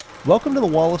Welcome to the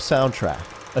Wall of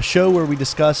Soundtrack, a show where we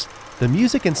discuss the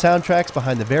music and soundtracks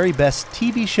behind the very best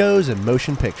TV shows and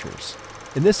motion pictures.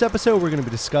 In this episode, we're going to be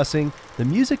discussing the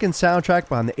music and soundtrack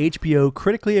behind the HBO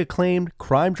critically acclaimed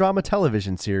crime drama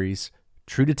television series,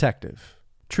 True Detective.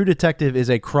 True Detective is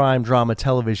a crime drama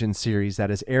television series that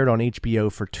has aired on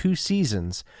HBO for 2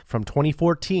 seasons from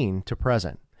 2014 to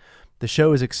present. The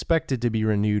show is expected to be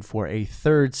renewed for a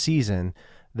 3rd season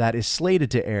that is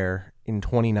slated to air in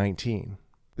 2019.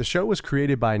 The show was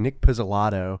created by Nick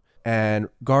Pizzolatto and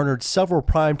garnered several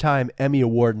Primetime Emmy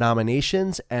Award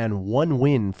nominations and 1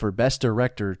 win for Best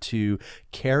Director to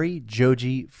Cary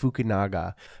Joji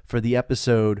Fukunaga for the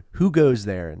episode Who Goes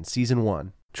There in Season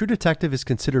 1. True Detective is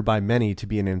considered by many to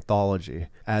be an anthology,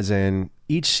 as in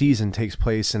each season takes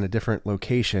place in a different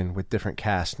location with different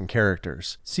cast and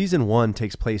characters. Season 1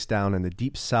 takes place down in the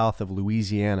deep south of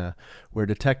Louisiana, where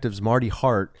detectives Marty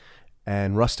Hart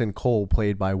and Rustin Cole,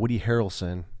 played by Woody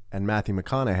Harrelson and Matthew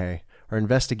McConaughey, are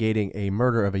investigating a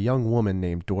murder of a young woman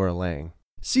named Dora Lang.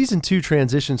 Season 2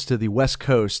 transitions to the West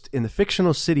Coast in the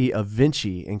fictional city of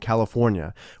Vinci in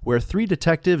California, where 3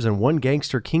 detectives and 1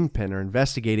 gangster kingpin are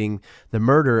investigating the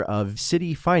murder of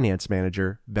city finance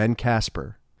manager Ben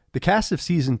Casper. The cast of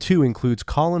Season 2 includes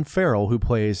Colin Farrell, who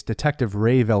plays Detective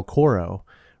Ray Velcoro,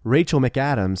 Rachel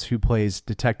McAdams, who plays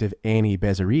Detective Annie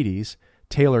Bezarides,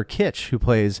 Taylor Kitsch, who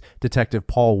plays Detective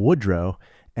Paul Woodrow,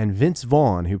 and Vince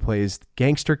Vaughn, who plays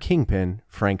gangster kingpin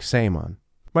Frank Samon.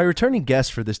 My returning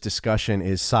guest for this discussion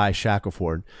is Cy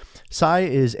Shackelford. Cy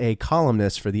is a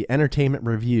columnist for the entertainment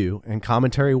review and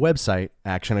commentary website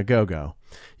Action A Go Go.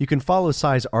 You can follow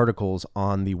Cy's articles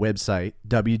on the website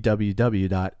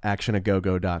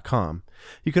www.actionagogo.com.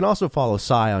 You can also follow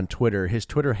Cy on Twitter. His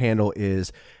Twitter handle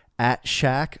is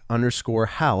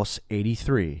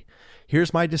 @Shack_House83.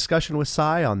 Here's my discussion with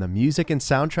Cy on the music and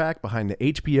soundtrack behind the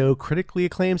HBO critically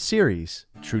acclaimed series,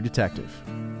 True Detective.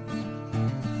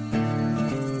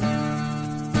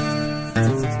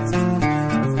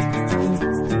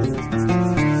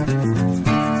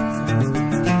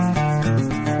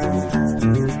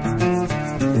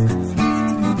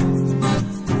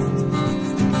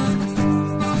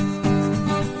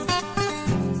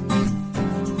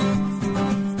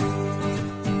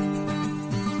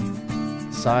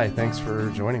 Cy, thanks for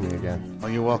joining me again. Oh,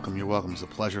 you're welcome. You're welcome. It was a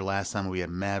pleasure. Last time we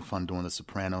had mad fun doing The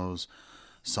Sopranos,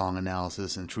 song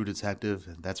analysis, and True Detective.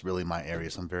 That's really my area,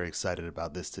 so I'm very excited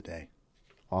about this today.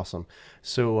 Awesome.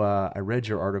 So I read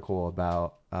your article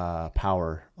about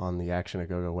Power on the Action A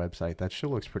Go Go website. That sure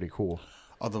looks pretty cool.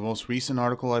 Oh, the most recent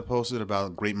article I posted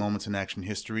about great moments in action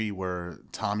history where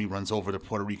Tommy runs over the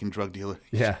Puerto Rican drug dealer.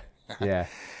 Yeah. Yeah,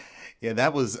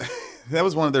 that was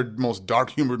one of their most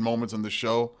dark-humored moments on the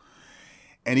show.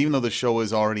 And even though the show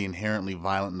is already inherently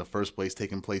violent in the first place,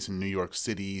 taking place in New York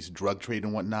City's drug trade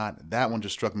and whatnot, that one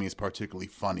just struck me as particularly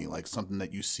funny, like something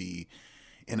that you see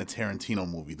in a Tarantino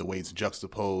movie, the way it's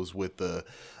juxtaposed with the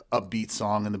upbeat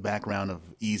song in the background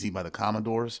of Easy by the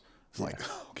Commodores. It's like,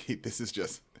 okay, this is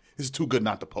too good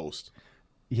not to post.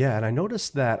 Yeah, and I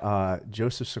noticed that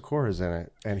Joseph Sikora is in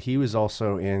it, and he was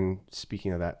also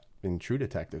speaking of that, in True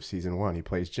Detective Season 1. He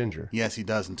plays Ginger. Yes, he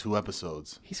does in 2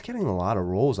 episodes. He's getting a lot of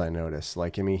roles, I noticed.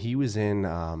 Like, I mean, he was in,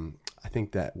 I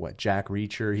think that, Jack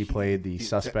Reacher, he played the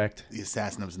suspect. The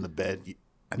assassin that was in the bed.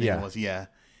 I think it was, yeah.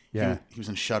 He was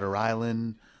in Shutter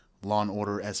Island, Law &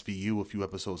 Order SVU, a few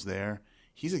episodes there.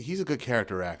 He's a good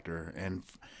character actor. And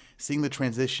seeing the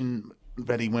transition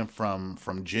that he went from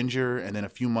Ginger and then a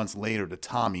few months later to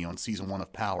Tommy on Season 1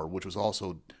 of Power, which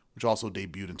also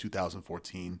debuted in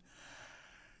 2014.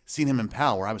 Seeing him in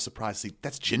Power, I was surprised to see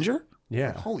that's Ginger. Yeah,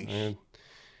 like, holy shit!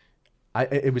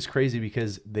 It was crazy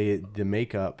because the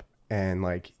makeup and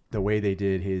like the way they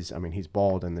did his. I mean, he's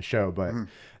bald in the show, but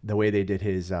the way they did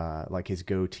his his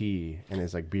goatee and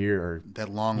his beard or that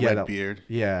long red beard.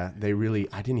 Yeah, they really.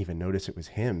 I didn't even notice it was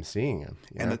him. Seeing him,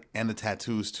 and the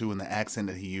tattoos too, and the accent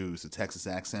that he used, the Texas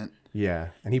accent. Yeah,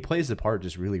 and he plays the part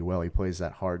just really well. He plays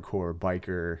that hardcore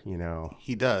biker,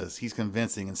 He does. He's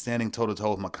convincing, and standing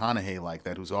toe-to-toe with McConaughey like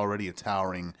that, who's already a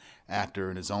towering actor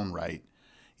in his own right.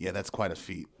 Yeah, that's quite a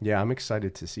feat. Yeah, I'm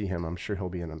excited to see him. I'm sure he'll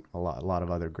be in a lot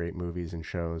of other great movies and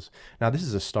shows. Now, this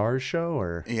is a Starz show,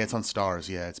 or? Yeah, it's on Starz.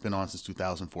 Yeah, it's been on since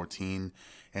 2014,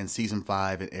 and Season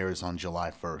 5, it airs on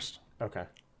July 1st. Okay.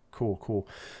 Cool.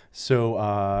 So,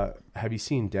 have you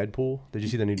seen Deadpool? Did you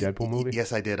see the new Deadpool movie?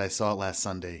 Yes, I did. I saw it last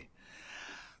Sunday.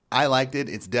 I liked it.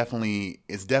 It's definitely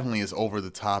as over the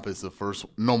top as the first.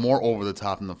 No more over the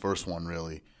top than the first one,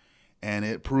 really. And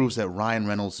it proves that Ryan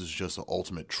Reynolds is just an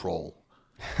ultimate troll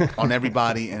on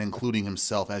everybody, and including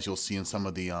himself, as you'll see in some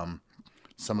of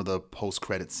the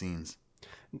post-credit scenes.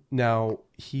 Now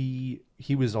he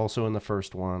was also in the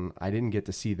first one. I didn't get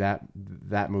to see that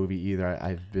movie either.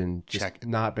 I've been just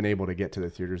not been able to get to the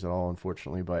theaters at all,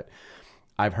 unfortunately. But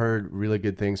I've heard really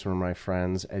good things from my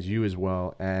friends, as you as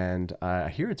well, and I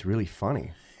hear it's really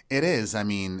funny. It is. I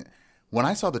mean, when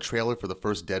I saw the trailer for the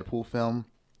first Deadpool film,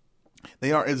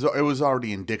 it was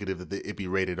already indicative that it be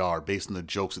rated R based on the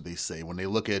jokes that they say. When they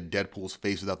look at Deadpool's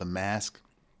face without the mask,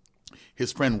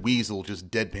 his friend Weasel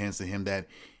just deadpans to him that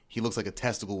he looks like a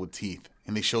testicle with teeth,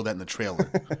 and they show that in the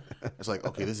trailer. It's like,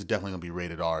 okay, this is definitely going to be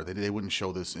rated R. They wouldn't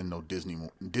show this in no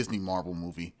Disney Marvel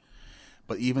movie.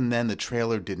 But even then, the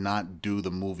trailer did not do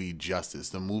the movie justice.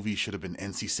 The movie should have been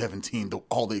NC-17,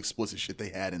 all the explicit shit they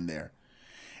had in there.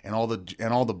 And all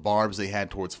the barbs they had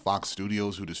towards Fox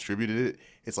Studios, who distributed it.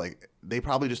 It's like they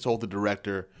probably just told the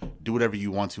director, do whatever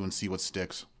you want to and see what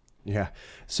sticks. Yeah.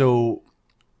 So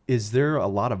is there a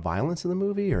lot of violence in the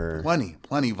movie, or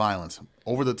plenty violence,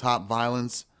 over the top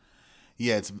violence?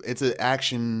 Yeah, it's an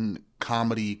action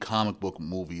comedy comic book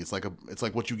movie. It's like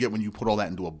what you get when you put all that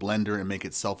into a blender and make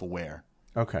it self-aware.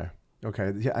 Okay.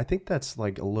 Yeah, I think that's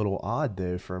like a little odd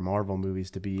though for Marvel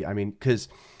movies to be. I mean, because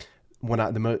when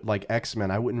like X-Men,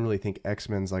 I wouldn't really think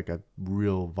X-Men's like a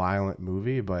real violent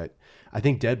movie, but I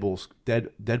think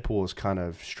Deadpool is kind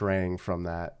of straying from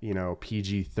that,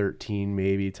 PG-13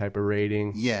 maybe type of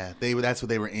rating. Yeah, that's what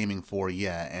they were aiming for.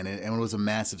 Yeah, and it was a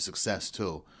massive success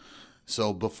too.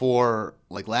 So before,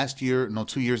 like 2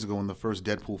 years ago when the first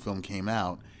Deadpool film came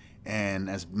out, and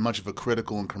as much of a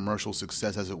critical and commercial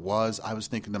success as it was, I was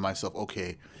thinking to myself,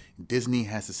 okay, Disney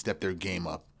has to step their game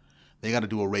up. They got to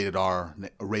do a rated R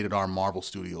Marvel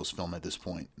Studios film at this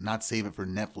point, not save it for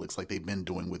Netflix like they've been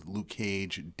doing with Luke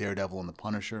Cage, Daredevil, and The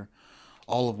Punisher,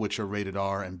 all of which are rated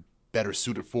R and better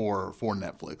suited for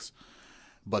Netflix.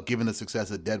 But given the success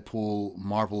of Deadpool,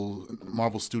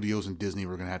 Marvel Studios and Disney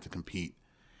were going to have to compete,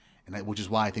 which is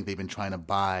why I think they've been trying to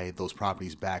buy those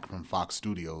properties back from Fox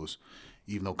Studios,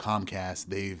 even though Comcast,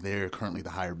 they're currently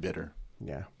the higher bidder.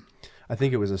 Yeah, I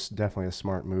think it was definitely a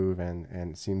smart move, and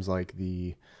it seems like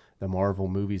the Marvel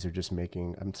movies are just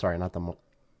making. I'm sorry, not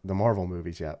the Marvel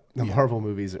movies yet. Marvel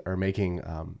movies are making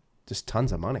just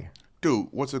tons of money. Dude,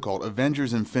 what's it called?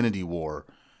 Avengers: Infinity War.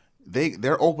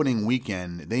 Their opening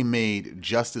weekend, they made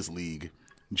Justice League's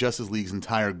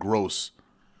entire gross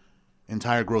in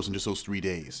just those 3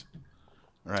 days.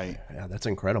 Right? Yeah, that's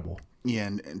incredible. Yeah,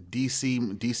 and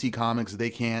DC Comics, they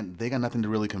got nothing to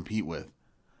really compete with.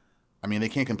 I mean, they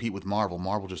can't compete with Marvel.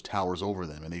 Marvel just towers over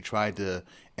them, and they tried to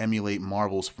emulate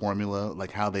Marvel's formula,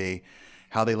 like how they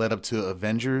led up to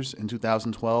Avengers in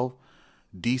 2012.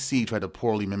 DC tried to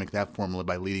poorly mimic that formula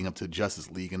by leading up to Justice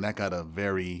League, and that got a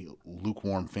very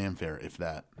lukewarm fanfare, if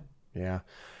that. Yeah.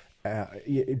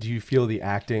 Do you feel the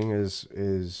acting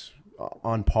is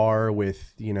on par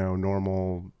with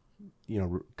normal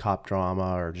cop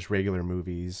drama or just regular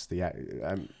movies?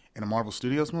 In a Marvel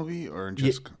Studios movie, or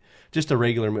just a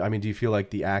regular movie? I mean, do you feel like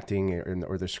the acting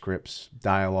or the scripts,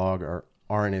 dialogue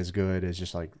aren't as good as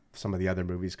just like some of the other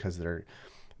movies because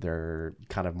they're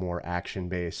kind of more action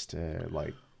based?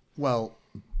 Well,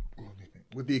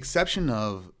 with the exception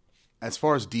of, as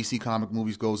far as DC comic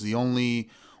movies goes, the only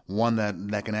one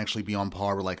that can actually be on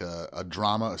par with like a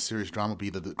serious drama, would be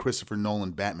the Christopher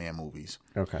Nolan Batman movies.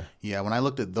 Okay. Yeah, when I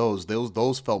looked at those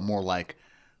felt more like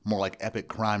epic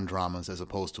crime dramas as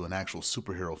opposed to an actual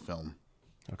superhero film.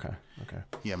 Okay.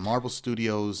 Yeah, Marvel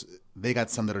Studios, they got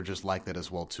some that are just like that as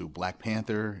well too. Black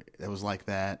Panther, that was like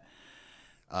that.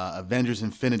 Avengers: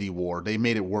 Infinity War, they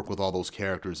made it work with all those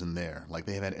characters in there. Like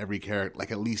they had every character,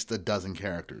 like at least a dozen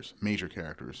characters, major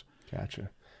characters. Gotcha.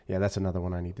 Yeah, that's another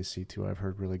one I need to see too. I've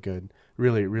heard really good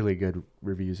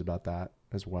reviews about that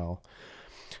as well.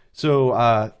 So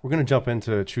we're going to jump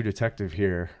into True Detective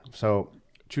here. So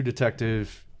True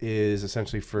Detective is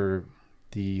essentially, for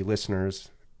the listeners,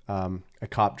 a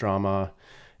cop drama.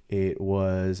 It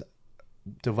was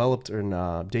developed and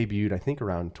debuted, I think,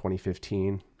 around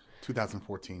 2015.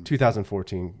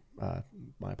 2014.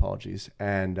 My apologies.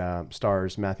 And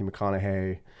stars Matthew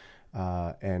McConaughey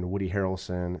and Woody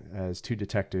Harrelson as two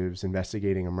detectives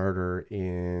investigating a murder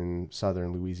in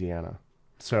southern Louisiana.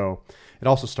 So it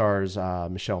also stars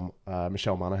Michelle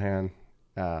Monaghan,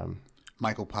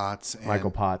 Michael Potts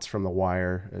from The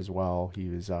Wire as well. He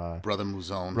was Brother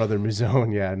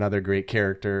Mouzone, yeah, another great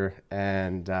character.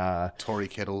 And Tori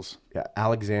Kittles, yeah,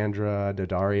 Alexandra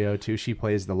Daddario too. She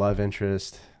plays the love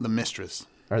interest, the mistress,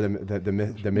 or the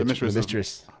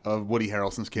mistress of Woody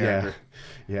Harrelson's character.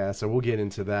 Yeah. So we'll get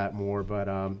into that more, but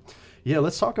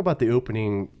let's talk about the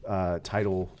opening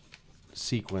title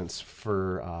sequence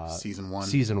for season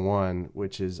one,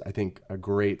 which is, I think, a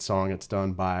great song. It's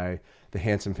done by the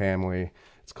Hanson family.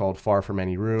 It's called Far From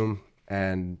Any Room,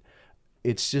 and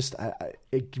it's just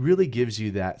it really gives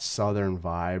you that Southern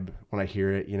vibe when I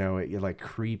hear it. You know, it like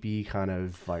creepy kind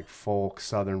of like folk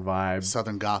Southern vibe,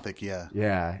 Southern Gothic, yeah.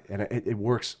 yeah, and it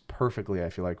works perfectly. I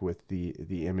feel like with the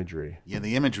imagery. Yeah,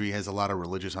 the imagery has a lot of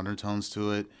religious undertones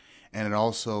to it, and it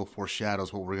also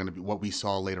foreshadows what we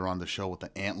saw later on the show with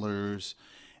the antlers,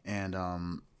 and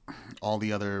all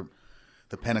the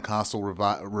Pentecostal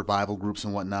revival groups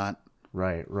and whatnot.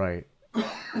 Right.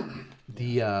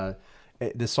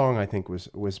 The song I think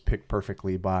was picked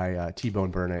perfectly by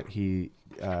T-Bone Burnett. He's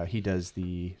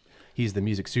the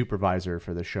music supervisor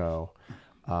for the show,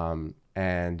 and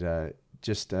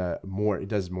it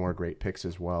does more great picks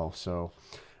as well. So,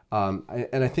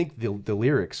 and I think the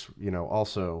lyrics, you know,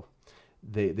 also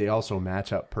they also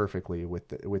match up perfectly with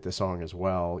the song as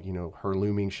well. You know, her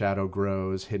looming shadow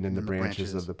grows hidden in the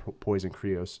branches of the poison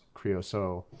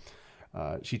creosote.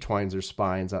 She twines her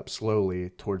spines up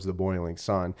slowly towards the boiling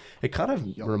sun. It kind of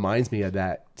reminds me of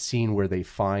that scene where they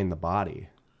find the body.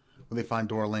 When they find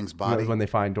Dorling's body? When they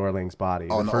find Dorling's body.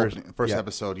 Oh, in the first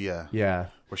episode, yeah. Yeah.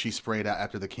 Where she sprayed out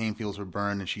after the cane fields were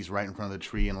burned, and she's right in front of the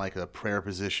tree in like a prayer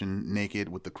position, naked,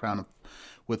 with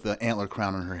the antler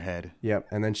crown on her head. Yep,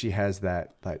 and then she has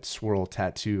that swirl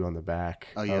tattoo on the back.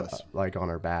 Oh, yes. Like on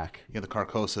her back. Yeah, the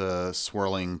Carcosa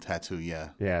swirling tattoo, yeah.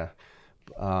 Yeah.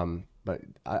 But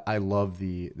I love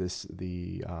the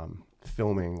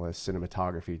filming, the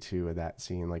cinematography too of that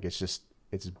scene. Like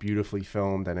it's beautifully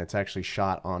filmed, and it's actually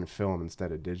shot on film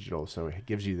instead of digital, so it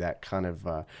gives you that kind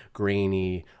of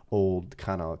grainy, old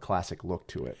kind of classic look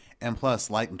to it. And plus,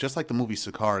 just like the movie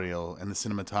Sicario and the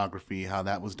cinematography, how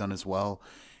that was done as well,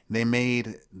 they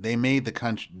made the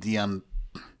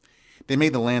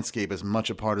landscape as much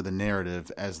a part of the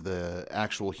narrative as the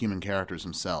actual human characters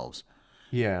themselves.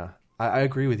 Yeah. I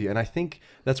agree with you, and I think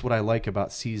that's what I like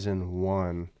about season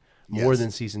 1 more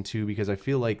than season 2, because I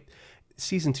feel like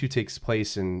season 2 takes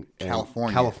place in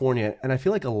California, and I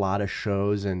feel like a lot of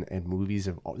shows and movies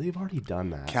they've already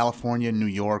done that. California, New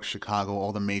York, Chicago,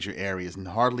 all the major areas, and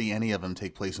hardly any of them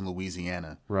take place in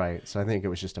Louisiana. Right. So I think it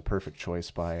was just a perfect choice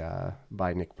by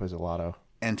Nick Pizzolatto.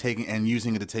 And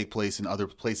using it to take place in other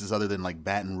places other than like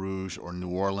Baton Rouge or New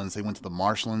Orleans. They went to the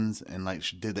marshlands and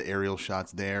did the aerial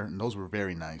shots there, and those were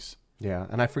very nice. Yeah,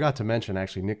 and I forgot to mention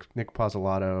actually, Nick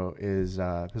Pizzolatto is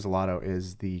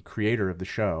the creator of the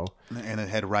show and a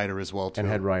head writer as well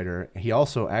too. He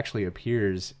also actually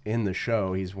appears in the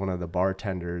show. He's one of the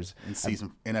bartenders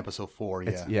in episode 4.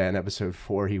 Yeah, yeah. In episode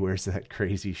 4, he wears that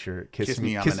crazy shirt. Kiss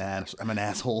me, I'm an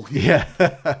asshole. Yeah,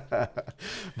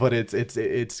 but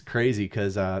it's crazy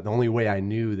because the only way I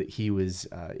knew that he was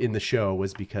in the show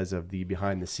was because of the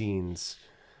behind the scenes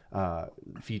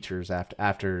features.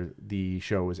 After the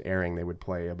show was airing, they would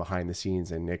play a behind the scenes,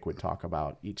 and Nick would talk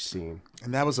about each scene.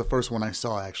 And that was the first one I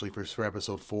saw actually for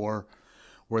episode 4,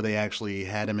 where they actually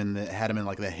had him in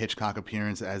like that Hitchcock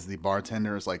appearance as the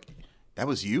bartender. It's like, that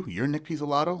was you? You're Nick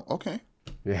Pizzolatto? Okay.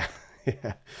 Yeah.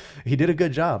 Yeah. He did a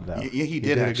good job though. Yeah, he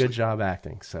did a good job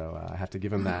acting. So I have to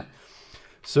give him that.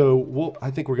 So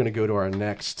I think we're going to go to our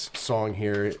next song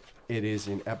here. It is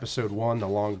in episode 1, The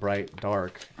Long Bright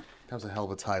Dark. That was a hell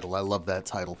of a title. I love that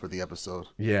title for the episode.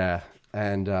 Yeah,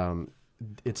 and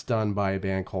it's done by a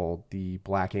band called the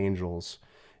Black Angels,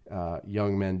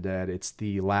 Young Men Dead. It's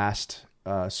the last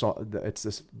song.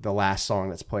 It's the last song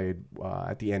that's played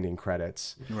at the ending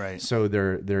credits. Right. So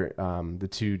they're the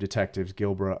two detectives,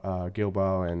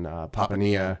 Gilbo and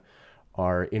Papania,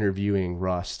 are interviewing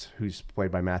Rust, who's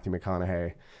played by Matthew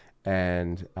McConaughey,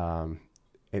 and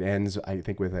it ends, I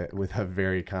think, with a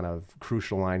very kind of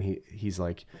crucial line. He's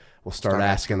like, "We'll start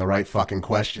asking the right fucking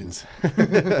questions."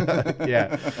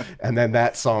 Yeah, and then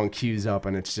that song cues up,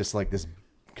 and it's just like this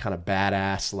kind of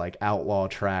badass like outlaw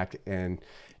track, and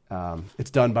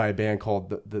it's done by a band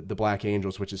called the Black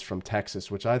Angels, which is from Texas,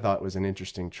 which I thought was an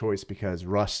interesting choice because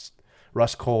Russ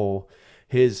Cole,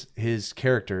 his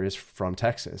character is from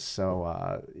Texas.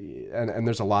 So and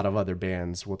there's a lot of other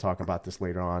bands. We'll talk about this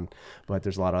later on, but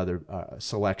there's a lot of other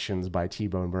selections by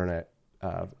T-Bone Burnett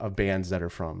of bands that are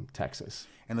from Texas.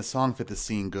 And the song fit the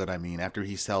scene good. I mean, after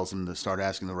he tells him to start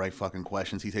asking the right fucking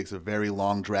questions, he takes a very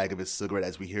long drag of his cigarette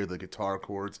as we hear the guitar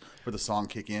chords for the song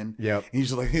kick in. Yep. And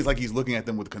he's looking at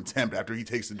them with contempt after he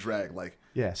takes the drag. Like,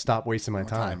 yeah, stop wasting my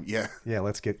time. Yeah. Yeah,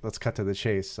 let's cut to the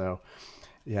chase. So,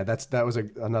 yeah, that was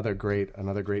another great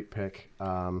pick.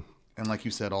 And like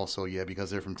you said, also, yeah, because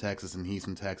they're from Texas and he's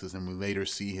from Texas, and we later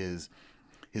see his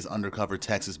his undercover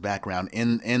Texas background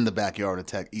in the backyard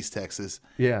of East Texas.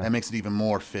 Yeah. That makes it even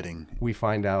more fitting. We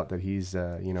find out that he's,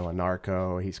 a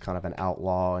narco. He's kind of an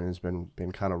outlaw and has been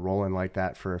kind of rolling like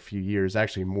that for a few years,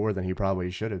 actually more than he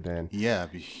probably should have been. Yeah,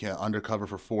 undercover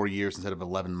for 4 years instead of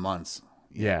 11 months.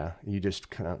 Yeah, you just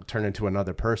kind of turn into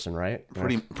another person, right?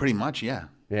 Pretty much, yeah.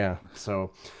 Yeah.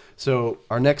 So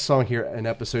our next song here in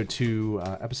episode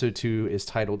 2 is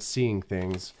titled "Seeing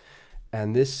Things,"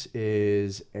 and this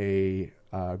is a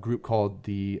group called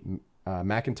the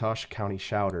McIntosh County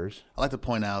Shouters. I like to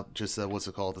point out just what's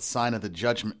it called? The Sign of the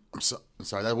Judgment. I'm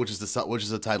sorry, which is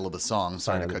the title of the song. I'm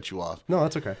sorry to cut you off. No,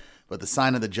 that's okay. But the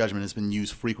Sign of the Judgment has been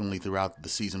used frequently throughout the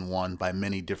season 1 by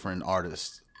many different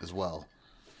artists as well.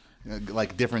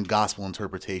 Like different gospel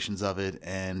interpretations of it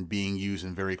and being used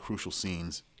in very crucial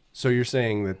scenes. So you're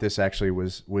saying that this actually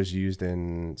was used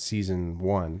in season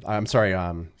 1? I'm sorry,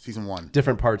 season 1.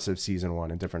 Different parts of season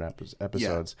 1 in different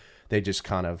episodes. Yeah. They just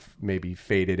kind of maybe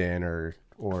faded in or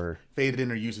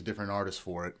used a different artist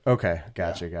for it. Okay,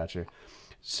 gotcha.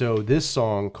 So this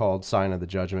song called "Sign of the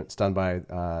Judgment" is done by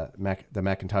the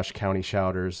McIntosh County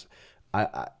Shouters.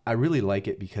 I really like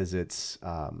it because it's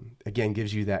again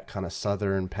gives you that kind of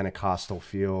Southern Pentecostal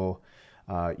feel.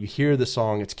 You hear the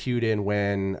song; it's cued in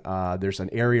when there's an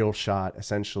aerial shot,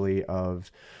 essentially, of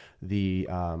the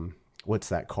what's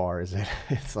that car? Is it?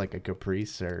 It's like a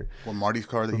Caprice or Marty's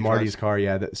car. Marty's car,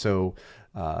 yeah. The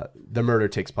murder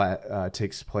takes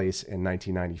place in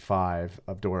 1995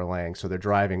 of Dora Lang. So they're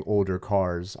driving older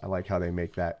cars. I like how they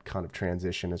make that kind of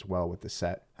transition as well with the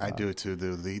set. I do too.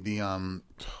 The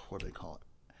what do they call it?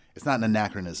 It's not an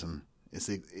anachronism. It's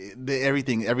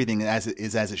everything as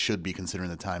it should be considering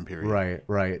the time period.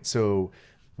 Right. So,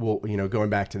 well, going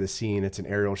back to the scene, it's an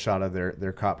aerial shot of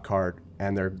their cop car,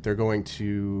 and they're going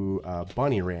to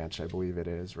Bunny Ranch, I believe it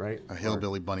is, right? A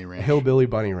hillbilly bunny ranch. A hillbilly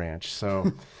bunny ranch.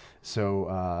 So,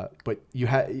 but you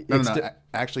had no.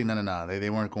 Actually, no. They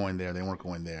weren't going there. They weren't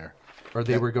going there. Or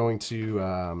they were going to.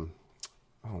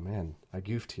 Oh man, I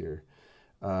goofed here.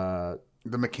 The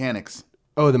mechanics.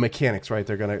 Oh, the mechanics, right?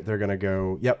 They're gonna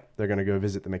go. Yep, they're gonna go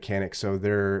visit the mechanics. So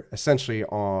they're essentially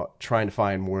trying to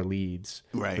find more leads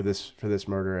for this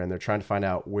murder, and they're trying to find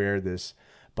out where this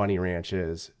bunny ranch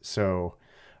is. So,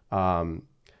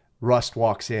 Rust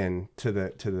walks in to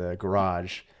the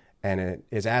garage, and it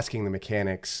is asking the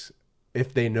mechanics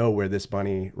if they know where this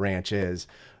bunny ranch is.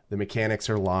 The mechanics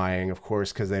are lying, of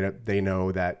course, because they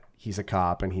know that he's a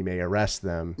cop and he may arrest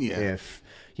them if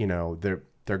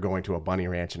they're going to a bunny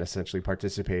ranch and essentially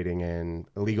participating in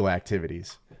illegal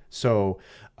activities. So,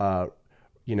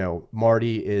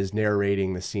 Marty is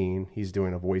narrating the scene. He's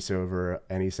doing a voiceover,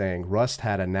 and he's saying Rust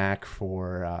had a knack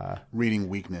for reading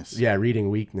weakness. Yeah,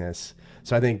 reading weakness.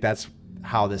 So I think that's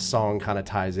how this song kind of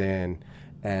ties in.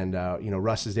 And,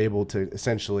 Rust is able to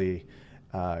essentially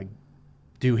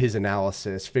do his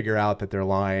analysis, figure out that they're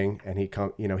lying, and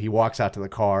he walks out to the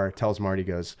car, tells Marty,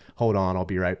 goes, "Hold on, I'll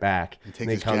be right back." And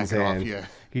he comes in. Off, yeah.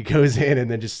 He goes in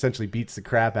and then just essentially beats the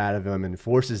crap out of him and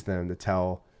forces them to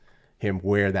tell him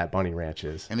where that bunny ranch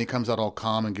is. And he comes out all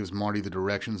calm and gives Marty the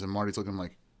directions, and Marty's looking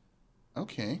like,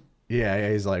 okay.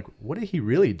 Yeah, he's like, what did he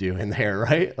really do in there,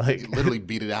 right? Like, he literally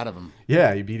beat it out of him.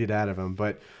 Yeah, he beat it out of him.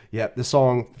 But yeah, the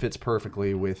song fits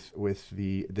perfectly with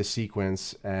the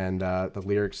sequence and the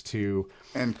lyrics too.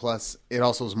 And plus, it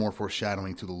also is more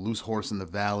foreshadowing to the loose horse in the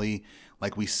valley,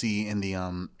 like we see in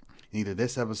the either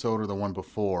this episode or the one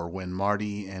before, when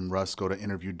Marty and Russ go to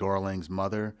interview Dora Lang's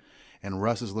mother, and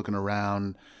Russ is looking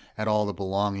around at all the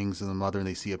belongings of the mother, and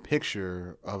they see a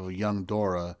picture of a young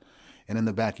Dora. And in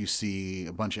the back, you see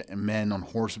a bunch of men on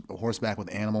horseback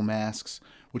with animal masks,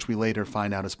 which we later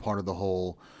find out is part of the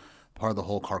whole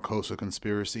Carcosa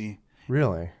conspiracy.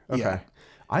 Really? Okay. Yeah.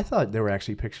 I thought there were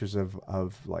actually pictures of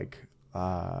like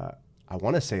I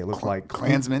want to say it looked like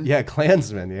Klansmen. Yeah,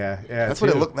 Klansmen. Yeah. That's what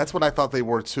it looked. That's what I thought they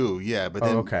were too. Yeah, but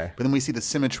then okay. But then we see the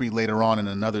symmetry later on in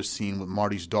another scene with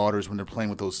Marty's daughters when they're playing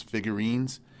with those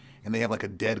figurines, and they have like a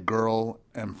dead girl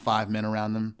and 5 men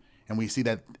around them. And we see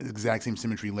that exact same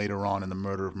symmetry later on in the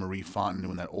murder of Marie Fontaine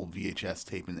in that old VHS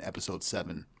tape in episode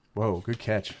 7. Whoa, good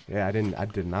catch. Yeah, I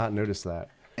did not notice that.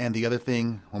 And the other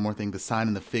thing, one more thing, the sign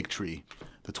in the fig tree,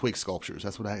 the twig sculptures.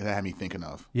 That's what that had me thinking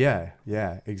of. Yeah,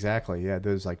 exactly. Yeah,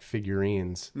 those like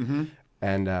figurines. Mm-hmm.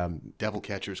 And devil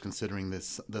catchers, considering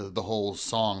this, the whole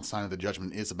song, Sign of the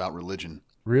Judgment, is about religion.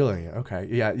 Really? Okay.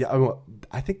 Yeah.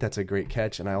 I think that's a great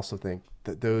catch. And I also think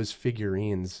that those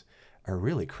figurines are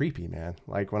really creepy, man.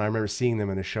 Like when I remember seeing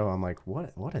them in a show, I'm like,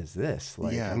 what is this?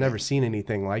 Like I've never seen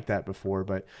anything like that before.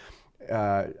 But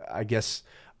I guess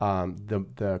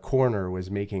the coroner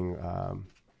was making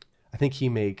I think he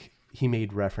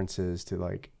made references to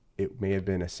like it may have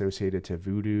been associated to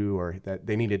voodoo, or that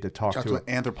they needed to talk to an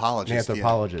anthropologist. An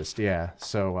anthropologist, yeah.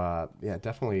 So yeah,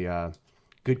 definitely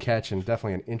good catch, and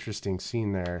definitely an interesting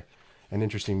scene there, an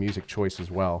interesting music choice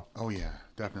as well. Oh yeah,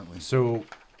 definitely. So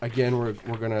again, we're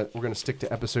gonna stick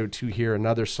to episode 2 here.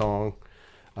 Another song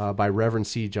by Reverend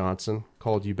C. Johnson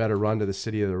called "You Better Run to the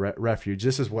City of the Refuge."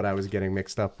 This is what I was getting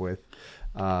mixed up with.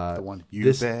 The one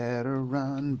better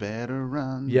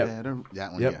run, yep. better.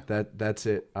 That one, yep, yeah. That's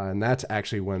it, and that's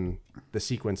actually when the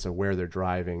sequence of where they're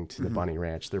driving to the bunny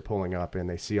ranch. They're pulling up and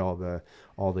they see all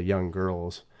the young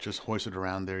girls just hoisted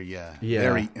around there. Yeah,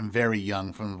 yeah, very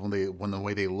young from when the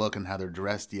way they look and how they're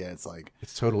dressed. Yeah,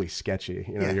 it's totally sketchy.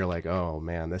 You're like, oh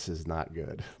man, this is not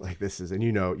good. Like this is, and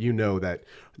you know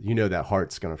that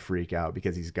Hart's gonna freak out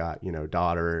because he's got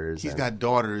daughters. He's got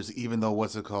daughters, even though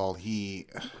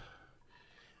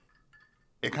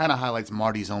It kind of highlights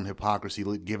Marty's own hypocrisy,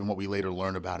 given what we later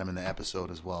learn about him in the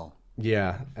episode as well.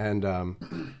 Yeah, and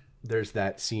there's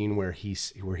that scene where he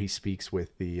speaks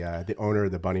with the owner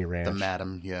of the bunny ranch, the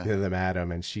madam, the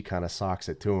madam, and she kind of socks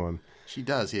it to him. She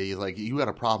does, yeah. He's like, you got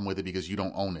a problem with it because you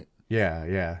don't own it.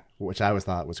 Yeah, which I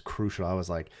thought was crucial. I was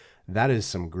like, that is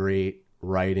some great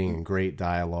writing and great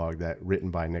dialogue that written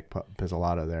by Nick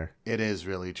Pizzolatto there. It is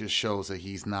really. It just shows that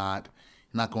he's not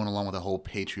going along with the whole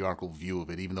patriarchal view of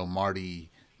it, even though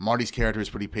Marty's character is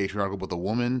pretty patriarchal, but the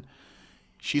woman,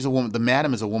 she's a woman. The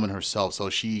madam is a woman herself, so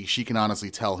she can honestly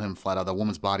tell him flat out that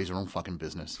woman's body's her own fucking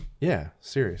business. Yeah,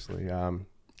 seriously.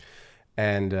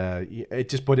 And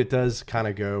but it does kind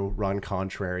of run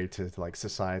contrary to like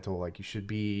societal, like you should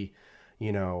be,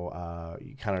 you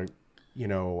kind of,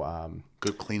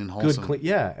 good, clean, and wholesome. Good, clean,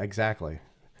 yeah, exactly.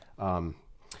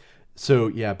 So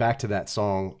yeah, back to that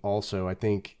song. Also, I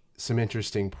think some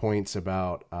interesting points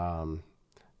about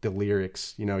the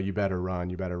lyrics. You better run,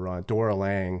 you better run. Dora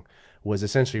Lang was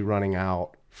essentially running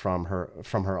out from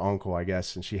her uncle, I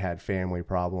guess, and she had family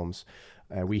problems.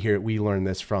 We learned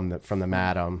this from the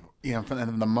madam. Yeah,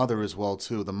 and the mother as well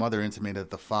too. The mother intimated that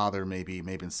the father may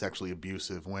have been sexually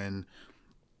abusive. When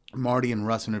Marty and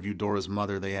Russ interviewed Dora's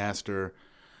mother, they asked her,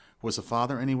 was the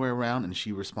father anywhere around? And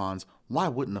she responds, why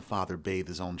wouldn't the father bathe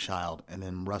his own child? And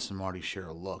then Russ and Marty share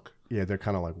a look. Yeah, they're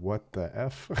kind of like, what the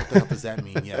F? What the hell does that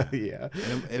mean? Yeah. Yeah.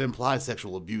 It implies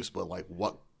sexual abuse, but like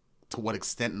to what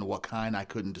extent and what kind, I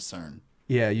couldn't discern.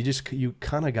 Yeah, you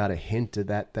kind of got a hint of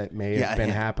that may have been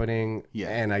happening. Yeah.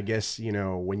 And I guess,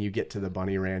 when you get to the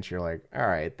bunny ranch, you're like, all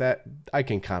right, that I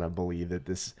can kind of believe that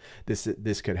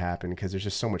this could happen because there's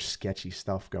just so much sketchy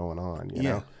stuff going on, you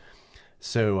know?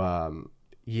 So,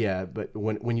 yeah, but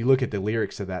when you look at the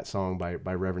lyrics of that song by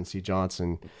Reverend C.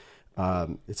 Johnson,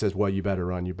 it says, well, you better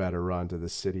run to the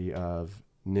city of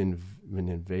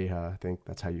Nineveh. I think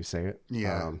that's how you say it.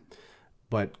 Yeah.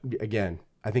 But again,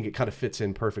 I think it kind of fits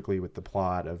in perfectly with the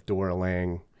plot of Dora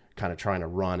Lang kind of trying to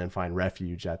run and find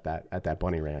refuge at that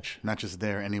bunny ranch. Not just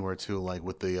there, anywhere too, like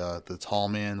with the tall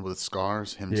man with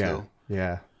scars, him too.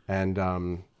 Yeah. And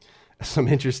some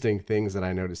interesting things that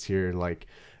I noticed here, like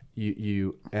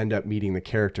you end up meeting the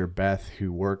character Beth,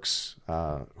 who works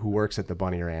at the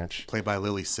bunny ranch, played by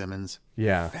Lily Simmons.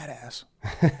 Yeah, fat ass.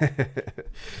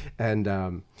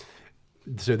 And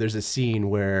so there's a scene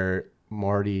where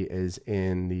Marty is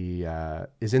in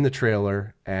the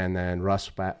trailer, and then Russ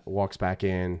walks back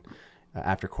in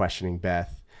after questioning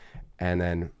Beth, and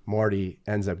then Marty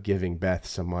ends up giving Beth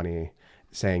some money,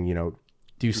 saying,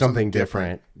 do something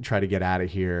different, try to get out of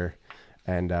here,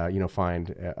 and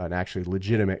find an actually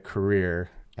legitimate career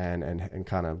and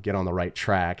kind of get on the right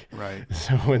track. Right.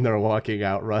 So when they're walking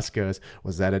out, Russ goes,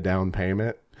 "Was that a down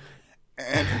payment?"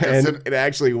 And it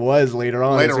actually was later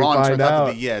on. Later on, turned out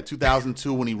to be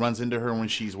 2002 when he runs into her when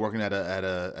she's working at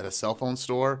a cell phone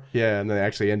store. Yeah, and they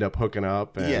actually end up hooking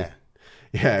up. And,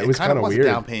 yeah, it was kind of weird. A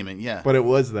down payment, yeah, but it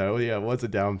was though. Yeah, it was a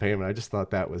down payment. I just thought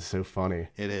that was so funny.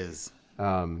 It is.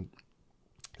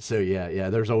 So yeah.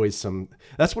 There's always some.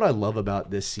 That's what I love about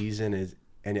this season is,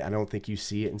 and I don't think you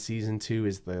see it in season 2,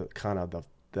 is the kind of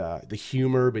the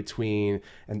humor between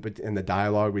and the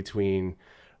dialogue between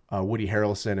Woody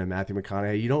Harrelson and Matthew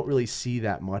McConaughey. You don't really see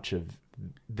that much of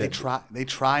that. They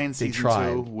try in season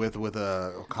 2 with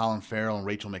Colin Farrell and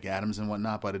Rachel McAdams and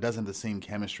whatnot, but it doesn't have the same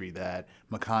chemistry that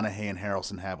McConaughey and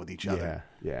Harrelson have with each other.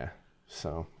 Yeah.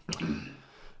 So,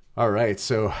 all right.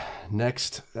 So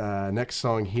next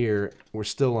song here, we're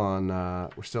still on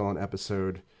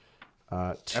episode 2.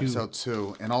 Episode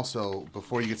 2, and also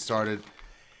before you get started,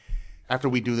 after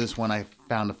we do this one, I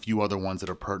found a few other ones that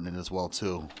are pertinent as well,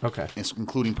 too. Okay.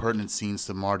 Including pertinent scenes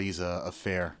to Marty's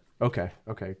affair. Okay,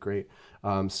 great.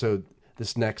 So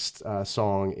this next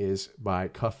song is by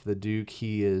Cuff the Duke.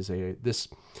 He is this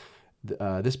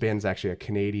band is actually a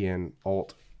Canadian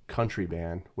alt country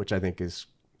band, which I think is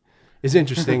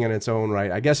interesting in its own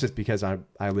right. I guess it's because I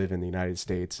live in the United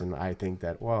States, and I think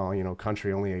that, well,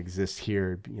 country only exists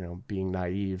here, being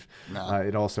naive. No.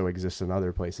 It also exists in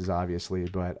other places, obviously,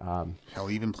 but Hell,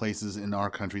 even places in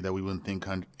our country that we wouldn't think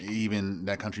even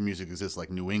that country music exists, like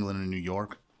New England and New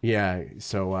York. yeah.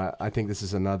 So I think this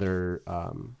is another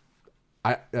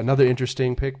another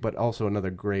interesting pick, but also another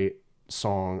great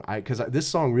song. Because this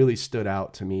song really stood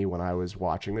out to me when I was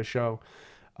watching the show.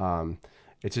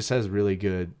 It just has really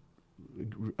good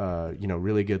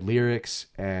really good lyrics,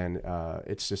 and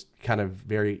it's just kind of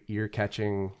very ear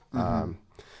catching.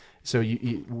 So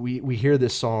we hear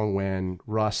this song when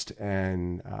Rust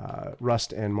and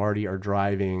Marty are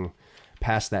driving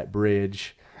past that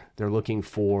bridge. They're looking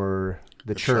for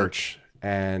the church,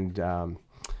 and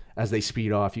as they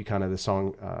speed off, the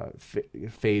song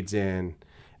fades in,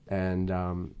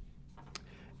 and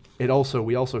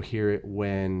we also hear it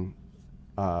when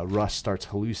Rust starts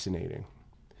hallucinating.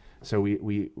 So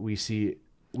we see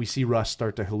Russ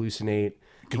start to hallucinate.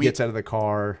 He gets out of the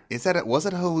car. Was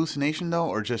it a hallucination though,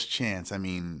 or just chance? I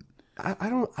mean,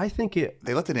 I think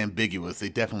they left it ambiguous. They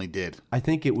definitely did. I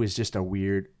think it was just a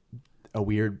weird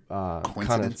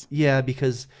coincidence.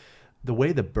 Because the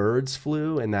way the birds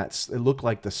flew, and it looked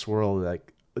like the swirl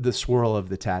of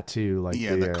the tattoo, like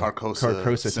the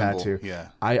Carcosa symbol. Tattoo. Yeah,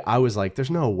 I was like,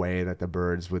 there's no way that the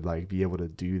birds would like be able to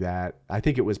do that. I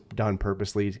think it was done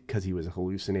purposely because he was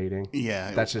hallucinating.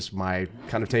 Yeah, that's just my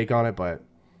kind of take on it, but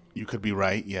you could be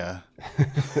right. Yeah,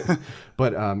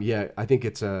 but I think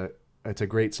it's a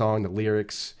great song. The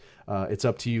lyrics, it's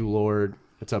up to you, Lord.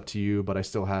 It's up to you, but I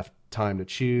still have time to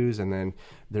choose. And then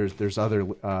there's another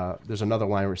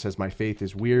line where it says, my faith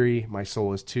is weary, my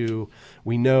soul is too.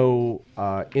 We know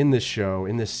in this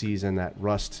season, that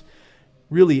Rust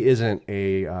really isn't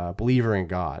a believer in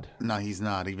God. No, he's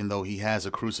not, even though he has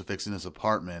a crucifix in his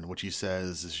apartment, which he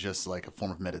says is just like a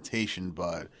form of meditation.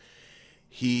 But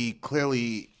he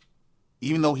clearly,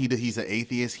 even though he's an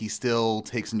atheist, he still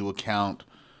takes into account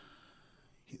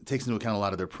a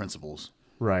lot of their principles.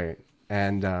 Right.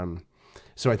 And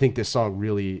so I think this song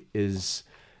really is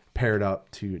paired up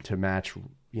to match,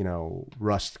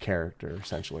 Rust's character,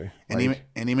 essentially. And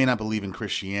he may not believe in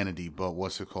Christianity, but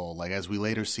what's it called? Like, as we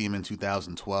later see him in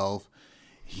 2012,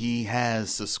 he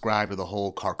has subscribed to the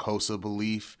whole Carcosa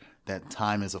belief that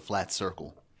time is a flat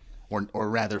circle, or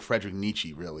rather Friedrich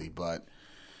Nietzsche, really. But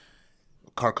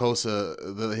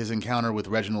Carcosa, his encounter with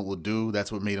Reginald Ledoux,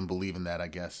 that's what made him believe in that, I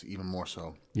guess, even more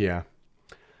so. Yeah.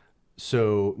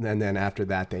 So, and then after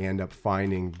that, they end up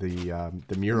finding the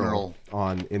mural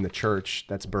in the church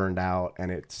that's burned out,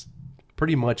 and it's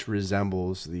pretty much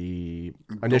resembles the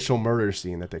initial murder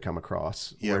scene that they come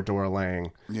across, where Dora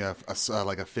Lang. Yeah,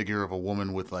 like a figure of a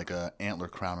woman with like a antler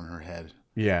crown on her head.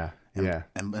 Yeah,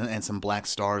 and some black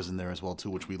stars in there as well too,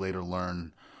 which we later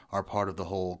learn are part of the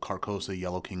whole Carcosa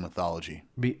Yellow King mythology.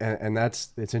 And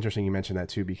it's interesting you mentioned that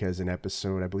too, because in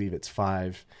episode, I believe it's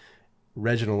 5.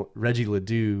 Reggie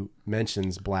Ledoux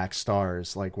mentions black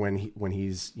stars, like when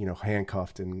he's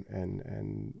handcuffed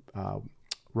and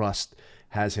Rust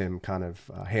has him kind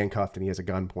of handcuffed and he has a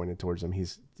gun pointed towards him.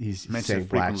 He's saying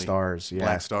black stars. Yeah.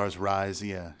 Black stars rise.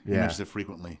 Yeah, he mentions it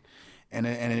frequently, and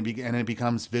it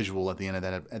becomes visual at the end of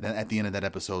that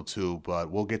episode too. But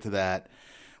we'll get to that.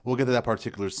 We'll get to that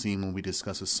particular scene when we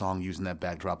discuss a song using that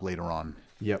backdrop later on.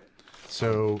 Yep.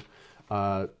 So.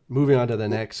 Moving on to the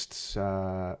next.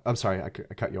 I'm sorry, I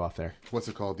cut you off there. What's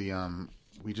it called?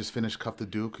 We just finished "Cuff the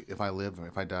Duke." If I live, or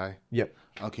if I die. Yep.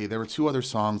 Okay, there were 2 other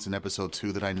songs in episode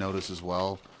 2 that I noticed as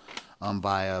well,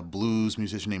 by a blues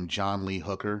musician named John Lee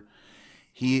Hooker.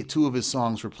 2 of his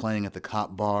songs were playing at the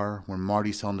cop bar when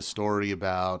Marty's telling the story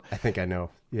about. I think I know.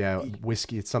 Yeah,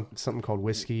 whiskey. It's something called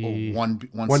whiskey. One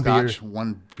scotch, beer.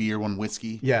 1 beer, 1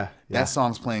 whiskey. Yeah. That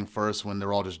song's playing first when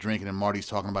they're all just drinking, and Marty's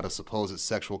talking about a supposed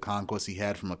sexual conquest he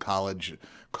had from a college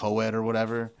co-ed or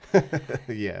whatever.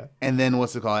 Yeah. And then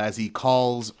what's it called? As he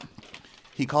calls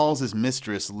his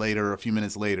mistress later, a few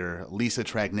minutes later, Lisa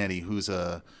Tragnetti, who's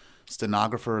a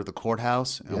stenographer at the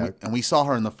courthouse, and we saw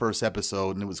her in the first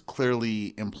episode, and it was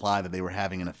clearly implied that they were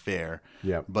having an affair.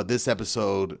 Yeah. But this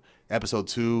episode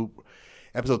 2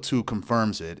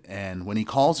 confirms it, and when he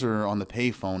calls her on the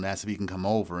payphone, asks if he can come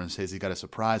over and says he got a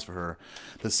surprise for her,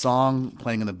 the song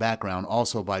playing in the background,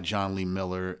 also by John Lee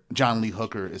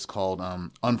Hooker, is called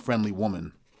 "Unfriendly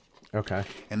Woman." Okay.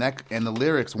 And the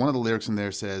lyrics, one of the lyrics in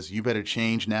there says, "You better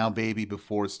change now, baby,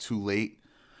 before it's too late."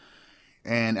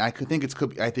 And I think it's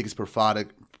prophetic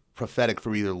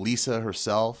for either Lisa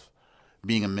herself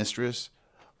being a mistress,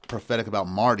 prophetic about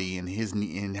Marty and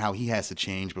and how he has to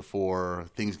change before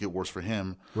things get worse for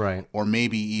him. Right. Or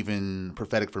maybe even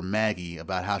prophetic for Maggie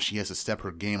about how she has to step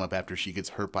her game up after she gets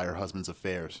hurt by her husband's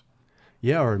affairs.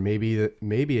 Yeah, or maybe it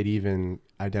even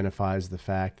identifies the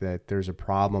fact that there's a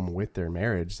problem with their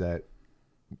marriage that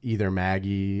either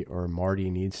Maggie or Marty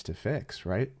needs to fix,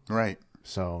 right? Right.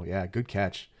 So, yeah, good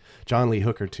catch. John Lee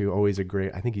Hooker, too, always a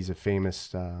great, I think he's a famous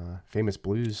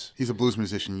blues. He's a blues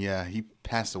musician, yeah. He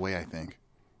passed away, I think.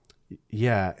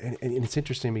 Yeah, and it's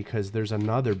interesting because there's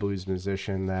another blues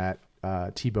musician that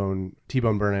T-Bone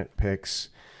Burnett picks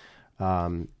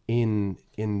in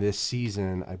this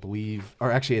season, I believe,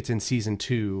 or actually it's in season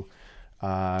 2.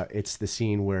 It's the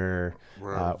scene where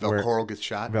Velcoro gets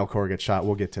shot. Velcoro gets shot.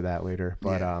 We'll get to that later.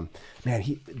 But man,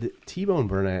 T-Bone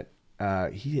Burnett,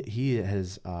 he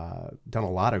has done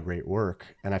a lot of great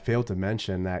work, and I failed to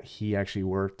mention that he actually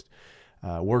worked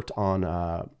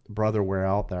on Brother, Where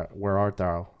Art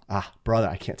Thou? Brother,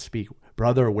 I can't speak.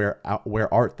 Brother, Where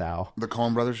Art Thou? The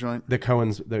Coen Brothers joint? The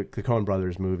Coen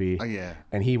Brothers movie. Oh, yeah.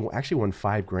 And he actually won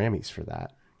 5 Grammys for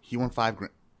that. He won 5 Grammys.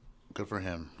 Good for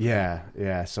him.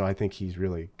 Yeah. So I think he's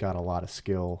really got a lot of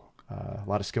skill, a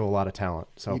lot of talent.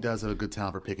 So he does have a good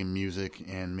talent for picking music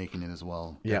and making it as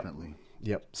well. Definitely.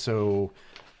 Yep. So,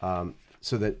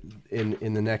 so that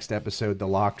in the next episode, The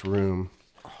Locked Room,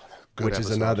 which is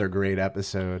another great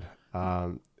episode.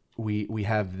 We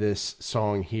have this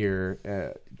song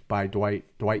here by Dwight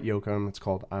Yoakam. It's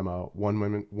called "I'm a One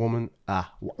Woman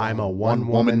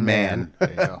Man."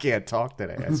 I can't talk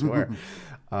today, I swear.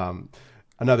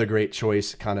 Another great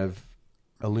choice, kind of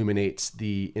illuminates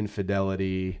the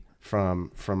infidelity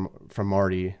from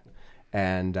Marty,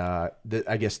 and I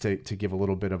guess to give a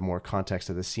little bit of more context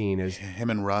to the scene is him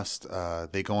and Rust.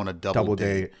 They go on a double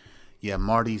date. Yeah,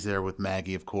 Marty's there with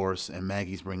Maggie, of course, and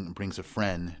Maggie's brings a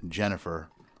friend, Jennifer.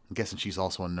 I'm guessing she's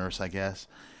also a nurse, I guess.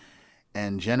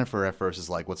 And Jennifer at first is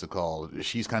like, what's it called?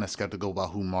 She's kind of skeptical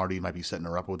about who Marty might be setting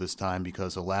her up with this time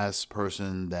because the last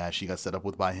person that she got set up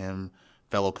with by him,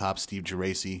 fellow cop Steve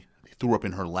Geraci, threw up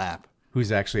in her lap.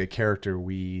 Who's actually a character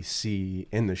we see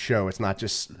in the show. It's not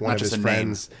just one of his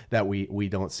friends that we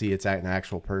don't see. It's an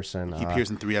actual person. He appears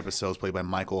in 3 episodes, played by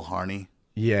Michael Harney.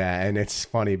 Yeah, and it's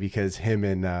funny because him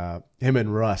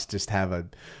and Russ just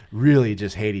really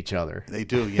just hate each other. They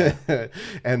do, yeah.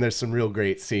 And there's some real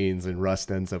great scenes, and Russ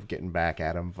ends up getting back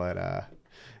at him. But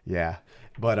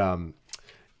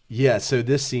So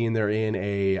this scene, they're in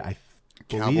I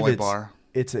believe cowboy bar.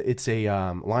 It's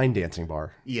a line dancing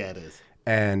bar. Yeah, it is.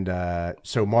 And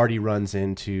so Marty runs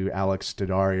into Alex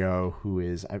Daddario, who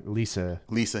is Lisa,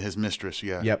 his mistress.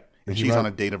 Yeah. Yep. And she's on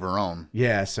a date of her own.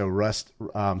 Yeah, so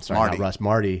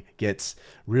Marty gets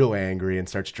real angry and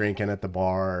starts drinking at the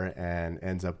bar and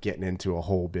ends up getting into a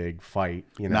whole big fight.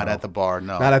 Not at the bar,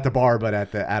 no. Not at the bar, but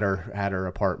at her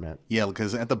apartment. Yeah,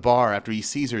 because at the bar, after he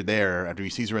sees her at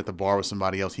the bar with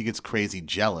somebody else, he gets crazy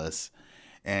jealous,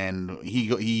 and he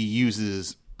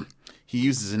uses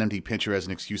an empty pitcher as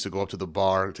an excuse to go up to the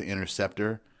bar to intercept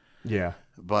her. Yeah,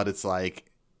 but it's like,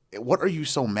 what are you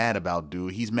so mad about,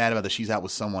 dude? He's mad about that she's out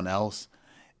with someone else.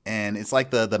 And it's like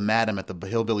the madam at the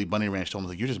Hillbilly Bunny Ranch told him,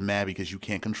 like, you're just mad because you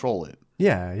can't control it.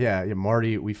 Yeah.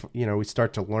 Marty, we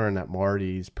start to learn that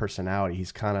Marty's personality,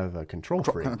 he's kind of a control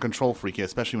freak. Control freak, yeah,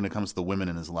 especially when it comes to the women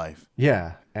in his life.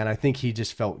 Yeah, and I think he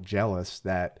just felt jealous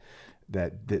that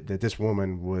this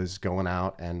woman was going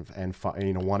out and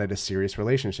wanted a serious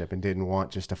relationship and didn't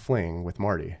want just a fling with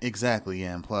Marty. Exactly,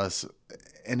 yeah. And plus,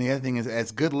 and the other thing is,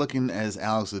 as good looking as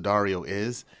Alex Daddario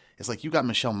is, it's like you got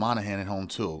Michelle Monaghan at home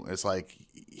too. It's like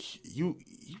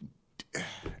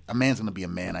a man's gonna be a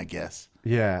man, I guess.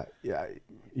 Yeah.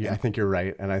 I think you're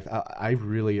right. And I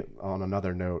really, on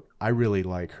another note, I really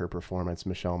like her performance,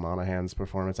 Michelle Monaghan's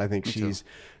performance. I think she's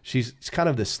kind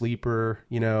of the sleeper,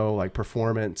 like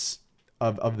performance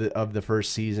of the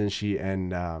first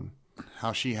season.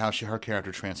 How her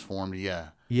character transformed.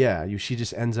 Yeah, she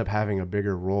just ends up having a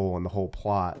bigger role in the whole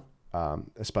plot,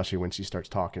 especially when she starts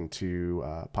talking to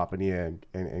Papania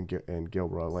and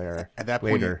Gilroy Lair. At that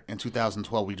point, in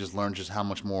 2012, we just learned just how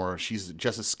much more she's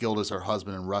just as skilled as her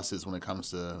husband and Russ is when it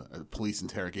comes to police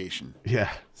interrogation.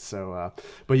 Yeah. So,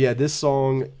 but yeah, this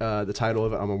song, the title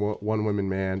of it, "I'm a One Woman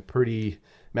Man,"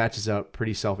 matches up,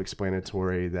 pretty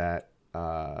self-explanatory. That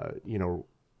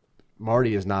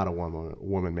Marty is not a one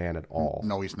woman man at all.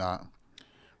 No, he's not.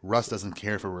 Russ doesn't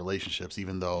care for relationships,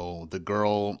 even though the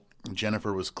girl,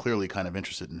 Jennifer, was clearly kind of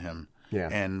interested in him. Yeah.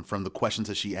 And from the questions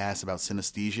that she asked about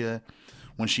synesthesia,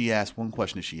 when she asked one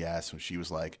question that she asked, she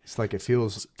was like, "It's like it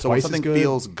feels so twice when something as good?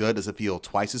 feels good, does it feel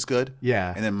twice as good?"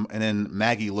 Yeah. And then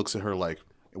Maggie looks at her like,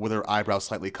 with her eyebrows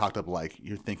slightly cocked up, like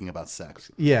you're thinking about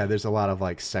sex. Yeah, there's a lot of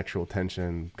like sexual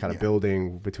tension kind of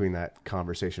building between that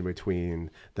conversation between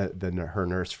her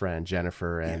nurse friend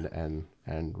Jennifer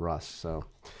and Russ. So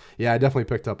yeah, I definitely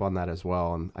picked up on that as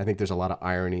well, and I think there's a lot of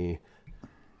irony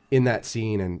in that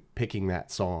scene and picking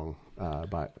that song.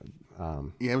 But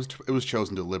it was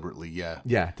chosen deliberately. Yeah,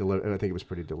 I think it was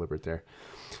pretty deliberate there.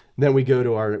 Then we go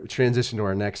to our transition to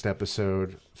our next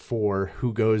episode for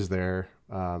Who Goes There.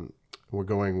 We're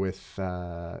going with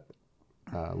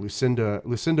Lucinda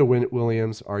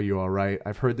Williams, Are You All Right?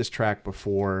 I've heard this track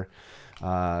before.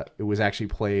 It was actually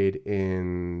played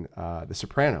in The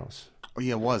Sopranos. Oh,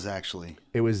 yeah, it was actually.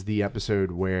 It was the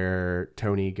episode where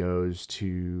Tony goes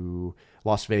to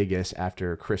Las Vegas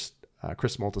after Chris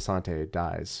Moltisanti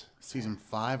dies. Season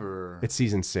 5 or? It's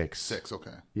season 6. 6,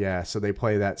 okay. Yeah, so they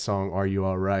play that song, Are You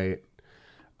All Right?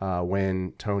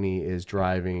 When Tony is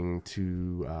driving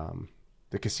to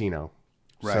the casino.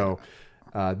 Right. So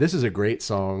this is a great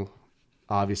song.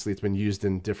 Obviously, it's been used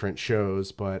in different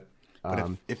shows, but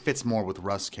it fits more with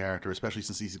Russ' character, especially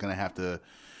since he's going to have to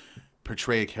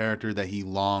portray a character that he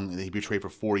portrayed for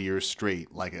 4 years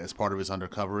straight, like as part of his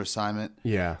undercover assignment.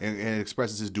 Yeah, it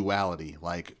expresses his duality,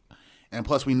 like, and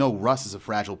plus we know Russ is a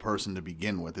fragile person to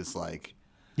begin with. It's like,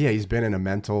 yeah, he's been in a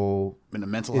mental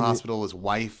hospital. His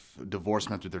wife divorced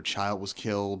him after their child was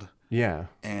killed. Yeah.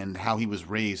 And how he was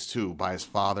raised, too, by his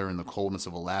father in the coldness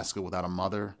of Alaska without a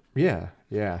mother. Yeah.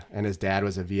 And his dad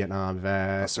was a Vietnam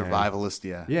vet. A survivalist,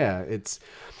 yeah. Yeah, it's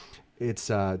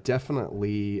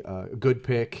definitely a good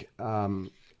pick.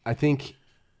 I think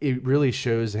it really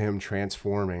shows him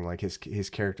transforming, like his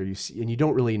character. You see, and you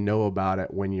don't really know about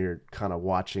it when you're kind of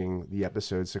watching the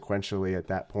episode sequentially at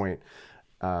that point.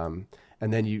 And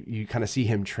then you kind of see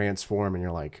him transform, and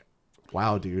you're like,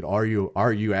 wow, dude, are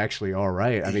you actually all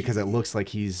right? I mean, because it looks like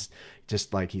he's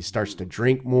just like he starts to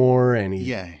drink more, and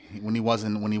when he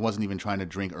wasn't even trying to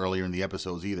drink earlier in the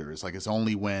episodes either. It's like it's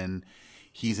only when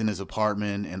he's in his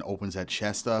apartment and opens that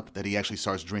chest up that he actually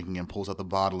starts drinking and pulls out the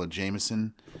bottle of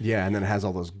Jameson. Yeah, and then it has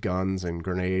all those guns and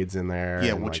grenades in there,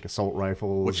 and like assault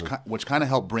rifles, which kind of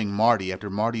helped bring Marty after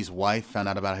Marty's wife found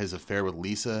out about his affair with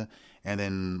Lisa. And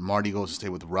then Marty goes to stay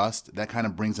with Rust. That kind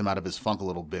of brings him out of his funk a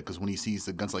little bit because when he sees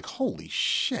the guns, like, holy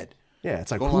shit. Yeah,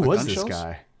 it's like, who was this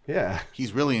guy? Yeah.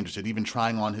 He's really interested, even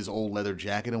trying on his old leather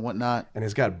jacket and whatnot. And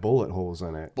it's got bullet holes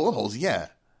in it. Bullet holes, yeah.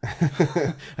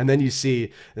 And then he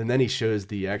shows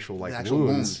the actual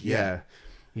wounds. Yeah.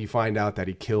 You find out that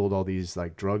he killed all these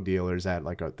like drug dealers at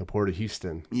like the Port of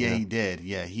Houston. Yeah, he did.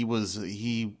 Yeah,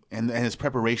 and his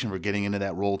preparation for getting into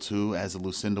that role too, as the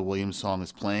Lucinda Williams song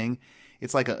is playing.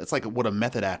 It's like what a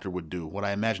method actor would do. What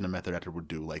I imagine a method actor would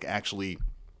do, like actually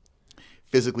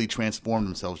physically transform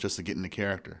themselves just to get into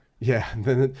character. Yeah. And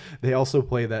then they also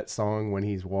play that song when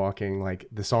he's walking. Like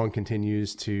the song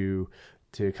continues to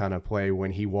kind of play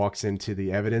when he walks into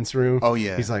the evidence room. Oh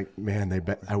yeah. He's like, man,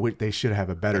 they should have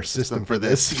a better system for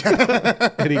this.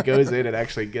 And he goes in and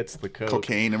actually gets the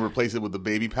cocaine and replaces it with the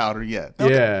baby powder. Yeah.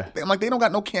 Yeah. I'm like, they don't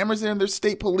got no cameras there, and they're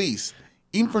state police.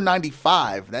 Even for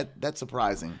 95, that's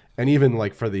surprising. And even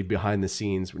like for the behind the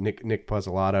scenes, Nick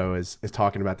Puzzolatto is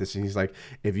talking about this, and he's like,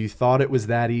 if you thought it was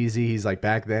that easy, he's like,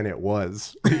 back then it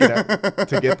was,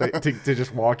 to get to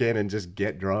just walk in and just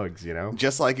get drugs,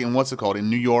 Just like in in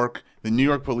New York, the New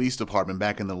York Police Department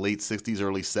back in the late 60s,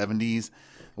 early 70s.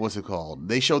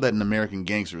 They show that in American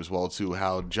Gangster as well, too,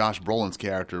 how Josh Brolin's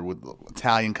character with the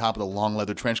Italian cop with a long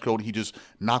leather trench coat, he just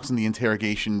knocks in the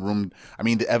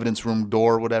the evidence room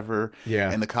door or whatever.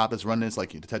 Yeah. And the cop that's running it's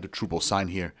like, Detective Trupo, sign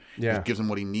here. Yeah. He gives him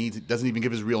what he needs. He doesn't even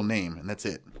give his real name, and that's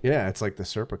it. Yeah, it's like the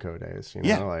Serpico days,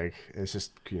 Yeah. Like, it's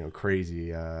just,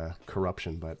 crazy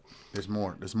corruption, but... There's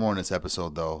more in this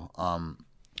episode, though.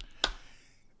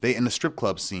 In the strip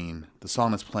club scene, the song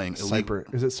that's playing...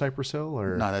 Is it Cypress Hill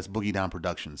or... No, that's Boogie Down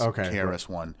Productions. Okay.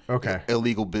 KRS-One. Okay.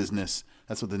 Illegal Business.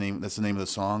 That's the name of the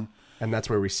song. And that's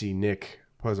where we see Nick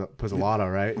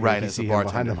Puzzolatto, right? Right, as the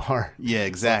bartender. Behind the bar. Yeah,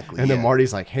 exactly. And then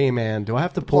Marty's like, hey, man, do I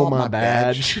have to pull my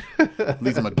badge?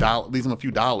 leaves him a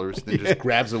few dollars, then just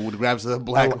grabs a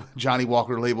black Johnny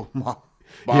Walker label bottle.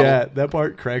 Yeah, that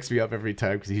part cracks me up every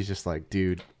time because he's just like,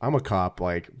 dude, I'm a cop.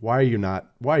 Like, why are you not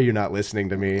listening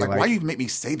to me? Like, why do you make me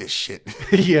say this shit?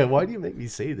 Yeah, why do you make me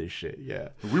say this shit? Yeah.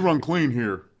 We run clean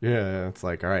here. Yeah, it's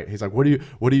like, all right. He's like, what do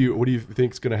you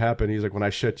think's gonna happen? He's like, when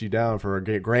I shut you down for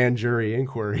a grand jury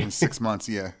inquiry in 6 months,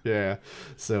 yeah. Yeah.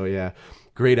 So yeah,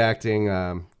 great acting.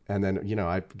 And then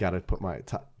I've got to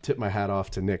tip my hat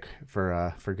off to Nick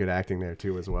for good acting there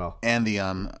too as well. And the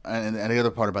and the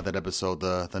other part about that episode,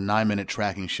 the 9-minute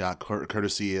tracking shot,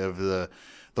 courtesy of the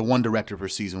one director for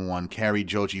season 1, Cary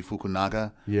Joji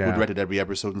Fukunaga, who directed every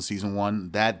episode in season 1.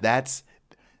 That's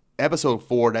episode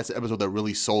 4, that's the episode that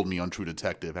really sold me on True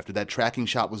Detective. After that tracking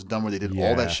shot was done where they did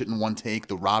all that shit in one take,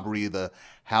 the robbery, the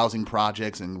housing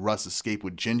projects, and Russ' escape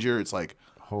with Ginger, it's like,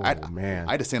 man.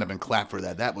 I had to stand up and clap for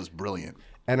that. That was brilliant.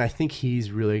 And I think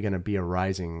he's really going to be a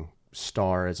rising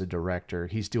star as a director.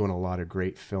 He's doing a lot of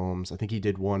great films. I think he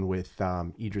did one with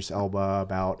Idris Elba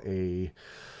about I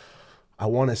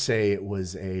want to say it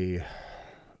was a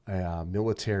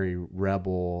military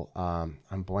rebel.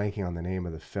 I'm blanking on the name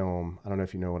of the film. I don't know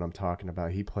if you know what I'm talking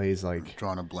about. He plays like...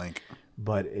 Drawing a blank.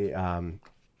 But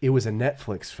it was a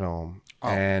Netflix film,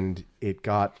 and it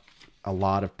got a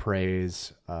lot of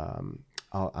praise. I'm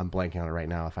blanking on it right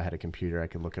now. If I had a computer, I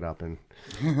could look it up.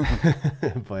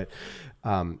 But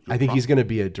I think he's going to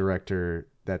be a director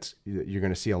you're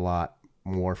going to see a lot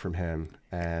more from him,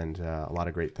 and a lot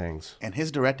of great things. And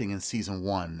his directing in season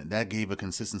 1, that gave a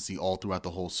consistency all throughout the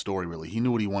whole story, really. He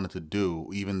knew what he wanted to do,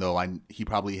 even though he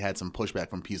probably had some pushback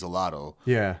from Pizzolatto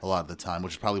a lot of the time,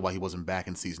 which is probably why he wasn't back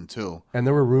in season 2. And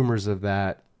there were rumors of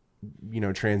that,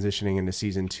 transitioning into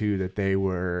season 2, that they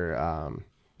were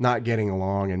not getting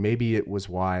along, and maybe it was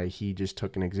why he just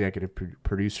took an executive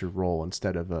producer role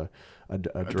instead of a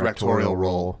directorial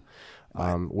role.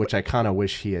 Which I kind of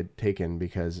wish he had taken,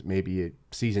 because maybe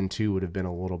season 2 would have been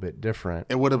a little bit different.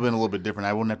 It would have been a little bit different.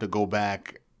 I wouldn't have to go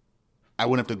back.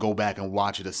 And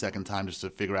watch it a second time just to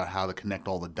figure out how to connect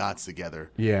all the dots together.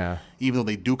 Yeah. Even though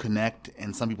they do connect,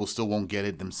 and some people still won't get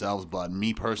it themselves, but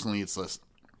me personally, it's just,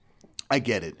 I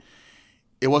get it.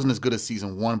 It wasn't as good as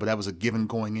season 1, but that was a given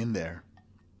going in there.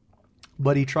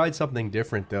 But he tried something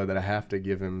different, though, that I have to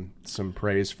give him some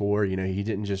praise for. He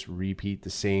didn't just repeat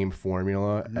the same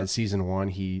formula as season 1.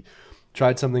 He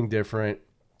tried something different.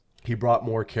 He brought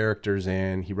more characters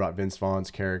in. He brought Vince Vaughn's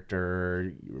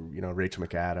character, Rachel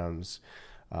McAdams,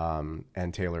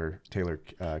 and Taylor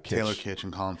Kitsch. Taylor Kitsch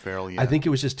and Colin Farrell, yeah. I think it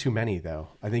was just too many, though.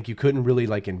 I think you couldn't really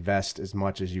invest as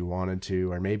much as you wanted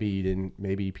to, or maybe you didn't.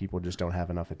 Maybe people just don't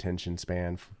have enough attention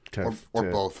span or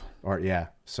both. Or yeah.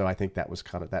 So I think that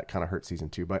kind of hurt season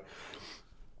 2. But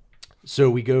so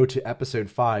we go to episode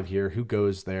 5 here. Who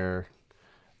goes there?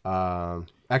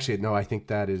 Actually, no. I think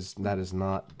that is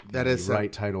not the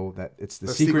right title. That it's the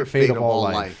Secret Fate of All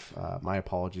Life. My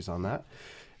apologies on that.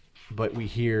 But we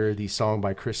hear the song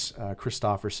by Chris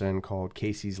Christopherson called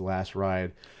 "Casey's Last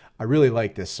Ride." I really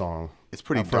like this song. It's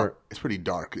pretty dark. It's pretty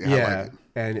dark. Yeah, I like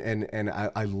it. And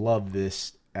I love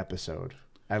this episode.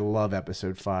 I love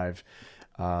episode 5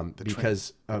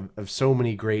 because of so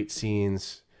many great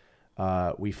scenes.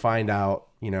 We find out,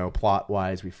 plot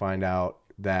wise, we find out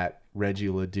that Reggie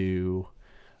Ledoux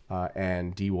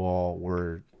and D-Wall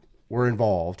were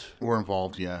involved. We're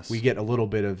involved, yes. We get a little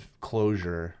bit of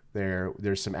closure there.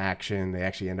 There's some action. They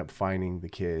actually end up finding the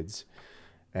kids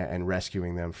and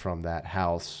rescuing them from that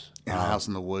house. In a house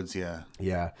in the woods, yeah.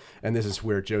 Yeah. And this is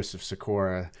where Joseph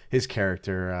Sikora, his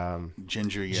character,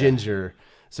 Ginger, yeah. Ginger.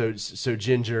 So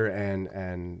Ginger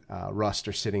and Rust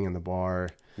are sitting in the bar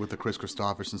with the Chris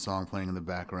Christopherson song playing in the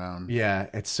background. Yeah,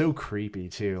 it's so creepy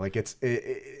too. Like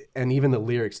and even the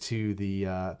lyrics to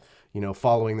the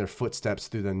following their footsteps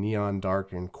through the neon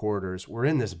darkened corridors. We're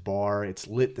in this bar. It's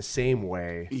lit the same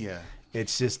way. Yeah.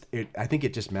 It's just I think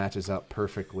it just matches up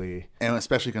perfectly. And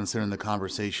especially considering the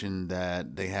conversation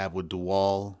that they have with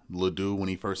Ledoux when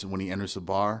he enters the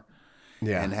bar.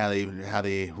 Yeah. And how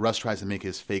Russ tries to make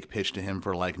his fake pitch to him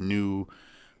for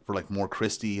more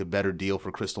Christie, a better deal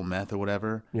for crystal meth or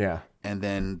whatever. Yeah. And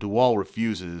then Duvall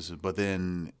refuses, but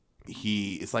then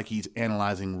it's like he's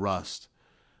analyzing Rust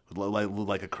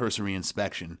like a cursory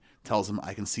inspection. Tells him,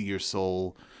 "I can see your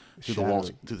soul through the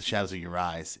walls, through the shadows of your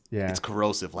eyes. Yeah. It's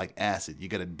corrosive like acid. You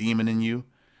got a demon in you.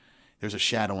 There's a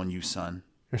shadow in you, son.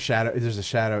 There's a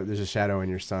shadow in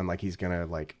your son. Like he's gonna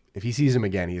if he sees him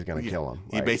again, he's gonna kill him.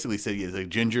 He basically said, "He's like,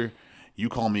 Ginger, you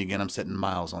call me again, I'm setting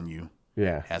miles on you.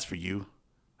 Yeah. As for you,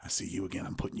 I see you again,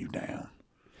 I'm putting you down.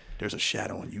 There's a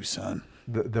shadow in you, son."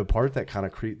 The part that kind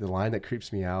of the line that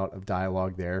creeps me out of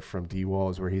dialogue there from D-Wall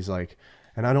is where he's like,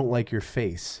 "And I don't like your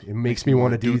face. It makes me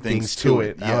want to do things to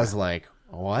it." Yeah. I was like,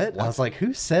 what? I was like,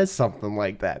 who says something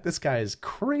like that? This guy is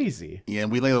crazy. Yeah,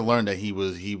 and we later learned that he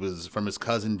was from his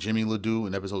cousin Jimmy Ledoux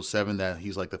in episode 7. That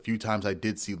he's like, the few times I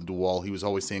did see Duvall, he was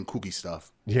always saying kooky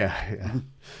stuff. Yeah.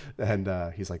 And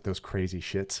he's like, those crazy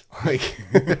shits. Like,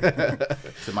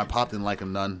 said my pop didn't like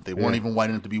him none. They weren't even white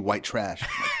enough to be white trash.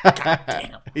 God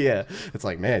damn. Yeah, it's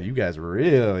like, man, you guys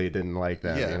really didn't like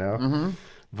that, Mm-hmm.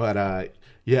 But I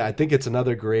think it's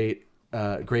another great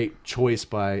choice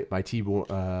by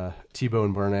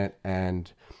T-Bone Burnett,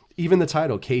 and even the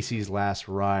title Casey's Last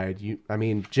Ride.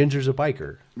 Ginger's a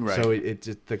biker, right? So it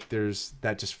just there's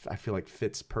that just I feel like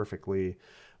fits perfectly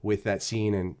with that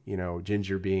scene, and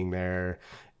Ginger being there,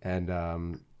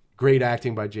 and great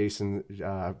acting by Jason.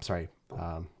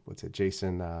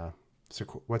 Jason.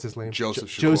 What's his name?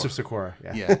 Joseph Sikora. Joseph Sikora.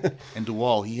 Yeah. Yeah. And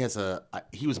Duvall, he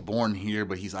was born here,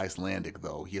 but he's Icelandic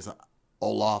though. He has a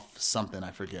Olaf something,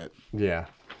 I forget. Yeah.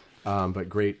 But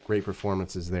great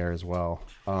performances there as well.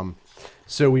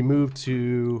 So we moved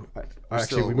to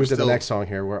the next song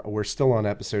here. We're still on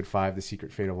episode 5, The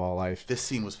Secret Fate of All Life. This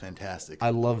scene was fantastic.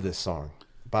 I love this song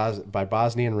by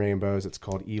Bosnian Rainbows. It's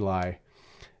called Eli.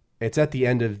 It's at the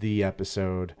end of the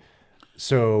episode.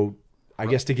 So I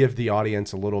guess to give the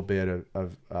audience a little bit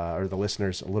of or the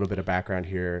listeners a little bit of background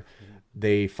here,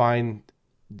 they find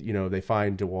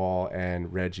Duvall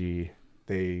and Reggie.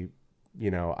 I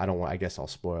guess I'll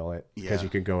spoil it because you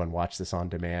can go and watch this on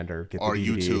demand or get the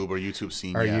DVD. YouTube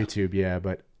scene. YouTube, yeah.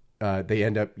 But they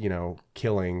end up,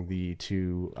 killing the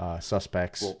two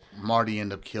suspects. Well, Marty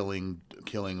ended up killing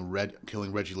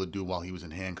Reggie Ledoux while he was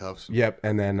in handcuffs. Yep,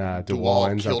 and then Duvall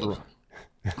ends up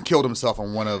killed himself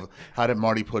on one of, how did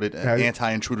Marty put it, an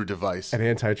anti-intruder device. An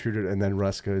anti-intruder, and then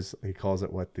Russ he calls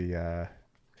it what the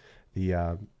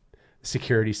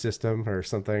security system or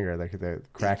something, or like the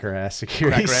cracker ass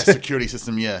security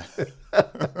system. Yeah.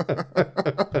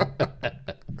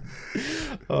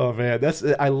 Oh man,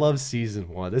 I love season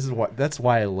 1. That's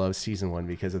why I love season 1,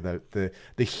 because of the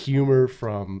humor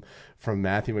from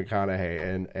Matthew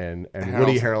McConaughey and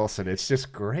Woody Harrelson. It's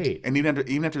just great. And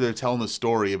even after they're telling the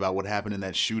story about what happened in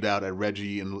that shootout at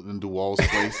Reggie and Duvall's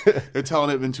place, they're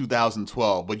telling it in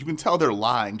 2012. But you can tell they're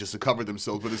lying just to cover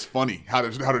themselves. But it's funny how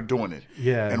they're doing it.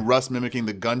 Yeah. And Russ mimicking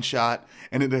the gunshot,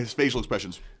 and then his facial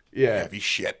expressions. Yeah. Heavy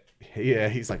shit. Yeah,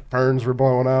 he's like, ferns were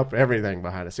blowing up, everything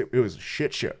behind us. It was a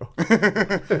shit show.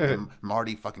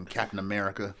 Marty, fucking Captain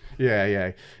America.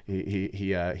 Yeah.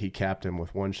 He capped him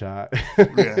with one shot.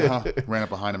 Ran up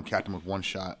behind him, capped him with one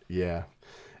shot. Yeah.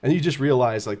 And you just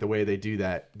realize, like, the way they do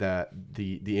that, the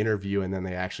interview, and then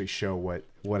they actually show what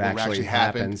actually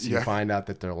happens. Yeah. You find out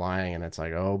that they're lying, and it's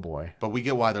like, oh boy. But we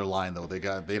get why they're lying, though. They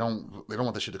don't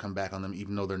want the shit to come back on them,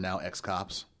 even though they're now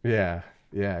ex-cops. Yeah,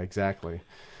 exactly.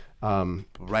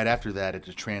 Right after that, it's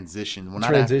a transition.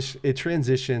 It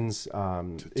transitions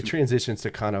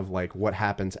to kind of like what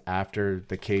happens after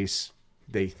the case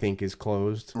they think is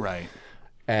closed. Right.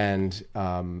 And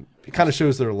it kind of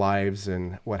shows their lives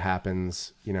and what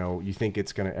happens. You think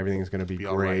everything's gonna be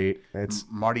great. Right.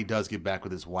 Marty does get back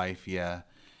with his wife, yeah.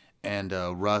 And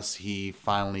Russ, he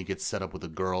finally gets set up with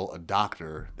a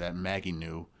doctor that Maggie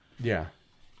knew. Yeah.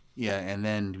 Yeah, and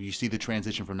then you see the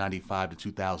transition from 95 to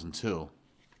 2002.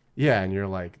 Yeah, and you're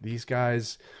like, these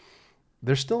guys,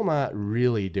 they're still not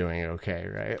really doing okay,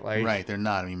 right? Right, they're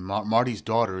not. I mean, Marty's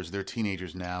daughters, they're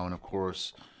teenagers now, and of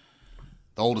course,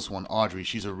 the oldest one, Audrey,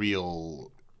 she's in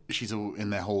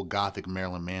that whole gothic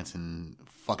Marilyn Manson,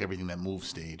 fuck everything that moves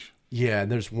stage. Yeah, and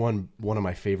there's one of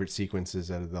my favorite sequences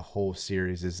out of the whole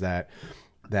series is that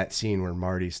scene where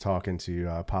Marty's talking to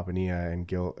Papania and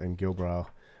Gilbro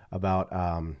about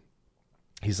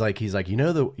He's like, you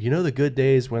know the good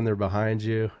days when they're behind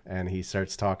you, and he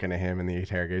starts talking to him in the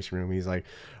interrogation room. He's like,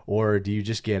 or do you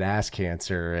just get ass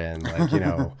cancer and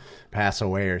pass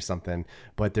away or something?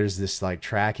 But there's this like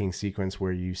tracking sequence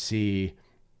where you see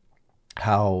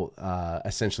how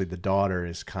essentially the daughter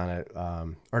is kind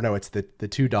of, it's the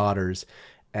two daughters,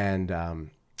 and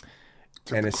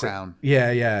the crown.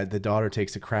 Yeah. The daughter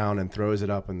takes the crown and throws it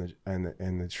up in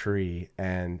the tree,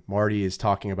 and Marty is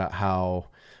talking about how.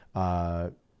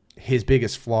 His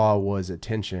biggest flaw was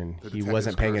attention. He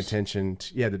wasn't paying attention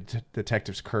to, the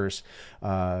detective's curse.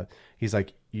 He's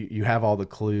like, you have all the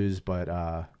clues, but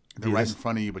they're right in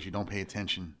front of you, but you don't pay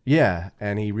attention. Yeah,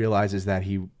 and he realizes that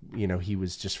he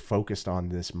was just focused on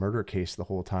this murder case the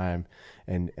whole time,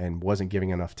 and wasn't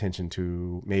giving enough attention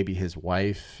to maybe his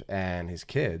wife and his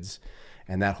kids.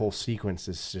 And that whole sequence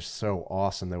is just so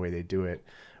awesome the way they do it,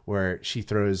 where she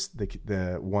throws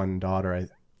the one daughter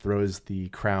throws the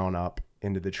crown up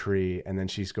into the tree, and then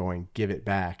she's going, give it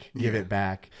back.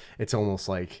 It's almost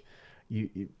like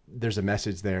there's a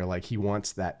message there, like he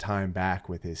wants that time back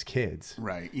with his kids.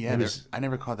 Right. Yeah. I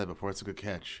never caught that before. It's a good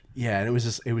catch. Yeah. And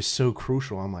it was so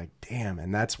crucial. I'm like, damn.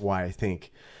 And that's why I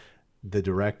think the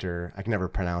director, I can never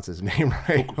pronounce his name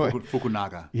right.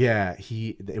 Fukunaga. Yeah.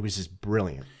 It was just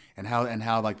brilliant. And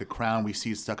how like the crown we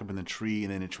see stuck up in the tree,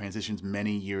 and then it transitions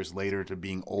many years later to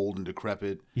being old and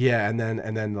decrepit. Yeah, and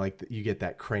then like you get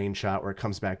that crane shot where it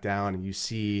comes back down, and you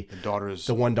see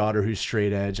the one daughter who's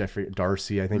straight edge. I forget,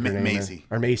 Darcy, I think her name Maisie. Is.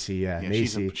 Or Macy, yeah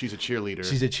Macy. She's a cheerleader.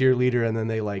 She's a cheerleader, and then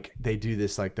they do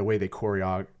this, like the way they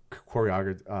choreograph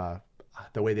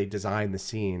the way they design the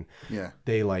scene. Yeah.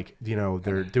 They like,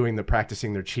 they're doing the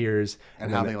practicing their cheers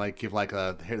and how they like give like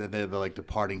the like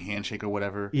departing handshake or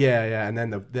whatever. Yeah, and then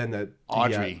the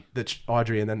Audrey,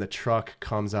 Audrey, and then the truck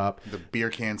comes up. The beer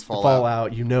cans fall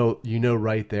out. You know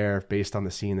right there, based on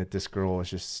the scene, that this girl is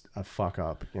just a fuck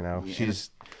up. Yeah,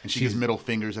 she gives middle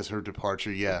fingers as her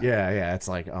departure. Yeah. It's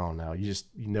like, oh no, you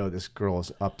know this girl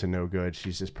is up to no good.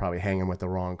 She's just probably hanging with the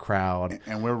wrong crowd.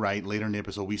 And we're right. Later in the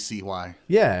episode, we see why.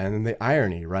 Yeah, and then the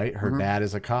irony, right? Her dad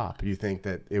is a cop. You think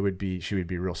that she would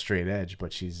be real straight edge,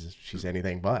 but she's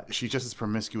anything but. She's just as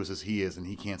promiscuous as he is, and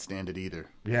he can't stand it either.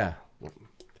 Yeah,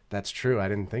 that's true. I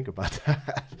didn't think about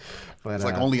that. But it's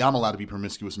like only I'm allowed to be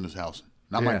promiscuous in this house,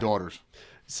 not my daughters.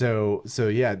 So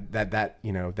yeah,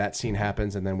 that scene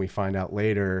happens, and then we find out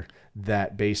later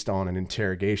that based on an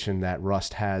interrogation that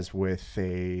Rust has with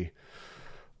a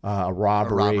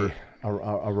robber.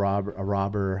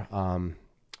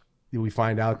 We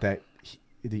find out that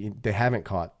they haven't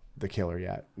caught the killer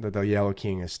yet. That the Yellow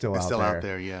King is still out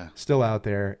there. Yeah, still out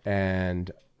there,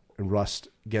 and Rust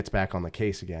gets back on the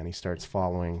case again. He starts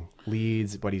following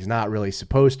leads, but he's not really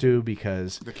supposed to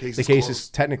because the case is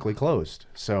technically closed.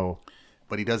 So,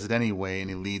 but he does it anyway, and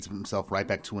he leads himself right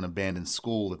back to an abandoned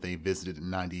school that they visited in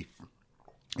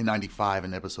 95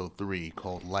 in episode 3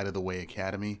 called Light of the Way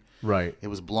Academy. Right. It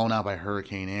was blown out by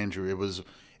Hurricane Andrew. It was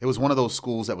one of those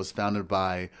schools that was founded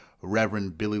by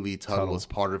Reverend Billy Lee Tuttle as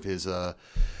part of his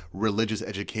religious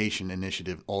education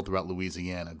initiative all throughout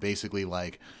Louisiana. Basically,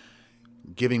 like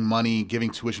giving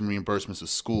tuition reimbursements to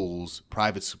schools,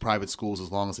 private schools,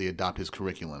 as long as they adopt his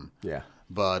curriculum. Yeah.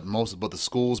 But the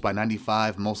schools by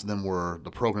 95, most of them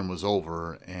the program was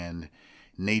over, and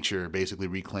nature basically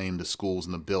reclaimed the schools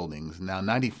and the buildings. Now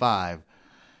 95,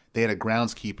 they had a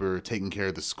groundskeeper taking care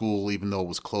of the school, even though it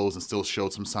was closed and still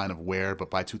showed some sign of wear. But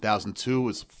by 2002,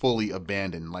 it's fully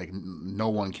abandoned. Like no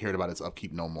one cared about its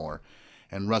upkeep no more.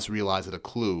 And Russ realized that a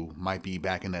clue might be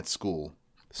back in that school.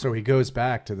 So he goes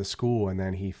back to the school, and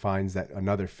then he finds that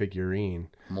another figurine.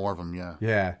 More of them, yeah.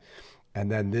 Yeah. And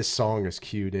then this song is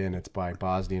cued in. It's by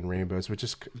Bosnian Rainbows,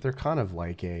 they're kind of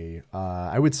like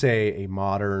I would say a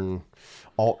modern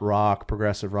alt rock,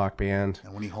 progressive rock band.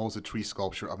 And when he holds the tree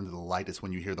sculpture up into the light, it's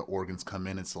when you hear the organs come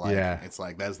in. It's like,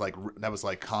 that was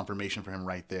like confirmation for him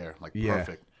right there. Like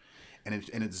perfect. And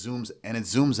it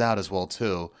zooms out as well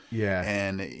too. Yeah.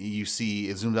 And you see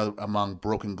it zooms out among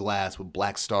broken glass with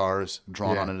black stars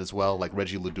drawn on it as well, like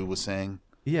Reggie Ledoux was saying.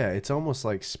 Yeah, it's almost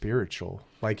like spiritual.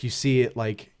 Like you see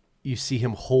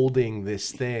him holding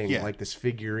this thing, like this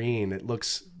figurine. It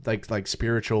looks like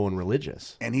spiritual and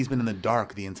religious. And he's been in the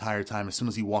dark the entire time. As soon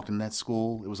as he walked in that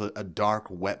school, it was a dark,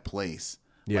 wet place.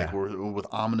 Yeah. Like with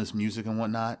ominous music and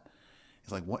whatnot.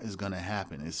 It's like, what is going to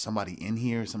happen? Is somebody in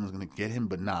here? Someone's going to get him?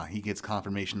 But nah, he gets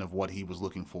confirmation of what he was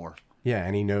looking for. Yeah,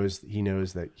 and he knows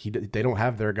that they don't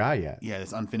have their guy yet. Yeah,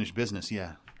 it's unfinished business,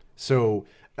 yeah. So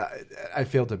I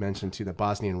failed to mention too that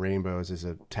Bosnian Rainbows is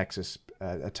a Texas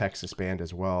band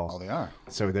as well. Oh, they are.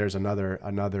 So there's another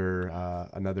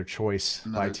choice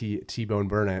by T-Bone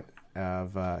Burnett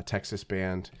of a Texas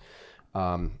band.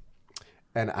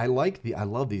 And I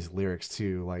love these lyrics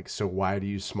too. Like, so why do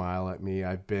you smile at me?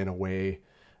 I've been away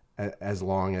as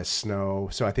long as snow.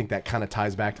 So I think that kind of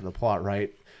ties back to the plot,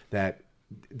 right? That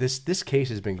this case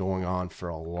has been going on for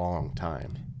a long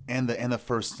time. And the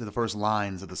first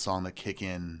lines of the song that kick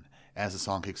in as the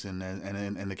song kicks in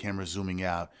and the camera's zooming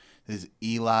out is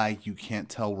Eli, you can't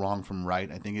tell wrong from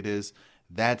right. I think it is.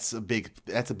 That's a big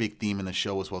theme in the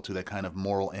show as well too. That kind of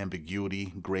moral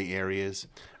ambiguity, gray areas.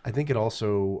 I think it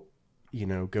also,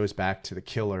 goes back to the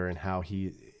killer and how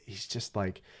he's just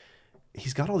like,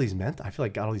 he's got all these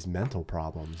mental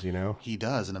problems, He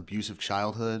does, an abusive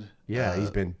childhood. Yeah,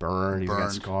 he's been burned. He's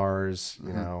got scars,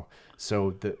 know.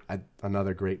 So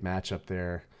another great matchup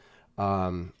there.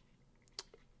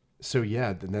 So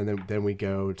yeah, then we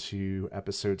go to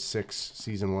episode 6,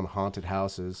 season 1, Haunted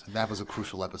Houses. That was a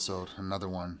crucial episode. Another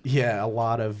one. Yeah, a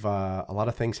lot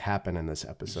of things happen in this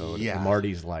episode. Yeah, in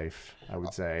Marty's life, I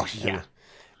would say. Yeah.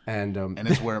 And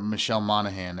it's where Michelle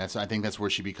Monaghan. I think that's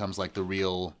where she becomes like the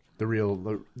real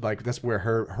that's where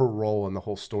her role in the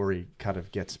whole story kind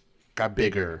of got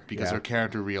bigger because her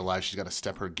character realized she's got to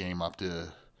step her game up to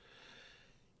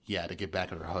get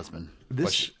back at her husband.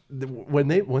 When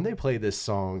they play this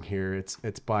song here,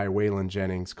 it's by Waylon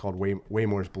Jennings called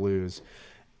Waymore's Blues.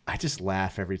 I just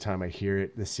laugh every time I hear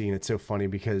it. The scene, it's so funny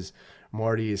because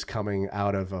Marty is coming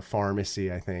out of a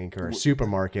pharmacy, I think, or a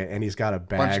supermarket, and he's got a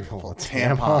bag full of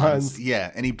tampons.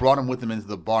 Yeah, and he brought him with him into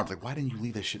the bar. It's like, why didn't you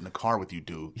leave that shit in the car with you,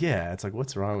 dude? Yeah, it's like,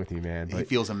 what's wrong with you, man? He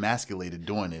feels emasculated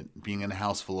doing it, being in a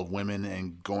house full of women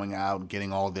and going out,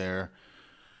 getting all their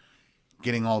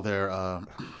getting all their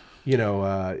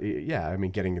yeah, I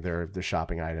mean, getting their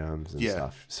shopping items and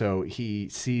stuff. So he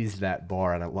sees that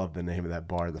bar, and I love the name of that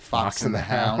bar, the Fox and the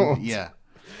Hound. Yeah.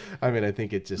 I mean, I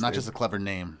think it just... Not just a clever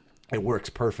name. It works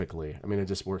perfectly. I mean, it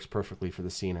just works perfectly for the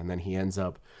scene. And then he ends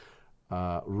up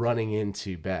running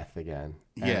into Beth again.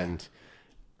 Yeah. And,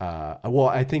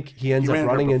 I think he ends up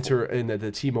running into her in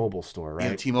the T-Mobile store, right?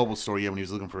 Yeah, the T-Mobile store, when he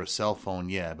was looking for a cell phone,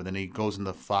 But then he goes in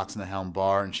the Fox and the Hound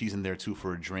bar, and she's in there, too,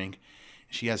 for a drink.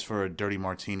 She asks for a dirty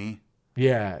martini.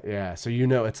 Yeah. So,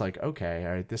 it's like, okay,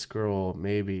 all right, this girl,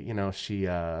 maybe, She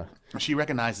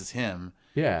recognizes him.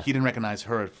 Yeah. He didn't recognize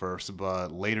her at first,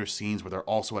 but later scenes where they're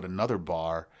also at another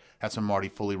bar, that's when Marty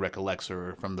fully recollects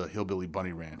her from the Hillbilly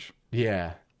Bunny Ranch.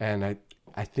 Yeah, and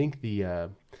I think the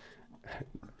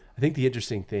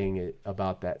interesting thing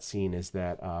about that scene is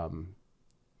that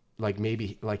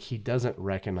maybe he doesn't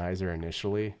recognize her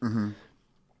initially,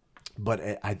 but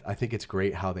I think it's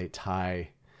great how they tie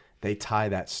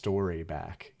that story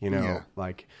back.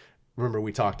 Remember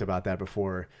we talked about that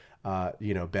before.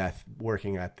 Beth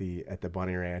working at the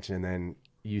Bunny Ranch, and then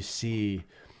you see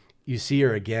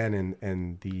her again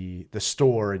in the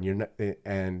store,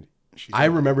 and I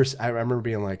remember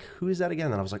being like, who is that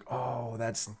again? And I was like, oh,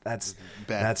 that's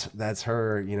Beth. that's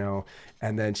her,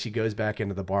 and then she goes back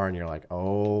into the bar, and you're like,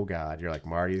 oh God, you're like,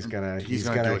 Marty's he's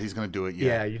gonna do it.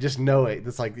 Yeah, you just know it.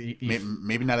 It's like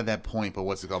maybe not at that point, but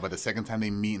what's it called? By the second time they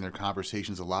meet, and their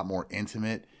conversation's a lot more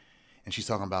intimate, and she's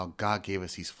talking about God gave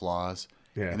us these flaws.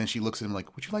 Yeah. And then she looks at him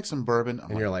like, would you like some bourbon?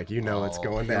 You're like, it's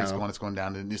going down. It's going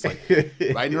down. And it's like,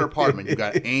 right in her apartment, you've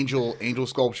got angel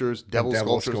sculptures, devil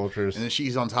sculptures. And then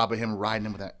she's on top of him, riding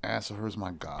him with that ass of hers.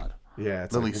 My God. Yeah.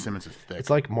 Lily Simmons is thick. It's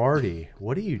like, Marty,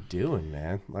 what are you doing,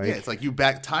 man? It's like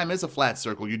time is a flat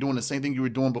circle. You're doing the same thing you were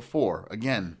doing before.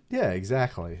 Again. Yeah,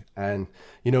 exactly. And,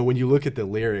 when you look at the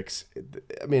lyrics,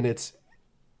 I mean, it's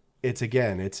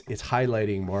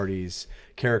highlighting Marty's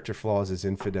character flaws, his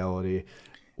infidelity.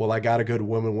 Well, I got a good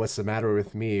woman. What's the matter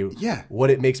with me? Yeah.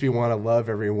 What it makes me want to love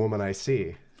every woman I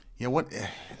see. Yeah,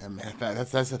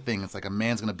 that's the thing. It's like a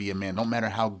man's gonna be a man. No matter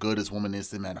how good his woman is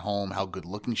to him at home, how good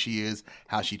looking she is,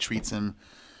 how she treats him.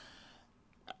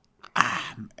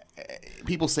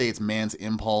 People say it's man's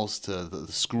impulse to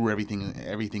screw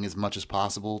everything as much as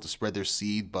possible to spread their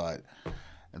seed, but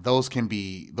those can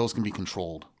be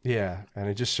controlled. Yeah, and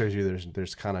it just shows you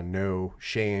there's kind of no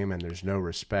shame and there's no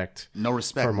respect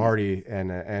for Marty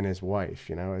and his wife.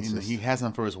 He has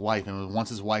them for his wife, and once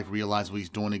his wife realizes what he's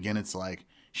doing again, it's like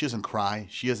she doesn't cry,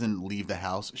 she doesn't leave the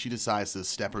house, she decides to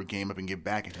step her game up and get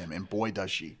back at him, and boy does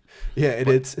she. Yeah,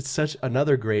 it's such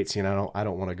another great scene. I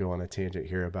don't want to go on a tangent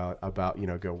here about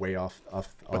go way off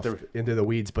into the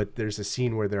weeds, but there's a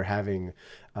scene where they're having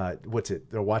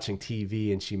they're watching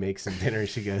TV, and she makes him dinner, and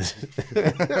she goes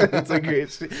it's a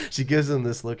great, she gives him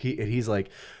this look, and he's like,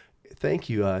 thank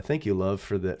you love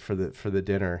for the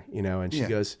dinner, and she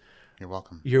goes, you're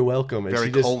welcome. You're welcome. And very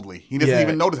coldly. He doesn't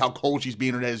even notice how cold she's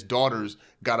being, and his daughters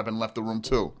got up and left the room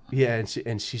too. Yeah,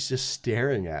 and she's just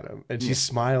staring at him, and she's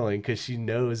smiling because she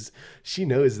knows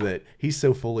that he's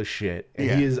so full of shit,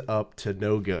 and he is up to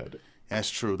no good. That's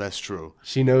true.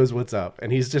 She knows what's up,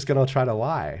 and he's just gonna try to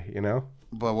lie,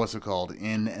 But what's it called?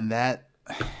 And that,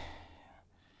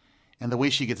 and the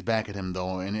way she gets back at him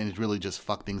though, and it really just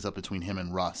fucked things up between him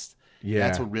and Rust. Yeah,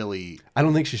 that's what really. I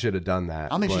don't think she should have done that. I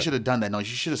don't think she should have done that. No,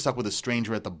 she should have stuck with a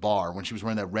stranger at the bar when she was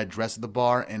wearing that red dress at the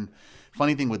bar. And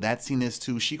funny thing with that scene is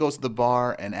too, she goes to the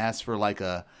bar and asks for like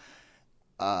a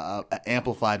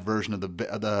amplified version of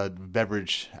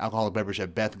the alcoholic beverage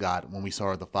that Beth got when we saw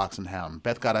her at the Fox and Hound.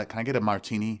 Beth got can I get a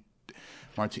martini?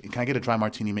 Can I get a dry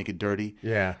martini? Make it dirty.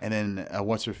 Yeah. And then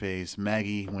what's her face?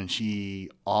 Maggie, when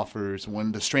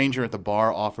the stranger at the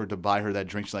bar offered to buy her that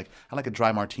drink, she's like, I like a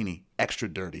dry martini, extra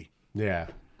dirty. Yeah.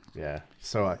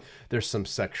 So there's some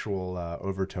sexual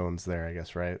overtones there, I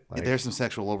guess, right? There's some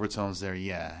sexual overtones there,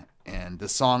 yeah. And the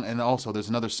song, and also there's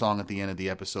another song at the end of the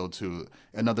episode too,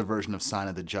 another version of "Sign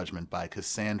of the Judgment" by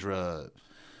Cassandra.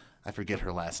 I forget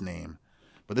her last name,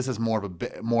 but this has more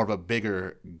of a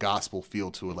bigger gospel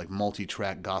feel to it, like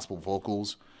multi-track gospel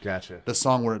vocals. Gotcha.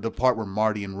 The part where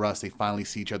Marty and Russ, they finally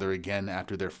see each other again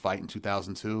after their fight in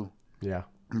 2002. Yeah.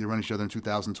 They run each other in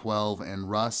 2012, and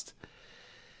Rust,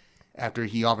 after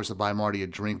he offers to buy Marty a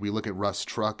drink, we look at Rust's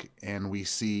truck and we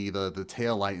see the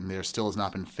tail light in there still has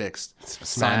not been fixed. It's a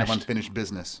sign of unfinished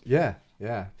business. Yeah.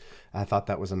 I thought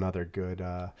that was another good,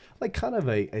 kind of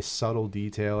a subtle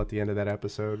detail at the end of that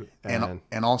episode.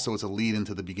 And also it's a lead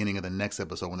into the beginning of the next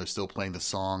episode when they're still playing the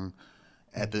song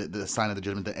at the Sign of the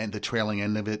Judgment, the trailing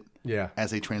end of it. Yeah.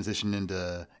 As they transition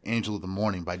into Angel of the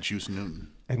Morning by Juice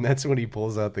Newton. And that's when he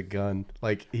pulls out the gun.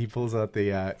 Like, he pulls out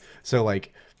the,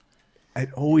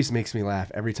 It always makes me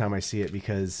laugh every time I see it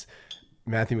because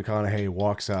Matthew McConaughey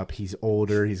walks up. He's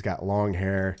older. He's got long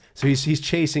hair. So he's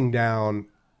chasing down,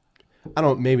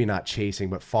 maybe not chasing,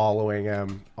 but following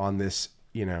him on this,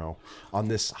 on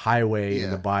this highway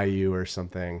in the bayou or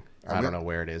something. I don't know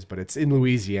where it is, but it's in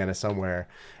Louisiana somewhere.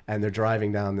 And they're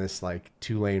driving down this like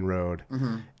 2-lane road.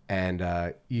 Mm-hmm.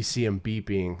 And you see him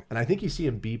beeping. And I think you see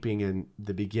him beeping in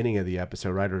the beginning of the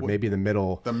episode, right? Or maybe the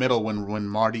middle. The middle, when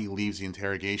Marty leaves the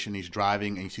interrogation, he's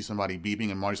driving and you see somebody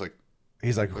beeping and Marty's like,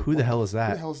 he's like, who the hell is that?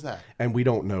 Who the hell is that? And we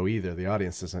don't know either. The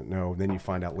audience doesn't know. Then you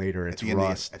find out later it's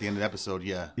Rust. At the end of the episode,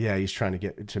 yeah. Yeah, he's trying to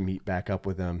get to meet back up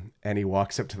with them. And he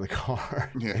walks up to the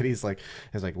car. Yeah. And he's like,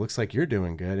 looks like you're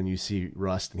doing good. And you see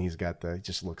Rust and he's got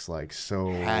just looks like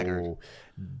so haggard,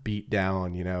 beat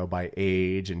down, by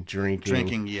age and drinking.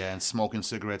 Drinking, yeah, and smoking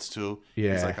cigarettes too.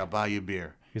 Yeah. He's like, I'll buy you a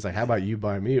beer. He's like, how about you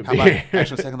buy me a beer?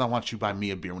 Actually, second, I want you to buy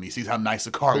me a beer when he sees how nice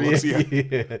the car looks.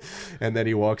 Yeah. And then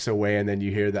he walks away, and then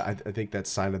you hear that. I think that's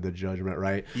Sign of the Judgment,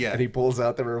 right? Yeah. And he pulls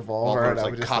out the revolver. And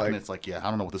like cocking. It's like, yeah, I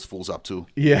don't know what this fool's up to.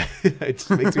 Yeah. It just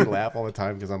makes me laugh all the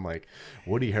time because I'm like,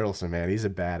 Woody Harrelson, man, he's a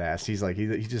badass. He's like, he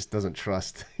just doesn't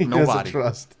trust. Nobody. Doesn't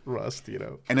trust Rust,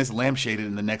 And it's lampshaded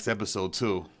in the next episode,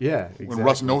 too. Yeah, exactly. When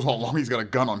Rust knows how long he's got a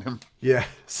gun on him. Yeah.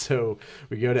 So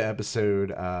we go to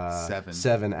episode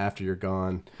 7, After You're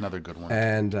Gone. Another good one.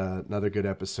 And another good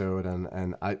episode,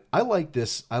 and I like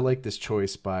this. I like this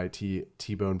choice by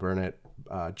T-Bone Burnett,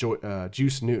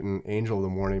 Juice Newton, Angel of the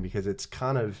Morning, because it's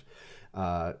kind of,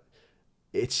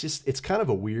 it's kind of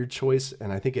a weird choice,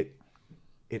 and I think it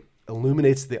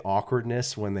illuminates the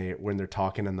awkwardness when they're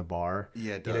talking in the bar.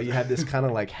 Yeah, it does. You have this kind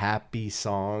of like happy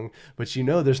song, but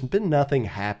there's been nothing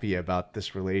happy about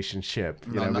this relationship.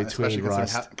 Between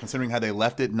Rust, considering how they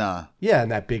left it. Nah. Yeah,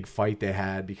 and that big fight they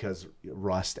had because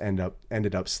Rust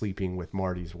ended up sleeping with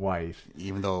Marty's wife.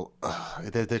 Even though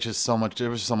there's just so much. There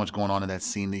was so much going on in that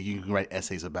scene that you can write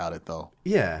essays about it, though.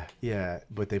 Yeah,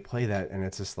 but they play that, and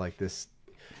it's just like this.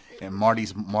 And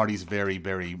Marty's very,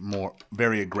 very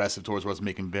aggressive towards Rust,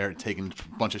 taking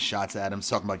a bunch of shots at him,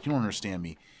 talking about, you don't understand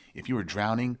me. If you were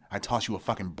drowning, I'd toss you a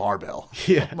fucking barbell.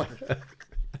 Yeah.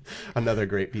 Another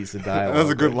great piece of dialogue. That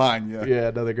was a good line, yeah. Yeah,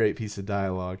 another great piece of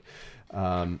dialogue.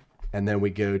 And then we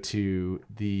go to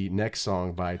the next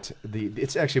song by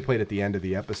it's actually played at the end of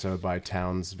the episode by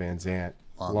Townes Van Zandt,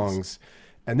 Lungs.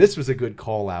 And this was a good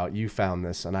call out. You found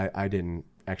this, and I didn't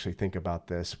actually think about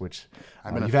this, which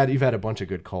you've had a bunch of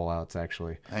good call outs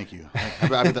actually. Thank you.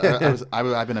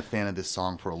 I've been a fan of this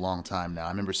song for a long time now. I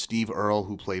remember Steve Earle,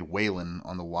 who played Waylon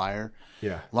on The Wire.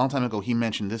 Yeah. A long time ago, he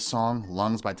mentioned this song,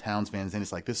 Lungs by Townes Van Zandt.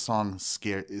 It's like, this song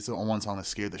it's the one song that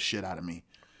scared the shit out of me.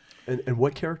 And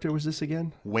what character was this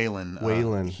again?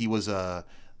 Waylon. He was a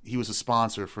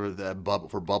sponsor for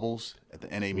Bubbles at the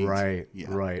NA meets. Right. Yeah.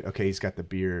 Right. Okay, he's got the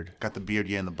beard.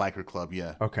 Yeah, in the biker club,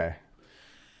 yeah. Okay.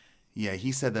 Yeah,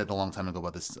 he said that a long time ago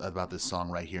about this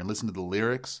song right here, and listen to the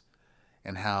lyrics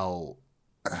and how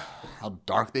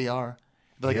dark they are.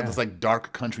 It's like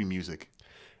dark country music.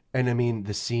 And I mean,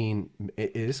 the scene,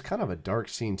 it is kind of a dark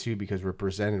scene too, because we're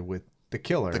presented with the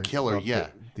killer. The killer, yeah.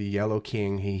 The Yellow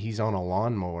King. He's on a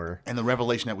lawnmower. And the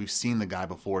revelation that we've seen the guy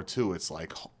before too. It's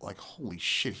like holy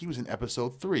shit, he was in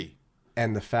episode 3.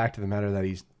 And the fact of the matter that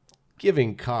he's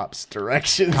giving cops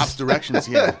directions.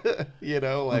 Yeah.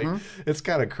 It's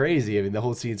kind of crazy. I mean, the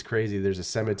whole scene's crazy. There's a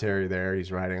cemetery there.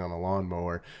 He's riding on a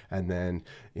lawnmower, and then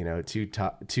two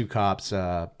cops,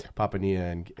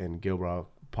 Papania and Gilbert,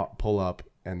 pull up,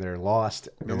 and they're lost.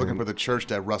 They're looking for the church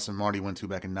that Russ and Marty went to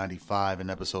back in '95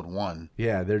 in episode 1.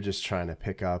 Yeah, they're just trying to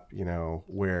pick up,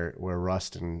 where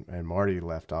Rust and Marty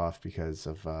left off because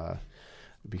of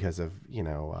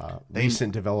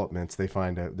recent developments. They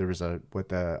find there was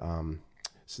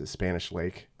Spanish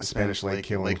Lake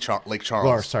killing, Lake Charles.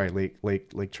 Or, sorry,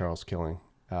 Lake Charles killing,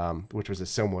 which was a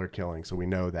similar killing. So we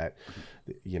know that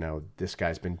this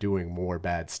guy's been doing more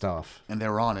bad stuff. And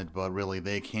they're on it, but really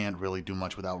they can't really do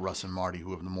much without Russ and Marty,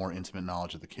 who have the more intimate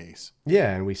knowledge of the case.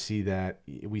 Yeah, and we see that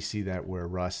where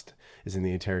Rust is in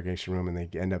the interrogation room, and they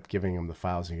end up giving him the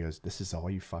files, and he goes, "This is all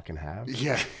you fucking have?"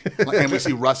 Yeah, and we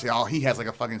see Rust. He has like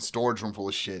a fucking storage room full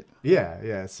of shit.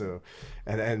 Yeah. So,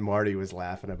 and Marty was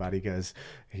laughing about it. He goes,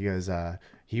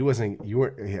 he wasn't. You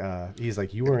weren't. He's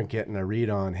like, you weren't getting a read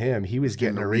on him. He was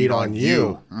getting a read on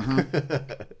you.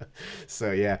 Mm-hmm.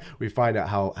 So yeah, we find out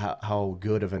how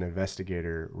good of an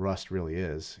investigator Rust really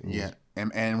is. Yeah.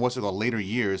 And what's it called? Later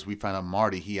years, we find out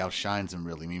Marty, he outshines him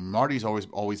really. I mean, Marty's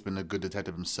always been a good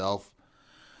detective himself,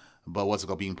 but what's it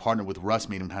called? Being partnered with Russ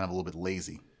made him kind of a little bit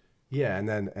lazy. Yeah, and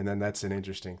then that's an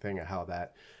interesting thing of how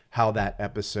how that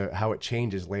episode, how it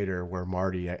changes later, where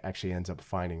Marty actually ends up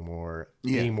finding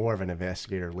being more of an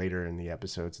investigator later in the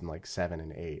episodes in like 7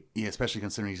 and 8. Yeah, especially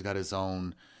considering he's got his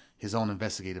own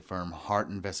investigative firm, Hart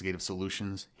Investigative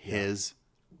Solutions.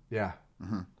 Yeah.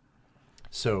 Mm-hmm.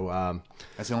 So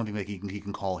that's the only thing that he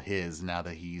can call his now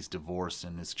that he's divorced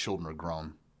and his children are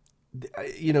grown.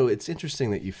 It's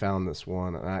interesting that you found this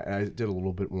one. I did a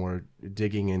little bit more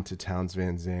digging into Townes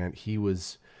Van Zandt. He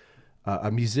was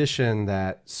a musician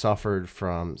that suffered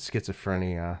from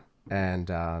schizophrenia,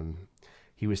 and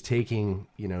he was taking,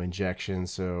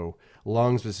 injections. So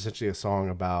Lungs was essentially a song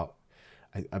about,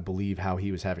 I believe, how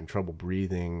he was having trouble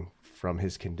breathing from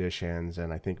his conditions,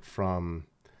 and I think from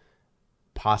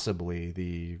possibly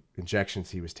the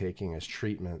injections he was taking as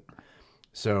treatment.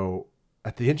 So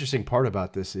the interesting part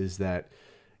about this is that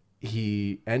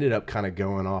he ended up kind of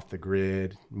going off the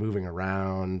grid, moving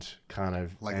around, kind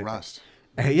of like Rust.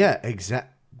 Yeah,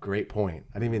 great point.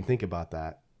 I didn't even think about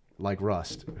that. Like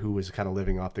Rust, who was kind of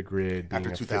living off the grid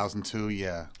after 2002.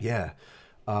 Yeah.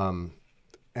 And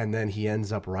then he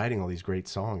ends up writing all these great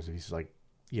songs. He's like,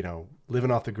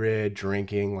 living off the grid,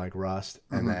 drinking like Rust,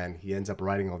 and then he ends up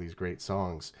writing all these great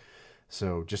songs.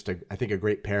 So just I think a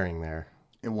great pairing there.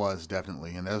 It was,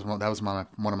 definitely, and that was one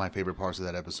of my favorite parts of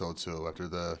that episode too. After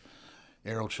the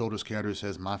Errol Childers character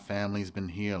says, "My family's been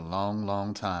here a long,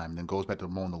 long time," then goes back to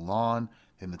mowing the lawn.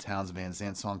 Then the Townes Van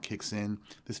Zandt song kicks in.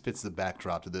 This fits the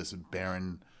backdrop to this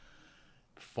barren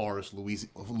forest,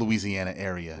 Louisiana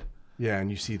area. Yeah,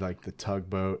 and you see like the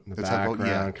tugboat in the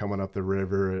background coming up the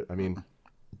river. I mean,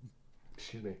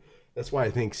 excuse me. That's why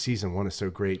I think season 1 is so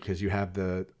great, because you have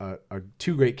the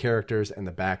two great characters and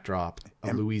the backdrop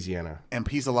of Louisiana. And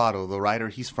Pizzolatto, the writer,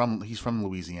 he's from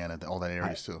Louisiana, all that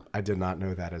areas too. I did not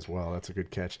know that as well. That's a good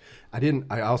catch.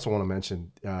 I also want to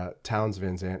mention Townes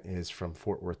Van Zandt is from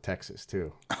Fort Worth, Texas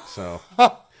too. So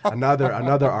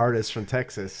another artist from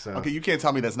Texas. So. Okay, you can't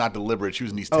tell me that's not deliberate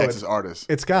choosing these Texas artists.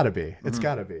 It's got to be. It's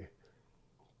got to be.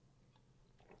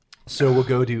 So we'll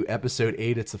go to episode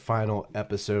 8. It's the final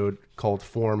episode, called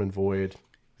Form and Void.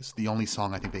 It's the only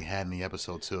song I think they had in the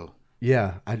episode too.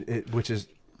 Yeah, which is,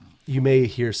 you may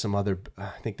hear some other, I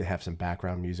think they have some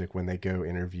background music when they go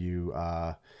interview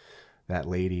that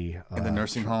lady. In the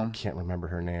nursing home? Can't remember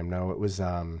her name. No, it was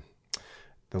the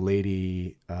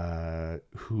lady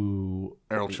who...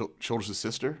 Errol Childers'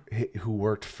 sister? Who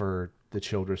worked for the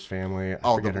Childers family.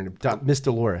 I forget her name. Miss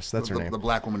Dolores, that's her name. The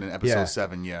black woman in episode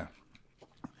 7, yeah.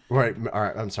 Right. All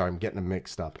right. I'm sorry. I'm getting them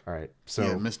mixed up. All right. So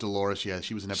yeah, Miss Dolores. Yeah,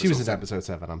 she was in episode. She was in episode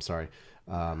 7. I'm sorry.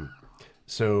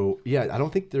 So yeah, I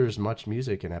don't think there's much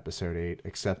music in episode 8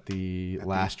 except the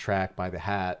last track by The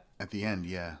Hat at the end.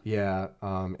 Yeah. Yeah.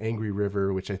 Angry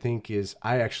River, which I think is.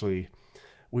 We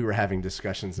were having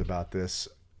discussions about this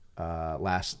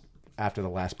after the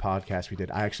last podcast we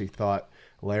did. I actually thought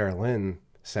Lara Lynn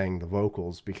sang the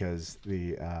vocals because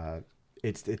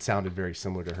it sounded very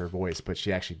similar to her voice, but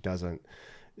she actually doesn't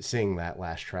sing that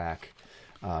last track,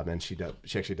 and she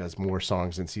actually does more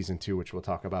songs in season 2, which we'll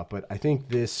talk about. But I think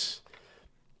this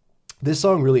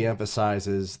song really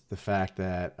emphasizes the fact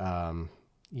that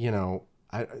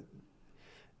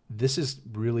this has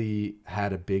really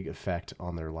had a big effect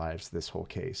on their lives. This whole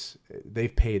case,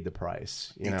 they've paid the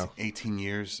price. 18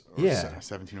 years, or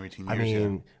 17 or 18 years. I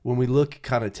mean, when we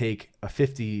take a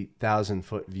 50,000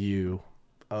 foot view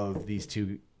of these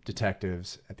two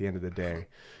detectives at the end of the day,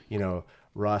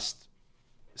 Rust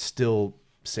still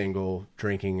single,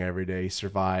 drinking every day. He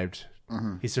survived.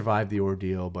 Mm-hmm. He survived the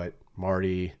ordeal, but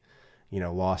Marty,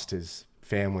 lost his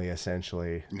family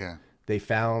essentially. Yeah. They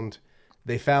found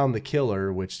the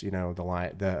killer, which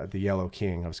the Yellow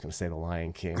King. I was going to say the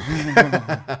Lion King,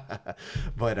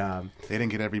 but they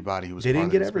didn't get everybody who was. They didn't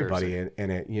get everybody in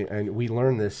it, and we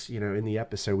learned this. In the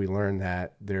episode, we learned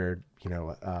that they're.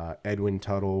 Edwin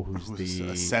Tuttle, who's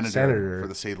the senator for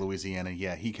the state of Louisiana.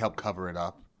 Yeah, he helped cover it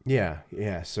up.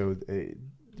 Yeah. So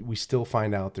we still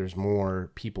find out there's more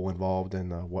people involved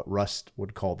in what Rust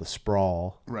would call the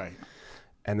sprawl. Right.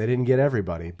 And they didn't get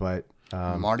everybody, but...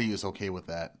 Marty is okay with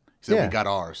that. He said, we got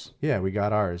ours. Yeah, we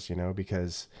got ours,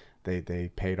 because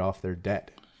they paid off their debt,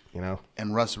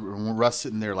 And Russ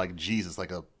sitting there like Jesus,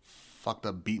 like a fucked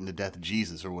up, beaten to death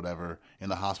Jesus or whatever in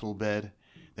the hospital bed.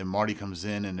 Then Marty comes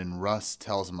in, and then Russ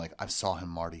tells him, like, I saw him,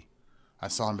 Marty. I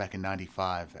saw him back in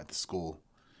 95 at the school.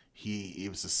 It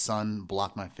was the sun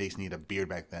blocked my face, and he had a beard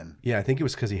back then. Yeah, I think it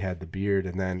was because he had the beard.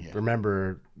 And then,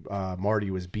 remember,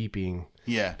 Marty was beeping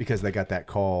because they got that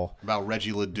call. About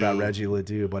Reggie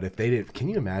Ledoux. But if they didn't, can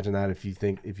you imagine that if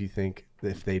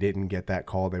if they didn't get that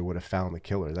call, they would have found the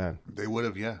killer then? They would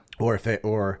have, yeah.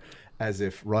 Or as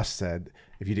if Russ said,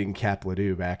 if you didn't cap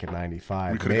Ledoux back in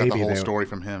 '95, We could have got the whole story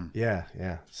from him. Yeah.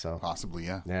 So Possibly,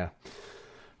 yeah. yeah.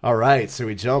 All right, so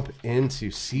we jump into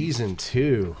season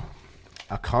 2,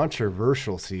 a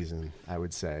controversial season, I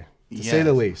would say, to say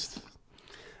the least.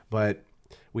 But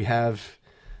we have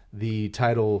the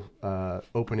title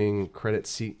opening credit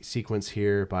sequence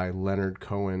here by Leonard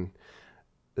Cohen,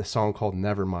 the song called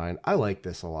Nevermind. I like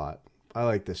this a lot. I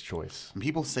like this choice.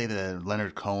 People say that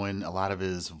Leonard Cohen, a lot of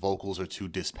his vocals are too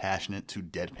dispassionate, too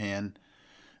deadpan,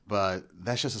 but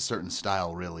that's just a certain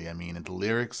style, really. I mean, and the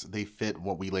lyrics, they fit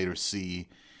what we later see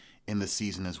in the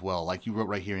season as well. Like you wrote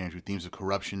right here, Andrew, themes of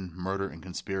corruption, murder, and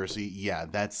conspiracy. Yeah,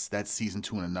 that's season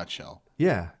 2 in a nutshell.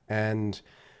 Yeah, and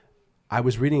I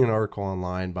was reading an article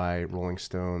online by Rolling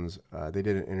Stones. They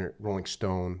did Rolling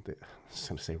Stone. I was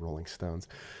going to say Rolling Stones.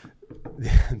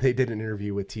 They did an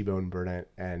interview with T-Bone Burnett,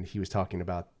 and he was talking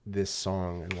about this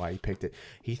song and why he picked it.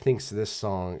 He thinks this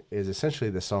song is essentially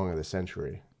the song of the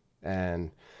century,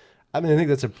 and I mean, I think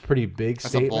that's a pretty big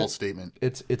statement. That's a bold statement.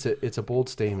 It's a bold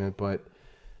statement, but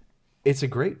it's a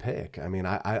great pick. I mean,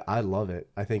 I love it.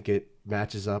 I think it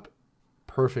matches up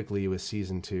perfectly with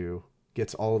season 2.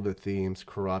 Gets all of the themes,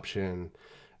 corruption.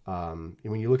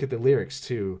 When you look at the lyrics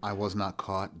too, I was not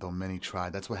caught, though many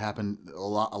tried. That's what happened. A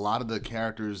lot of the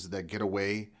characters that get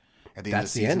away at the end of the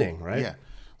season. That's the ending, right? Yeah,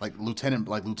 like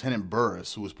Lieutenant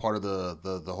Burris, who was part of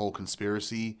the whole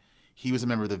conspiracy. He was a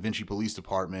member of the Vinci Police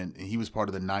Department, and he was part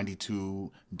of the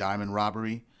 '92 diamond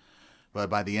robbery. But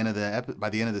by the end of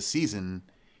the season,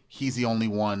 he's the only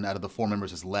one out of the 4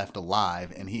 members that's left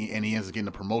alive, and he ends up getting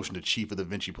a promotion to chief of the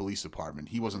Vinci Police Department.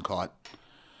 He wasn't caught.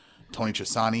 Tony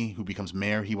Chisani, who becomes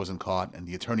mayor, he wasn't caught, and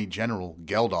the Attorney General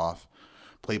Geldof,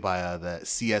 played by the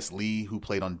C.S. Lee, who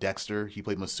played on Dexter. He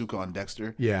played Masuka on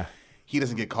Dexter. Yeah, he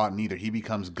doesn't get caught neither. He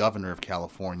becomes governor of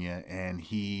California, and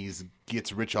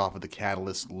gets rich off of the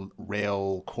Catalyst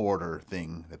rail corridor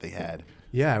thing that they had.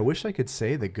 Yeah, I wish I could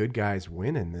say the good guys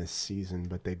win in this season,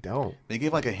 but they don't. They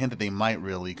gave like a hint that they might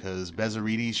really, because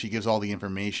Bezzarides, she gives all the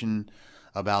information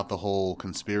about the whole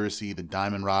conspiracy, the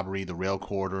diamond robbery, the rail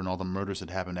corridor, and all the murders that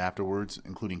happened afterwards,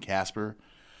 including Casper.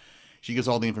 She gives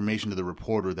all the information to the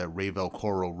reporter that Ray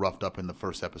Velcoro roughed up in the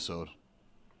first episode.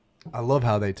 I love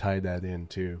how they tied that in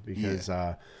too, because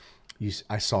I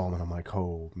saw him and I'm like,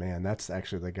 oh man, that's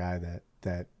actually the guy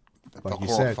that like Velcoro you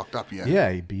said, fucked up.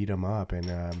 Yeah, he beat him up,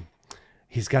 and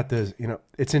he's got those. You know,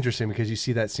 it's interesting because you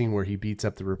see that scene where he beats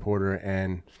up the reporter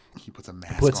and he puts a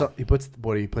mask on. He puts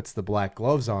the black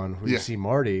gloves on. When you see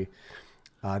Marty,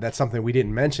 that's something we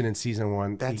didn't mention in season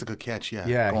 1. That's a good catch. Yeah.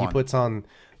 Yeah, he puts on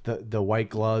the white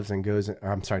gloves and goes.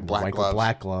 I'm sorry,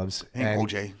 black gloves. And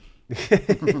OJ.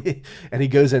 And he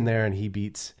goes in there and he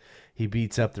beats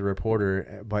up the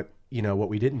reporter. But you know what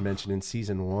we didn't mention in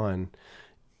season 1.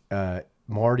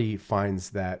 Marty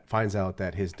finds out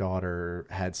that his daughter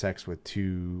had sex with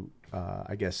 2,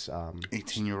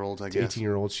 18-year-olds,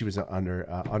 18-year-olds. She was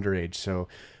underage. So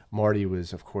Marty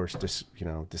was, of course,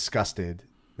 disgusted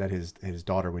that his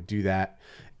daughter would do that,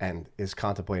 and is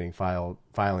contemplating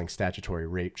filing statutory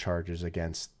rape charges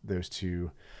against those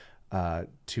two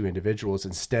individuals.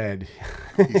 Instead,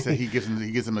 he said he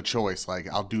gives them a choice. Like,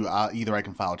 either I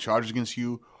can file charges against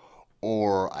you,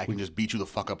 or I can just beat you the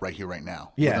fuck up right here, right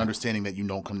now. Yeah. With understanding that you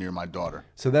don't come near my daughter.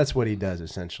 So that's what he does,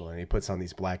 essentially. He puts on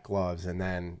these black gloves. And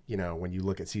then, when you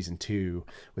look at season 2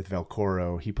 with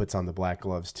Velcoro, he puts on the black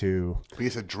gloves too. He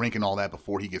has to drink and all that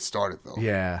before he gets started, though.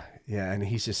 Yeah. Yeah. And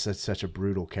he's just such a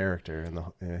brutal character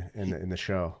in the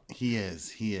show. He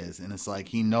is. And it's like,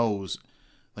 he knows,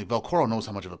 like, Velcoro knows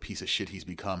how much of a piece of shit he's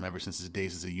become ever since his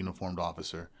days as a uniformed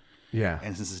officer. Yeah.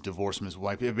 And since his divorce from his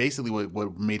wife, basically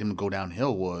what made him go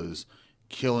downhill was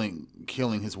killing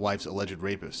his wife's alleged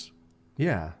rapist.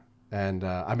 Yeah. And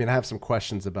I have some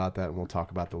questions about that, and we'll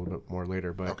talk about that a little bit more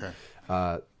later. But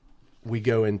okay. We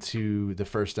go into the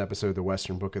first episode, The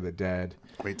Western Book of the Dead.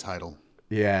 Great title.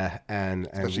 Yeah. And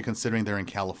especially considering they're in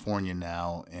California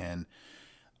now. And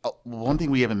one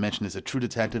thing we haven't mentioned is that True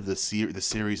Detective, the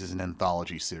series is an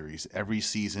anthology series. Every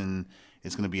season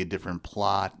is going to be a different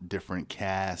plot, different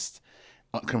cast,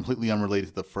 completely unrelated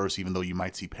to the first, even though you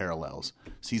might see parallels.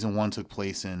 Season 1 took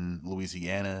place in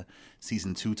Louisiana.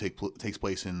 Season 2 takes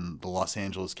place in the Los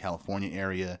Angeles, California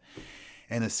area.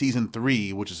 And the season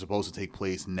 3, which is supposed to take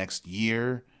place next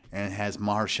year, and it has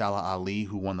Mahershala Ali,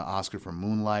 who won the Oscar for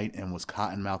Moonlight and was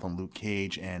Cottonmouth on Luke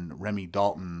Cage, and Remy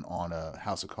Dalton on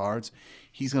House of Cards.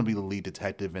 He's going to be the lead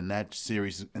detective, and that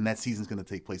season's going to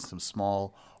take place in some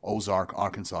small Ozark,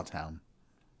 Arkansas town.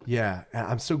 Yeah,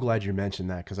 I'm so glad you mentioned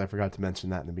that, because I forgot to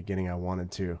mention that in the beginning. I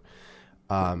wanted to.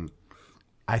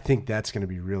 I think that's going to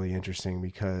be really interesting,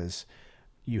 because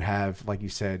you have, like you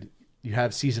said, you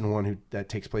have season 1 that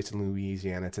takes place in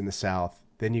Louisiana. It's in the South.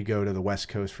 Then you go to the West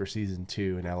Coast for season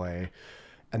 2 in LA.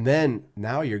 And then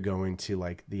now you're going to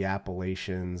like the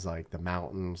Appalachians, like the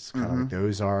mountains, kind of like the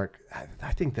Ozark.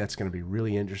 I think that's going to be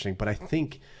really interesting. But I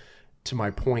think, to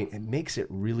my point, it makes it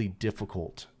really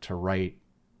difficult to write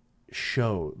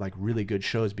really good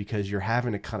shows, because you're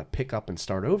having to kind of pick up and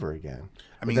start over again.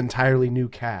 I mean, with an entirely new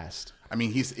cast. I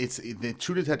mean, the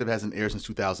True Detective hasn't aired since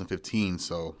 2015,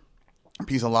 so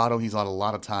Pizzolatto, he's had a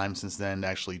lot of time since then to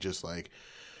actually just like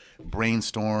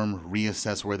brainstorm,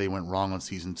 reassess where they went wrong on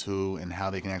season 2 and how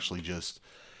they can actually just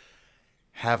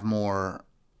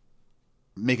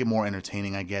make it more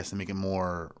entertaining, I guess, and make it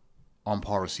more on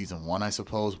par with season 1, I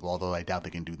suppose, although I doubt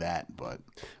they can do that. But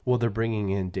well, they're bringing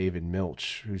in David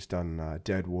Milch, who's done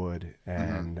Deadwood,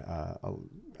 and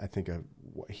I think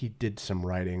he did some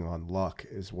writing on Luck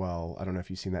as well. I don't know if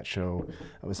you've seen that show.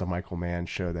 It was a Michael Mann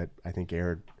show that I think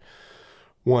aired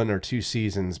 1 or 2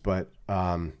 seasons, but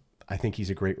I think he's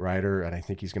a great writer, and I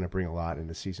think he's going to bring a lot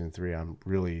into season 3. I'm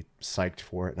really psyched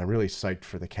for it, and I'm really psyched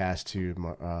for the cast too.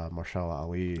 Mahershala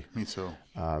Ali. Me too.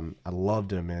 I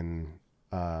loved him in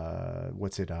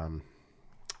House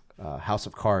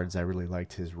of Cards. I really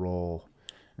liked his role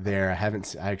there. I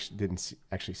didn't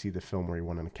see the film where he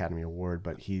won an Academy Award,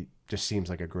 but he just seems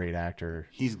like a great actor.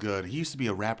 He's good. He used to be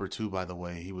a rapper too, by the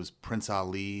way. He was Prince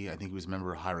Ali. I think he was a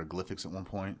member of Hieroglyphics at one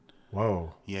point.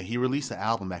 Whoa. Yeah, he released an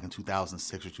album back in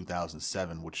 2006 or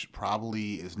 2007, which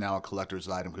probably is now a collector's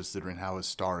item considering how his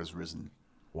star has risen.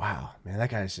 Wow, man, that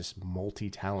guy's just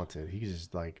multi-talented. He can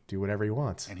just like do whatever he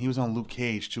wants. And he was on Luke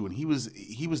Cage too, and he was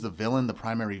the villain, the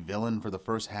primary villain for the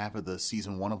first half of the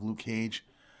season 1 of Luke Cage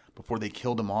before they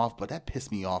killed him off. But that pissed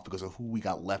me off because of who we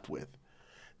got left with.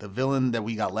 The villain that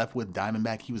we got left with,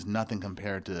 Diamondback, he was nothing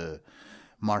compared to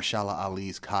Mahershala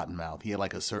Ali's Cottonmouth. He had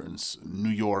like a certain New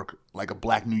York, like a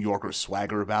black New Yorker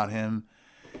swagger about him.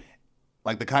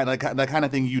 Like the kind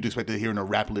of thing you'd expect to hear in a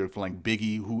rap lyric from like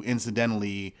Biggie, who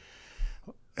incidentally,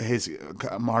 his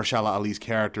Mahershala Ali's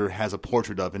character has a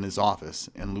portrait of in his office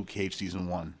in Luke Cage season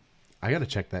 1. I got to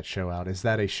check that show out. Is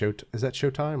that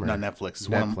Showtime or not Netflix?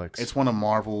 Netflix. It's one of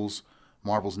Marvel's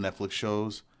Netflix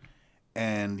shows.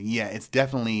 And yeah, it's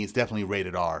definitely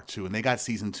rated R too. And they got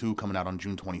season 2 coming out on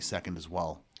June 22nd as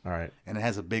well. All right. And it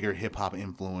has a bigger hip hop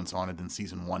influence on it than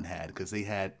season 1 had, because they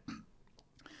had,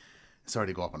 sorry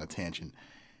to go off on a tangent.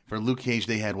 For Luke Cage,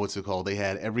 they had They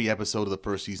had every episode of the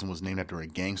first season was named after a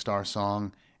Gang Starr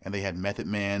song, and they had Method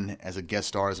Man as a guest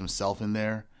star as himself in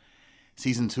there.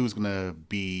 Season 2 is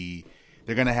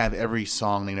they're gonna have every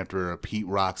song named after a Pete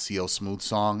Rock, CL Smooth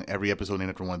song. Every episode named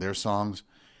after one of their songs.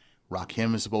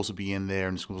 Rakim is supposed to be in there,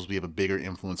 and it's supposed to have a bigger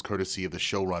influence courtesy of the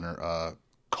showrunner,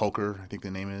 Coker, I think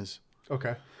the name is.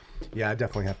 Okay. Yeah, I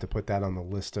definitely have to put that on the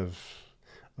list of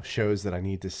shows that I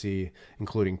need to see,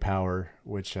 including Power,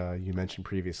 which you mentioned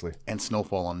previously. And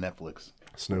Snowfall on Netflix.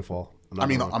 Snowfall.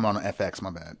 I'm on FX,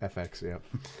 my bad. FX, yeah.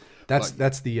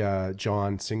 That's the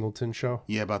John Singleton show?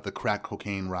 Yeah, about the crack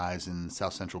cocaine rise in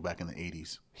South Central back in the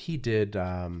 80s. He did...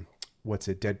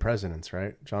 Dead Presidents,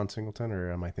 right? John Singleton,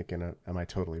 or am I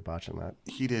totally botching that?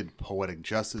 He did Poetic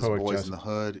Justice, Boys in the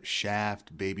Hood,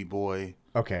 Shaft, Baby Boy.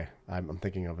 Okay, I'm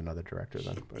thinking of another director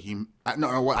then.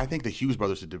 I think the Hughes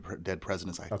brothers did Dead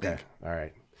Presidents, I think. Okay, all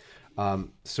right.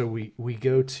 So we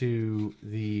go to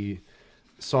the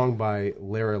song by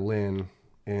Lara Lynn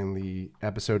in the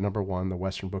episode number 1, The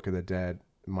Western Book of the Dead,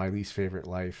 My Least Favorite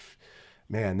Life.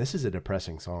 Man, this is a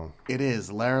depressing song. It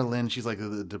is. Lara Lynn, she's like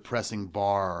the depressing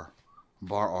bar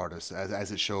artist,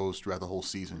 as it shows throughout the whole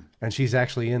season. And she's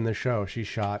actually in the show. She's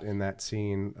shot in that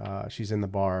scene. She's in the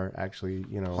bar, actually,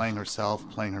 playing herself,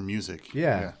 playing her music.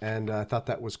 Yeah. And I thought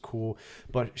that was cool.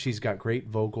 But she's got great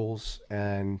vocals.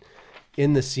 And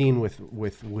in the scene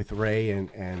with Ray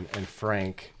and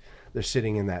Frank, they're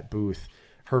sitting in that booth.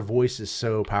 Her voice is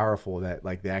so powerful that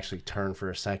like they actually turn for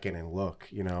a second and look,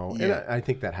 Yeah. And I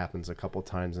think that happens a couple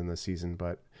times in the season,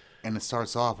 And it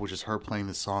starts off with just her playing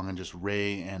the song and just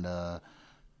Ray and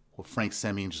Frank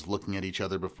Semien just looking at each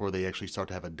other before they actually start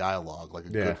to have a dialogue, like a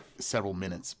good several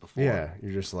minutes before. Yeah,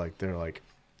 you're just like, they're like,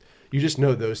 you just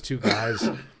know those two guys,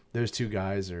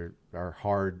 are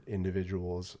hard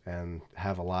individuals and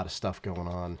have a lot of stuff going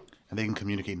on. And they can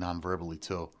communicate non-verbally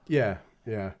too. Yeah,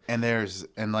 yeah.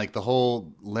 And like the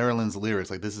whole Lara Lynn's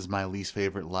lyrics, like, this is my least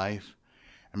favorite life.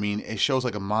 I mean, it shows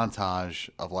like a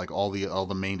montage of like all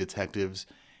the main detectives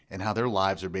and how their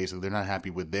lives are basically, they're not happy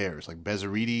with theirs. Like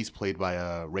Bezarides, played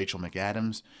by Rachel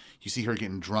McAdams. You see her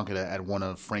getting drunk at one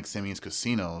of Frank Semien's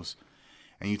casinos,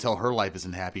 and you tell her life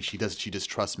isn't happy. She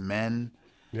distrusts men.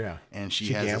 Yeah. And she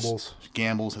gambles.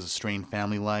 Gambles, has a strained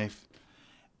family life.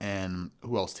 and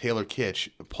who else? Taylor Kitsch,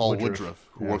 Paul Woodruff,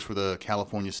 who works for the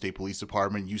California State Police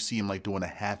Department. You see him like doing a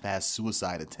half-ass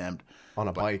suicide attempt on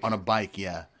a bike. On a bike,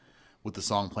 yeah, with the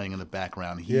song playing in the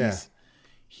background.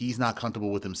 He's not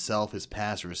comfortable with himself, his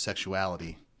past, or his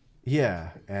sexuality. Yeah,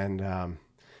 and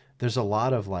there's a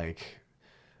lot of like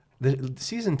the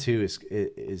season 2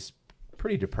 is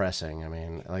pretty depressing. I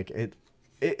mean, like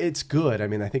it's good. I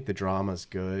mean, I think the drama's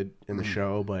good in the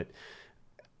show, but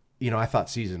I thought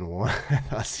season 1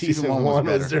 season one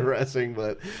was depressing,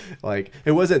 but like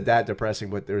it wasn't that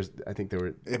depressing, but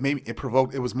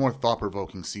it was more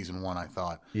thought-provoking season 1, I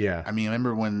thought. Yeah. I mean, I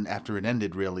remember when after it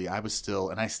ended, really, I was still,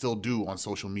 and I still do on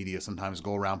social media sometimes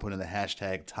go around putting the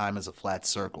hashtag time is a flat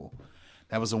circle.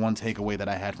 That was the one takeaway that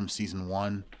I had from season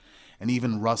 1. And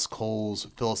even Russ Cole's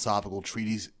philosophical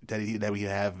treatise that we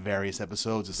have various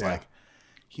episodes, it's like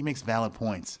he makes valid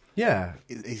points. Yeah.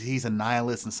 He's a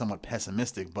nihilist and somewhat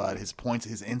pessimistic, but his points,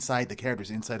 his insight, the character's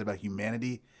insight about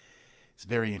humanity is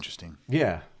very interesting.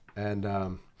 Yeah. And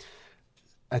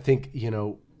I think,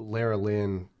 Lara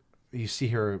Lynn, you see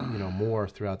her, more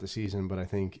throughout the season, but I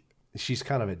think she's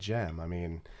kind of a gem. I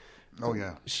mean, oh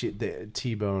yeah.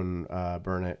 T-Bone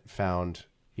Burnett found,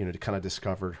 kind of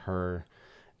discovered her,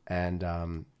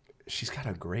 and she's got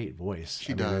a great voice.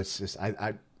 She does. It's just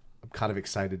I'm kind of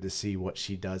excited to see what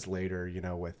she does later,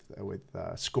 with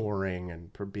scoring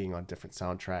and being on different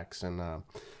soundtracks. And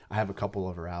I have a couple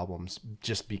of her albums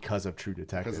just because of True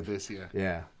Detective. Because of this, yeah.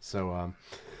 Yeah.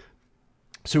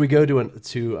 So we go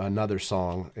to another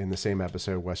song in the same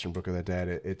episode, Western Book of the Dead.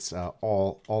 It's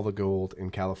all the Gold in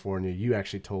California. You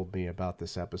actually told me about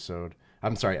this episode.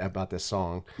 I'm sorry, about this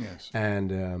song. Yes.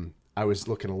 And I was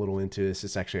looking a little into this.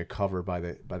 It's actually a cover by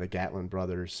the Gatlin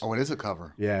Brothers. Oh, it is a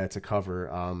cover. Yeah, it's a cover.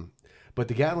 But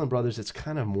the Gatlin Brothers, it's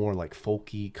kind of more like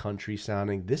folky country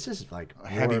sounding. This is like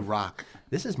heavy rock.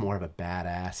 This is more of a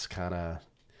badass kind of.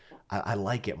 I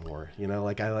like it more.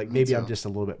 Maybe I'm just a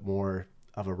little bit more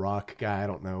of a rock guy. I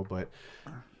don't know, but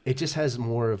it just has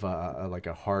more of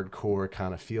a hardcore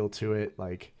kind of feel to it,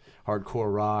 like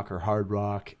hardcore rock or hard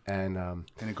rock, and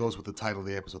it goes with the title of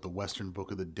the episode, The Western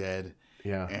Book of the Dead.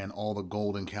 Yeah. And all the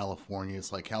gold in California.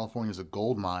 It's like California's a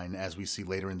gold mine, as we see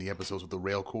later in the episodes with the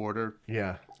rail corridor.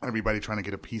 Yeah. Everybody trying to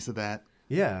get a piece of that.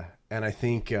 Yeah. And I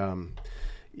think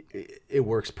it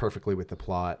works perfectly with the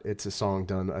plot. It's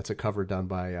a cover done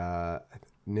by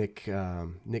Nick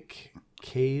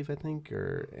Cave, I think,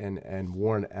 and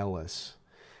Warren Ellis.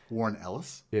 Warren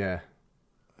Ellis? Yeah.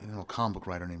 I know a comic book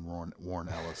writer named Warren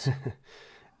Ellis.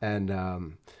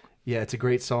 And it's a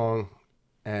great song.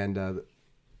 And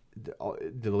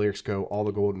the lyrics go, all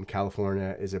the gold in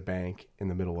California is a bank in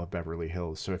the middle of Beverly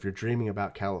Hills. So if you're dreaming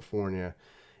about California,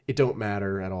 it don't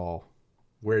matter at all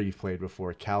where you've played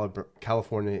before.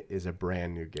 California is a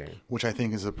brand new game. Which I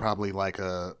think is probably like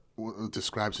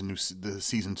describes the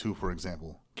season 2, for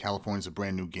example. California's a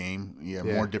brand new game. Yeah,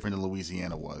 more different than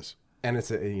Louisiana was. And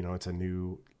it's a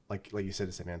new, like you said,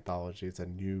 it's an anthology. It's a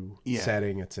new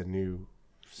setting. It's a new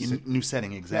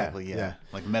setting, exactly. Yeah.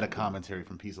 Like meta commentary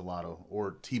from Pizzolatto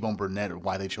or T-Bone Burnett, or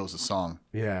why they chose the song.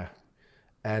 Yeah.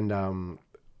 And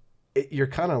you're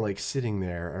kind of like sitting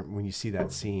there when you see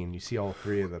that scene. You see all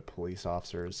 3 of the police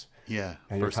officers. Yeah.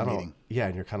 And first meeting. Yeah,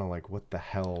 and you're kind of like, what the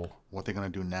hell? What they're gonna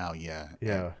do now? Yeah.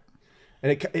 Yeah.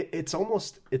 And it's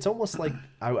almost like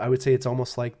I would say it's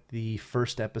almost like the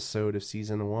first episode of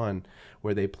season 1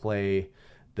 where they play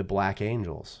the Black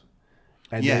Angels.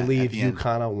 And they leave you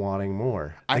kind of wanting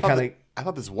more. I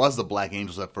thought this was the Black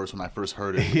Angels at first when I first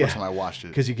heard it. The first time I watched it,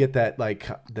 because you get that like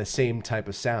the same type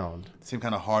of sound, same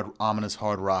kind of ominous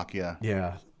hard rock. Yeah,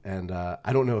 yeah. And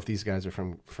I don't know if these guys are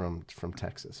from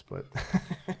Texas, but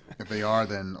if they are,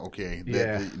 then okay.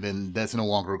 Then that's no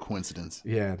longer a coincidence.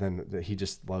 Yeah, then he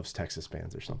just loves Texas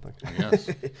bands or something. I guess.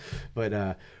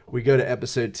 But we go to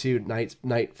episode 2.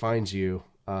 Night Finds You.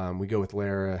 We go with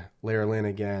Lara Lynn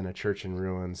again. A Church in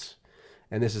Ruins.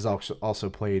 And this is also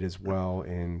played as well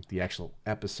in the actual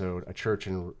episode, A Church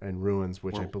in Ruins,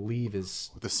 which I believe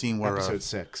is the scene where episode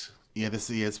 6. Yeah,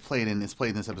 it's played in this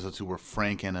episode too, where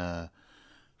Frank and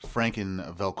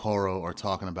Velcoro are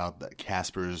talking about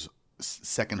Casper's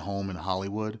second home in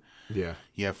Hollywood. Yeah.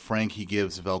 Yeah, Frank, he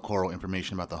gives Velcoro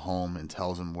information about the home and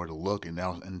tells him where to look,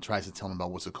 and tries to tell him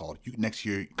about what's it called. Next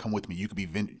year, come with me. You could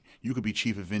be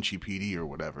chief of Vinci PD or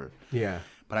whatever. Yeah.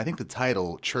 But I think the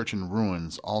title Church in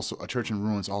Ruins also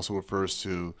refers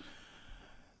to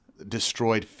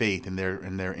destroyed faith in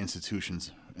their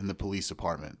institutions in the police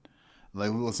department.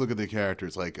 Like, let's look at the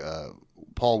characters. Like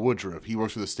Paul Woodruff, he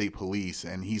works for the state police,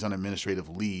 and he's on administrative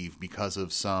leave because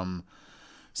of some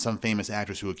famous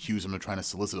actress who accused him of trying to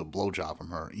solicit a blowjob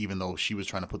from her, even though she was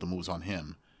trying to put the moves on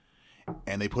him.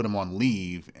 and they put him on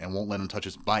leave and won't let him touch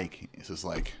his bike. It's just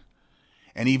like,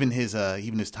 and even his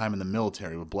time in the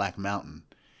military with Black Mountain.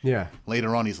 Yeah.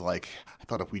 Later on, he's like, I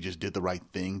thought if we just did the right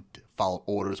thing, followed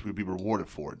orders, we'd be rewarded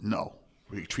for it. No,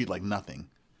 we treat like nothing.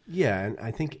 Yeah, and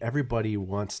I think everybody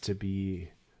wants to be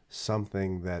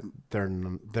something that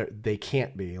they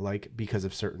can't be, like, because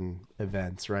of certain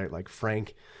events, right? Like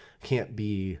Frank can't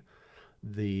be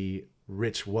the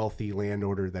rich, wealthy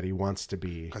landowner that he wants to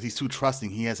be because he's too trusting.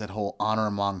 He has that whole honor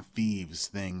among thieves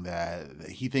thing that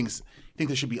he thinks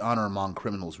there should be honor among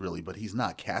criminals, really, but he's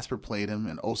not. Casper played him,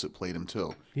 and Osip played him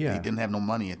too. Yeah, he didn't have no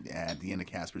money at the end of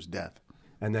Casper's death.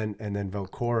 And then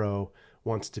Velcoro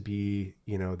wants to be,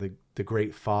 the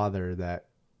great father that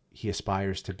he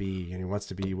aspires to be, and he wants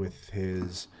to be with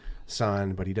his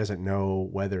son, but he doesn't know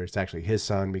whether it's actually his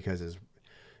son because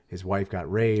his wife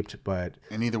got raped.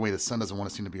 And either way, the son doesn't want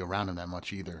to seem to be around him that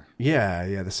much either.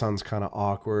 Yeah, the son's kind of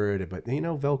awkward, but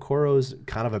Velcoro's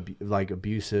kind of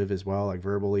abusive as well, like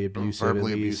verbally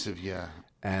abusive. Yeah.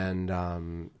 And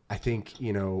I think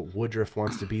Woodruff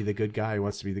wants to be the good guy,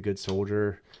 wants to be the good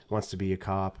soldier, wants to be a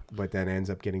cop, but then ends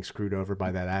up getting screwed over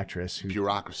by that actress.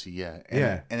 Bureaucracy,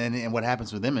 yeah. And what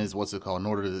happens with him is, what's it called? In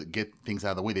order to get things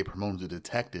out of the way, they promote him to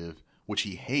detective, which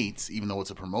he hates, even though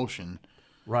it's a promotion.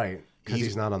 Right, because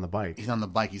he's not on the bike. He's on the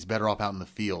bike. He's better off out in the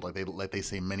field, like they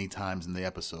say many times in the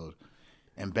episode.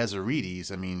 And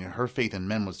Bezzarides, I mean, her faith in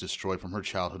men was destroyed from her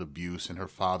childhood abuse and her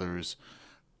father's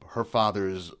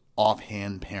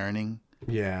offhand parenting.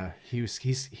 Yeah, he's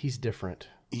different.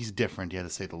 He's different, yeah, to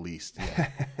say the least. Yeah.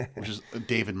 Which is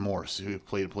David Morse, who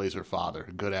plays her father,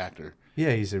 a good actor.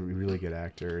 Yeah, he's a really good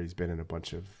actor. He's been in a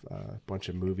bunch of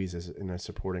movies in a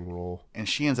supporting role. And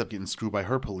she ends up getting screwed by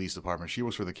her police department. She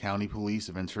works for the county police,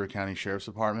 the Ventura County Sheriff's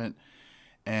Department.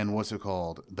 And what's it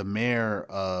called? The mayor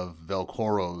of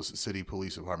Velcoro's city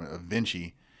police department, of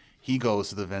Vinci, he goes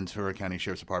to the Ventura County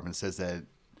Sheriff's Department and says that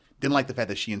didn't like the fact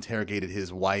that she interrogated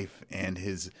his wife and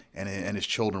his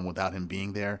children without him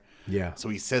being there. Yeah. So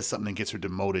he says something and gets her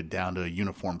demoted down to a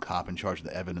uniformed cop in charge of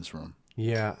the evidence room.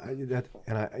 Yeah,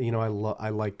 I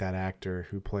like that actor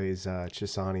who plays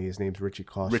Chisani. His name's Richie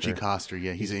Coster. Richie Coster,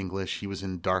 yeah, he's English. He was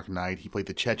in Dark Knight. He played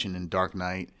the Chechen in Dark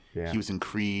Knight. Yeah. He was in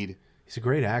Creed. He's a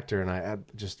great actor, and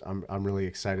I'm really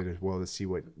excited as well to see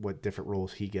what different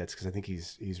roles he gets, because I think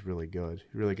he's really good,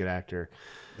 actor.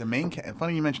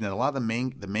 Funny you mentioned that. A lot of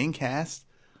the main cast,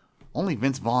 only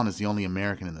Vince Vaughn is the only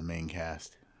American in the main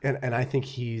cast. And I think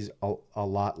he's a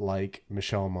lot like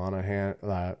Michelle Monaghan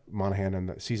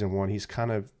in season 1. He's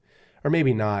kind of, or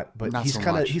maybe not, but he's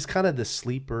kind of the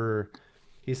sleeper.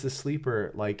 He's the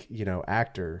sleeper,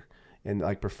 actor.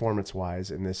 And performance wise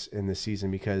in this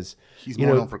season, because he's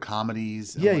more known for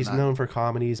comedies. Yeah, he's known for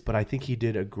comedies, but I think he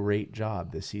did a great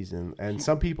job this season. And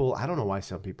some people, I don't know why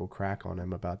some people crack on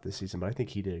him about this season, but I think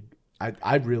he did.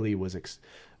 I really was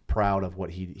proud of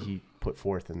what he put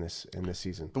forth in this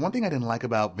season. The one thing I didn't like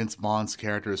about Vince Vaughn's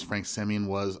character as Frank Simeon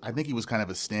was, I think he was kind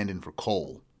of a stand-in for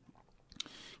Cole.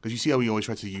 Because you see how he always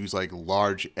tries to use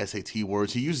large SAT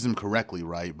words. He uses them correctly,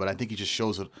 right? But I think he just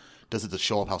does it to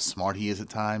show off how smart he is at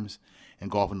times, and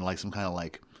go off into some kind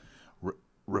of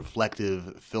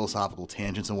reflective philosophical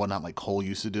tangents and whatnot, like Cole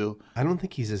used to do. I don't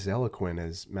think he's as eloquent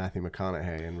as Matthew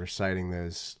McConaughey in reciting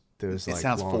those. It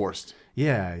sounds forced.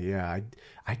 Yeah.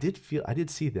 I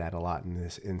did see that a lot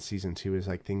in season 2. Is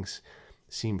things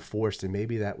seem forced, and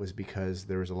maybe that was because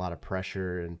there was a lot of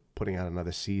pressure in putting out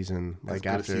another season.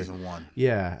 After season 1.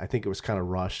 Yeah, I think it was kind of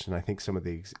rushed, and I think some of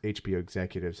the HBO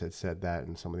executives had said that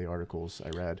in some of the articles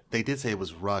I read. They did say it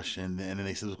was rushed, and then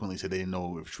they subsequently said they didn't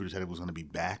know if True Detective was going to be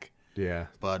back. Yeah,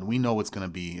 but we know it's going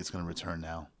to return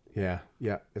now. Yeah,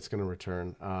 it's going to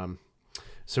return.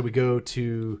 So we go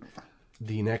to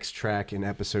the next track in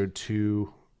episode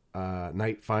 2.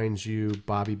 Night Finds You,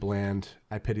 Bobby Bland.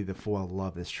 I Pity the Fool. I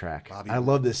love this track. I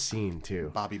love this scene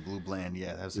too. Bobby Blue Bland,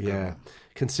 yeah, that was a good one.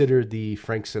 Considered the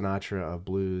Frank Sinatra of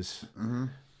blues. Mm-hmm.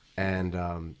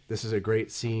 And this is a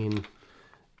great scene.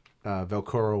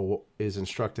 Velcoro is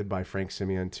instructed by Frank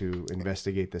Simeon to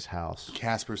investigate this house.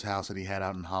 Casper's house that he had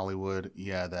out in Hollywood.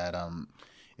 Yeah, that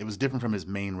it was different from his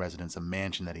main residence, a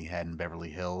mansion that he had in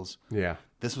Beverly Hills. Yeah.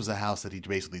 This was a house that he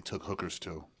basically took hookers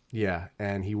to. Yeah,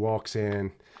 and he walks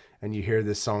in, and you hear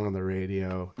this song on the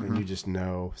radio, and you just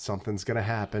know something's going to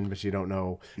happen, but you don't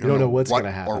know what's going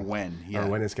to happen or when. Yeah. Or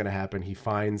when it's going to happen. He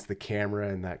finds the camera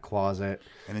in that closet,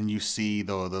 and then you see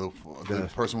the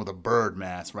person with a bird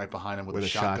mask right behind him with a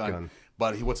shotgun.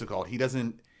 But what's it called? He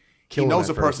doesn't. He knows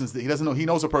the person's. He doesn't know. He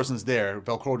knows the person's there.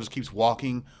 Velcoro just keeps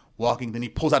walking. Then he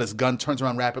pulls out his gun, turns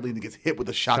around rapidly, and gets hit with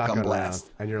a shotgun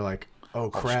blast. And you're like, "Oh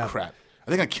crap!" Are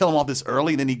they gonna kill him off this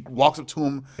early? And then he walks up to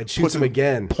him and shoots him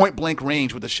again, point blank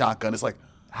range with the shotgun. It's like,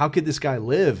 how could this guy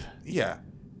live? Yeah,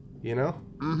 you know.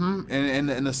 Mm-hmm.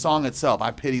 And the song itself, I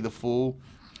pity the fool.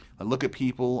 I look at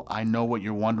people. I know what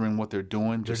you're wondering, what they're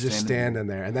doing. They're just standing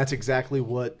there, and that's exactly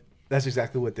what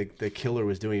the killer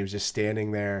was doing. He was just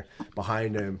standing there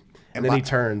behind him, and then he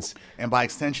turns. And by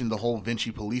extension, the whole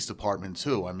Vinci Police Department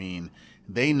too. I mean,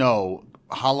 they know.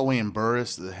 Holloway and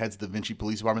Burris, the heads of the Vinci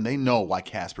Police Department, they know why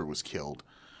Casper was killed,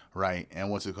 right? And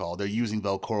what's it called? They're using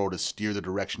Velcoro to steer the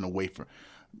direction away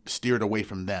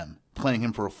from them, playing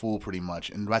him for a fool pretty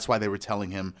much. And that's why they were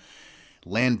telling him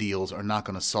land deals are not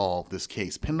going to solve this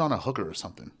case. Pin it on a hooker or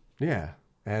something. Yeah.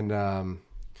 And,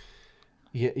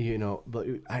 you know,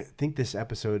 I think this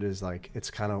episode is like,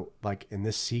 it's kind of like in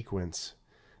this sequence,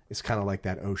 it's kind of like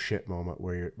that oh shit moment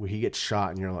where he gets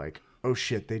shot and you're like, oh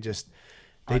shit, they just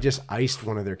iced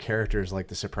one of their characters like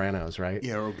The Sopranos, right?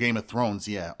 Yeah, or Game of Thrones,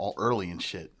 yeah, all early and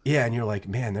shit. Yeah, and you're like,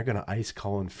 man, they're gonna ice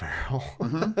Colin Farrell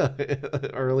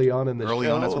early on in the show. Early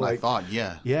on, that's what I thought.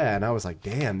 Yeah. Yeah, and I was like,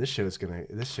 damn, it's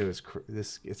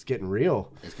getting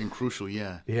real. It's getting crucial,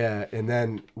 yeah. Yeah, and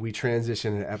then we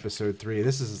transition to episode 3.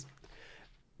 This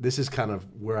is kind of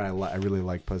where I really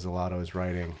like Pizzolatto's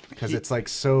writing because it's like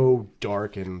so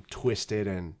dark and twisted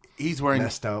and. He's wearing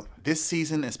messed up. This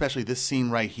season, especially this scene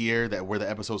right here, where the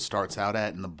episode starts out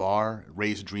at in the bar,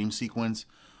 Ray's dream sequence,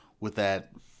 with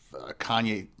that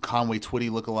Conway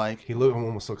Twitty lookalike. He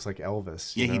almost looks like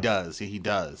Elvis. Yeah, he does. Yeah, he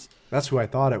does. That's who I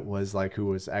thought it was. Like, who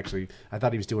was actually? I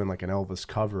thought he was doing like an Elvis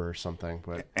cover or something.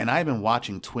 But I've been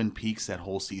watching Twin Peaks that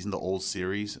whole season, the old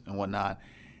series and whatnot,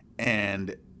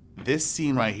 and. This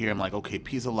scene right here, I'm like, okay,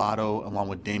 Pizzolatto, along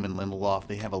with Damon Lindelof,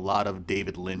 they have a lot of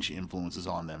David Lynch influences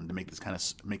on them to make this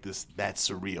that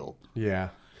surreal. Yeah,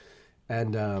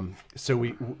 and so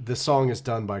the song is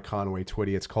done by Conway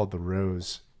Twitty. It's called "The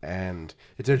Rose," and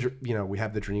it's we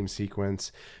have the dream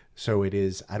sequence. So it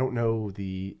is. I don't know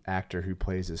the actor who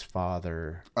plays his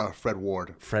father. Fred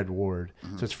Ward.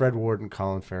 Mm-hmm. So it's Fred Ward and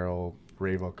Colin Farrell,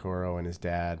 Ray Velcoro, and his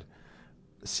dad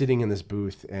sitting in this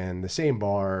booth in the same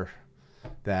bar.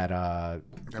 That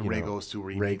Ray goes to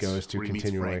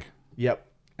continually. Yep.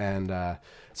 And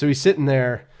so he's sitting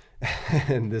there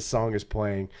and this song is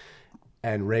playing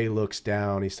and Ray looks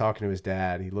down. He's talking to his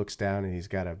dad. He looks down and he's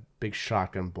got a big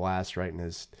shotgun blast right in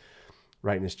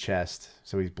his chest.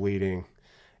 So he's bleeding.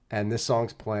 And this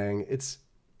song's playing. It's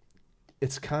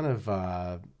kind of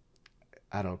I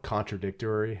don't know,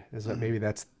 contradictory. Maybe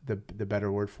that's the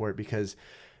better word for it because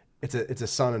it's a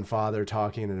son and father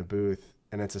talking in a booth.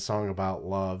 And it's a song about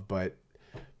love, but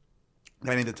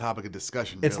that ain't the topic of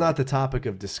discussion. It's not the topic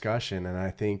of discussion, and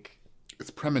I think it's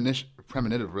premonition.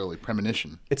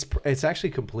 It's actually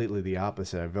completely the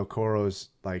opposite. Velcoro's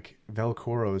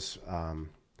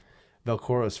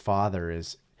father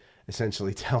is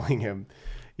essentially telling him,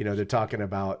 they're talking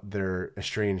about their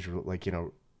estranged,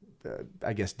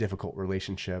 I guess difficult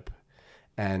relationship,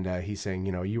 and he's saying,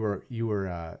 you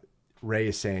were. Ray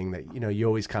is saying that you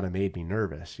always kind of made me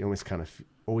nervous. You always kind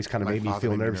of made me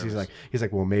feel nervous. He's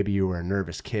like, well, maybe you were a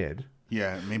nervous kid.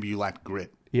 Yeah, maybe you lacked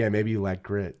grit. Yeah, maybe you lacked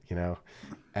grit.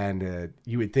 And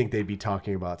you would think they'd be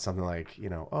talking about something like,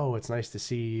 oh, it's nice to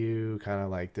see you. Kind of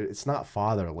like it's not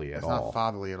fatherly at all. It's not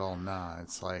fatherly at all. Nah,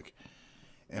 it's like,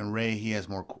 and Ray he has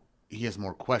more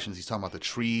questions. He's talking about the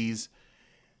trees.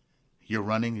 You're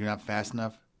running. You're not fast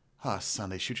enough. Son,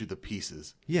 they shoot you to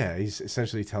pieces. Yeah, he's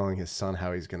essentially telling his son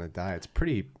how he's going to die. It's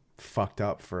pretty fucked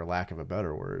up, for lack of a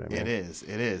better word. It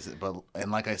is. But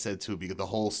like I said too, because the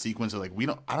whole sequence of I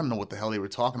don't know what the hell they were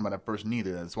talking about at first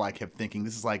neither. That's why I kept thinking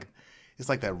it's like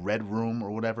that Red Room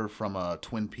or whatever from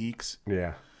Twin Peaks.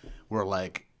 Yeah, where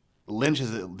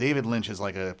David Lynch has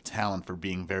like a talent for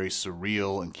being very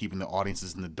surreal and keeping the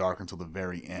audiences in the dark until the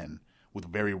very end with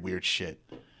very weird shit.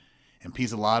 And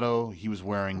Pizzolatto, he was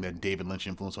wearing that David Lynch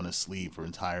influence on his sleeve for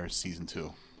entire season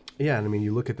 2. Yeah, and I mean,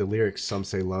 you look at the lyrics. Some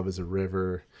say love is a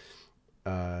river,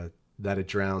 that it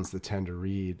drowns the tender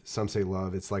reed. Some say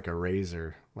love, it's like a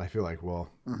razor. I feel like, well,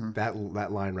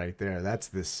 that line right there, that's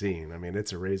this scene. I mean,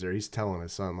 it's a razor. He's telling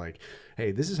his son, like,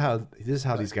 hey, this is how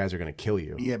these guys are going to kill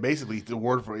you. Yeah, basically the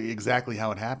word for exactly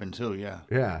how it happened too. Yeah.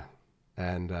 Yeah,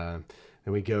 and then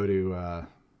we go to.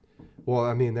 Well,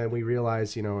 I mean, then we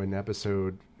realize, in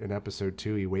episode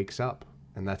 2, he wakes up,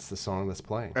 and that's the song that's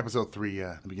playing. Episode 3,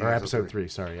 yeah. Episode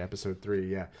 3,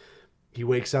 yeah. He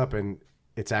wakes up, and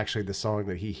it's actually the song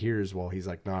that he hears while he's,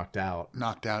 knocked out.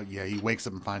 Knocked out, yeah. He wakes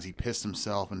up and finds he pissed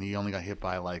himself, and he only got hit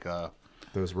by,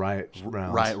 those riot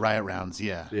rounds. Riot rounds,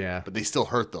 yeah. Yeah. But they still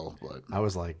hurt, though. But I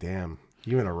was like, damn,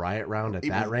 you in a riot round at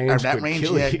that range? At that range,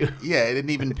 yeah. Yeah, it didn't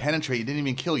even penetrate. It didn't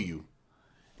even kill you.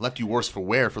 Left you worse for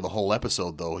wear for the whole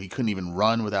episode, though. He couldn't even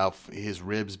run without his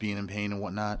ribs being in pain and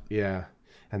whatnot. Yeah.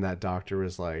 And that doctor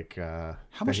was like,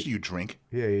 how much do you drink?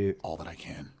 Yeah. All that I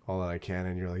can. All that I can.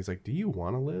 And he's like, do you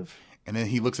want to live? And then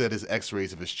he looks at his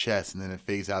x-rays of his chest, and then it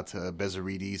fades out to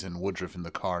Bezzarides and Woodruff in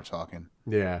the car talking.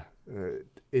 Yeah.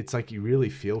 It's like you really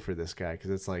feel for this guy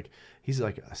because it's like he's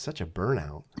like such a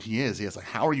burnout. He is. It's like,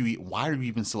 why are you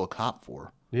even still a cop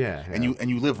for? Yeah. And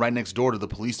you live right next door to the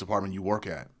police department you work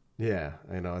at. Yeah.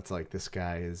 I know. It's like this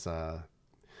guy is,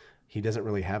 he doesn't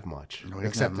really have much No, he doesn't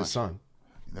except have the much. son.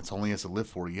 That's all he has to live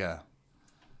for, yeah.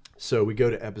 So we go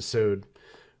to episode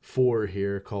 4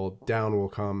 here called Down Will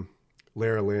Come.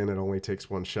 Lara Lynn, It Only Takes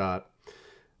One Shot.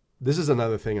 This is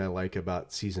another thing I like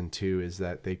about season 2 is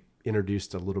that they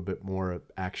introduced a little bit more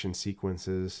action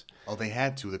sequences. Oh, they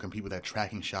had to compete with that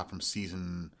tracking shot from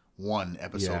season 1,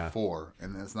 episode 4.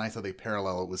 And it's nice how they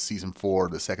parallel it with season 4,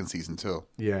 the second season too.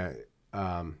 Yeah.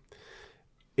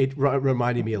 It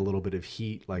reminded me a little bit of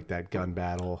Heat, like that gun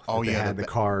battle. Oh, they yeah. had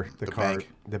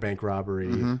the bank robbery,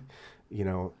 and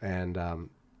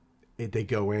they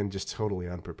go in just totally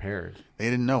unprepared.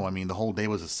 They didn't know. I mean, the whole day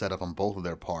was a setup on both of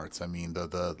their parts. I mean,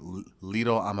 the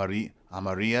Lido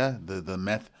Amaria, the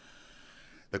meth,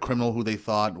 the criminal who they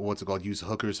thought, used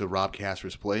hookers to rob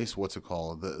Casper's place.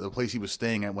 The place he was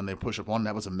staying at when they push up on,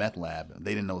 that was a meth lab.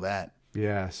 They didn't know that.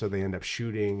 Yeah, so they end up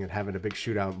shooting and having a big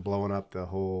shootout and blowing up the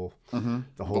whole warehouse.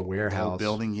 The whole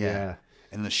building, yeah.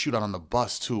 And the shootout on the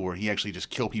bus, too, where he actually just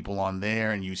killed people on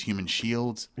there and used human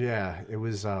shields. Yeah, it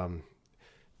was,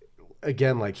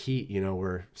 again, like Heat,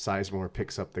 where Sizemore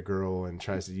picks up the girl and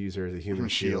tries to use her as a human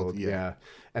shield. Yeah.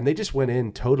 And they just went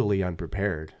in totally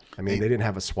unprepared. I mean, they didn't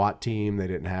have a SWAT team. They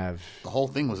didn't have... The whole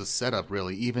thing was a setup,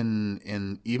 really.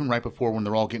 Even right before when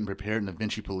they're all getting prepared in the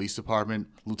Vinci Police Department,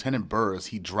 Lieutenant Burrs,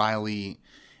 he dryly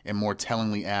and more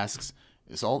tellingly asks,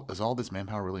 is all this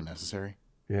manpower really necessary?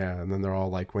 Yeah, and then they're all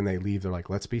like, when they leave, they're like,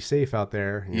 let's be safe out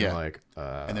there. And you're like,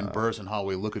 And then Burrs and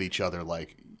Holloway look at each other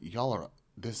like, y'all are...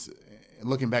 this.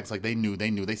 Looking back, it's like they knew.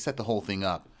 They set the whole thing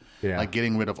up. Yeah. Like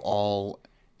getting rid of all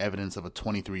evidence of a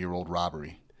 23-year-old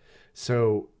robbery.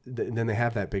 So then they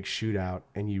have that big shootout,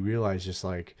 and you realize just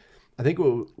like, I think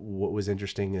what was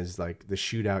interesting is like the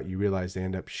shootout. You realize they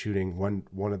end up shooting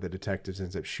one of the detectives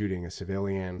ends up shooting a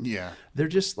civilian. Yeah, they're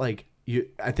just like you.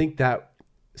 I think that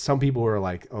some people were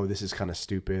like, "Oh, this is kind of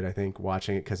stupid." I think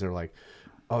watching it because they're like,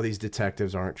 "Oh, these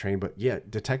detectives aren't trained." But yeah,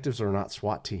 detectives are not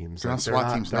SWAT teams. They're not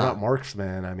SWAT teams. They're not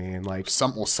marksmen. I mean, like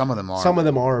some of them are. Some of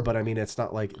them are, but I mean, it's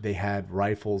not like they had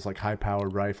rifles, like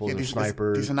high-powered rifles or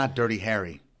snipers. These are not Dirty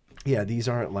Harry. Yeah, these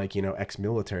aren't like,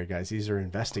 ex-military guys. These are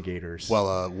investigators.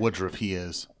 Well, Woodruff, he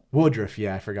is. Woodruff,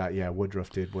 yeah, I forgot. Yeah, Woodruff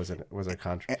was a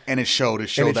contract. And it showed. It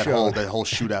showed that whole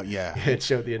shootout, yeah. It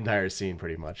showed the entire scene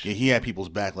pretty much. Yeah, he had people's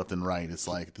back left and right. It's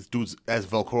like, this dude's, as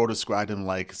Velcro described him,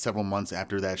 like, several months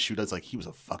after that shootout, it's like he was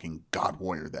a fucking god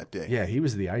warrior that day. Yeah, he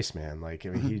was the Iceman. Like, I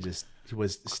mean, he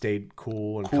stayed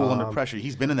cool and cool calm. Under pressure.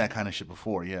 He's been in that kind of shit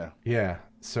before, yeah. Yeah,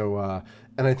 so,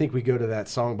 and I think we go to that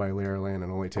song by Lara Lynn, It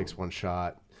Only Takes One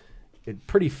Shot. It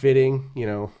pretty fitting,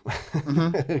 considering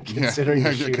the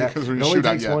shootout. It only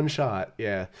takes one shot,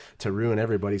 to ruin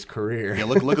everybody's career. Yeah,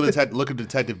 look at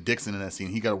Detective Dixon in that scene.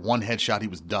 He got one headshot, he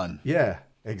was done. Yeah,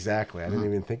 exactly. I didn't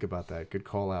even think about that. Good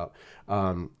call out.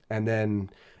 And then,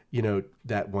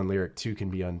 that one lyric too can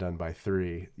be undone by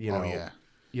 3.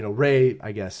 Ray,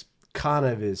 I guess, kind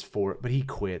of is for it, but he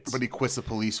quits. But he quits the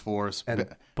police force.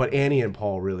 But Annie and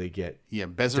Paul really get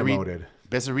demoted.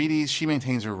 Bezzarides, she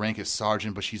maintains her rank as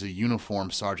sergeant, but she's a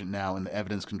uniformed sergeant now in the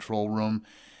evidence control room.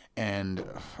 And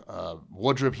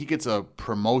Woodruff, he gets a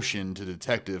promotion to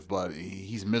detective, but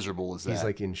he's miserable as that. He's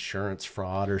like insurance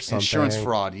fraud or something. Insurance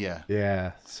fraud, yeah.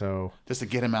 Yeah, so... just to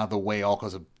get him out of the way, all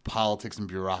because of politics and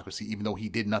bureaucracy, even though he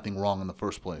did nothing wrong in the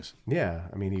first place. Yeah,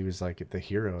 I mean, he was like the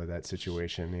hero of that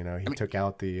situation. He took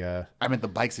out the... I meant the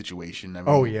bike situation.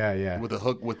 Yeah. With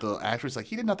the actress, like,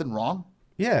 he did nothing wrong.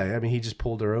 Yeah, I mean, he just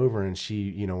pulled her over, and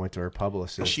she, went to her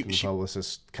publicist. And the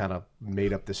publicist kind of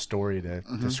made up this story to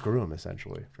screw him,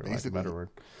 essentially, for lack of a better word.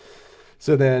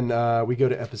 So then we go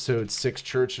to episode 6,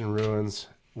 Church in Ruins,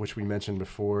 which we mentioned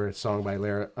before. A song by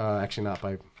actually not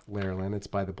by Lara Lynn, it's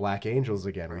by the Black Angels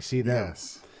again. We see them.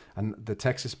 Yes. And the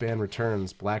Texas band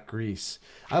returns, Black Grease.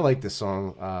 I like this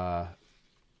song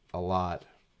a lot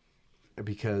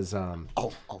because...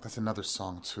 that's another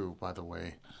song, too, by the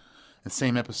way. The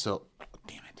same episode...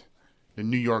 Damn it. The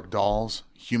New York Dolls,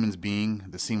 Humans Being,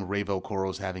 the scene where Ray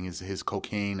Velcoro's having his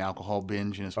cocaine alcohol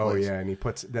binge in his place. Oh, yeah, and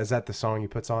is that the song he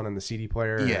puts on in the CD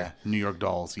player? Yeah, New York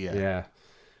Dolls, yeah.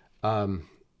 Yeah.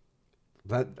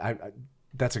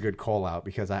 That's a good call out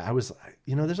because I was,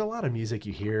 there's a lot of music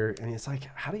you hear and it's like,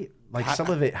 how do you, like some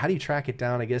of it, how do you track it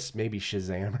down? I guess maybe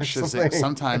Shazam or something.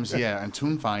 Sometimes, yeah. And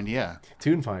TuneFind, yeah.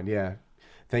 TuneFind, yeah.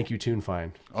 Thank you,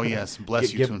 TuneFind. Oh, yes.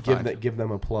 Bless you, TuneFind. Give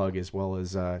them a plug as well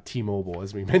as T-Mobile,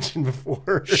 as we mentioned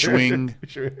before. Swing.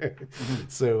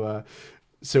 So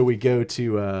we go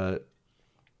to...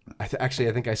 I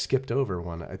think I skipped over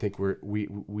one. I think we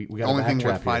got the only thing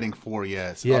we're here. fighting for,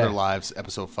 yes. Other Lives,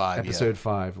 episode 5. Episode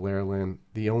 5, Lara Lynn.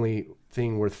 The only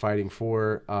thing worth fighting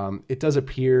for. It does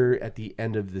appear at the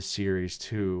end of the series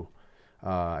too.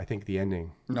 I think the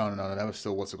ending. No. That was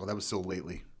still what's it called? That was still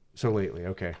lately. So lately,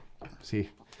 okay. See,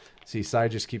 Cy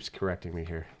just keeps correcting me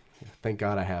here. Thank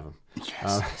God I have him.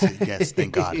 Yes,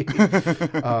 thank God.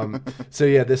 So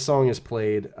yeah, this song is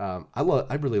played.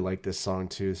 I really like this song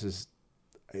too.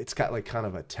 It's got like kind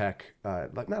of a tech,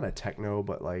 like not a techno,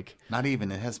 but like not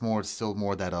even. It has still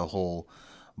more that whole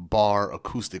bar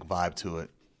acoustic vibe to it.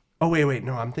 Oh wait,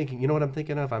 no, I'm thinking. You know what I'm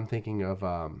thinking of? I'm thinking of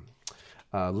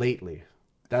Lately.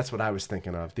 That's what I was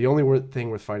thinking of. The only thing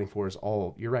worth fighting for is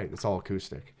all. You're right. It's all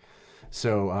acoustic.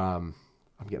 So I'm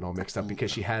getting all mixed up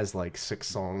because she has like 6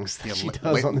 songs that she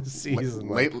does on the season.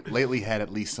 Lately had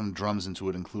at least some drums into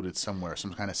it included somewhere,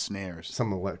 some kind of snares,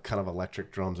 some kind of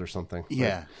electric drums or something.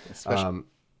 Yeah, especially.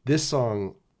 This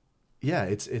song, yeah,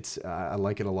 it's I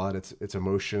like it a lot. It's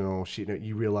emotional.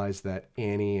 You realize that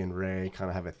Annie and Ray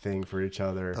kind of have a thing for each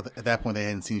other. At that point, they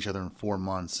hadn't seen each other in 4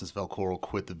 months since Velcoro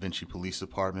quit the Vinci Police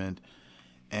Department,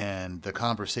 and the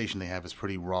conversation they have is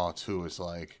pretty raw too. It's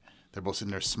like they're both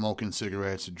sitting there smoking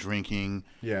cigarettes, drinking.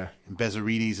 Yeah, and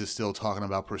Bezarides is still talking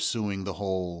about pursuing the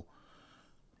whole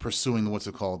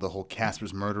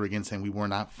Casper's murder again, saying we were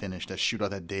not finished. That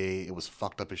shootout that day, it was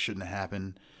fucked up. It shouldn't have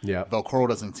happened. Yeah. Velcoro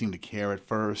doesn't seem to care at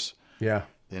first. Yeah.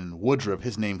 Then Woodruff,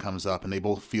 his name comes up, and they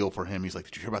both feel for him. He's like,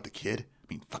 did you hear about the kid?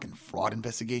 I mean, fucking fraud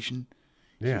investigation?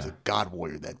 Yeah. He was a god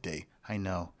warrior that day. I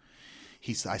know.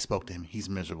 I spoke to him. He's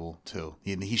miserable, too.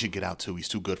 He should get out, too. He's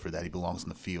too good for that. He belongs in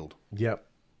the field. Yep.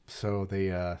 So they...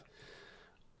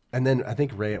 and then I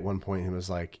think Ray at one point, he was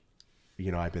like,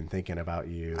 I've been thinking about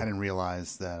you. I didn't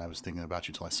realize that I was thinking about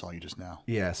you until I saw you just now.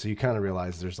 Yeah, so you kind of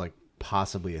realize there's like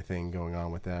possibly a thing going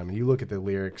on with them. And you look at the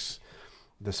lyrics,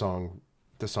 the song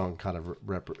kind of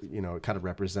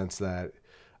represents that.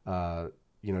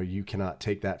 You cannot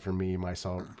take that from me. My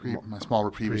small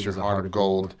reprieve is your heart of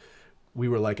gold. We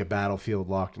were like a battlefield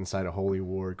locked inside a holy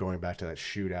war, going back to that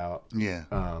shootout.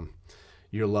 Yeah.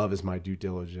 Your love is my due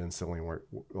diligence, the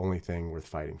only thing worth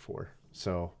fighting for.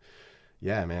 So.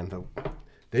 Yeah, man,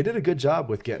 they did a good job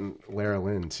with getting Lara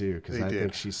Lynn too, because I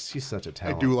think she's such a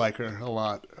talent. I do like her a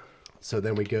lot. So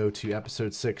then we go to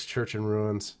episode 6, Church in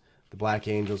Ruins. The Black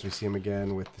Angels. We see them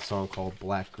again with the song called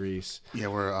Black Grease. Yeah,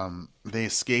 where they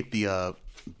escaped the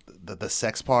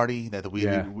sex party that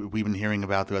we've been hearing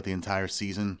about throughout the entire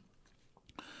season.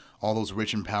 All those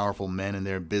rich and powerful men and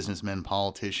their businessmen,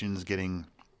 politicians getting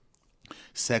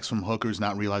sex from hookers,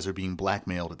 not realize they're being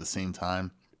blackmailed at the same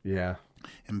time. Yeah.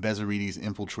 And Bezarides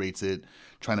infiltrates it,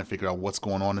 trying to figure out what's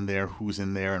going on in there, who's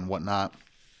in there, and whatnot.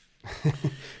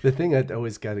 The thing that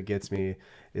always gets me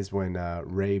is when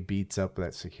Ray beats up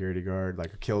that security guard,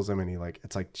 like kills him, and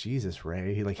it's like, Jesus,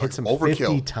 Ray. He hits him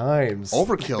 50 times.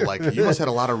 Overkill. Like, you must have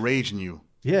had a lot of rage in you.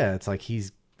 Yeah, it's like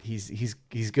he's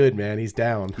good, man. He's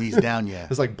down. He's down, yeah.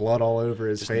 There's like blood all over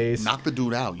his face. Knock the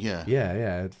dude out, yeah.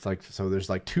 Yeah. It's like, so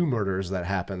there's like 2 murders that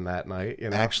happened that night.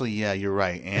 Actually, yeah, you're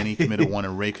right. Annie committed one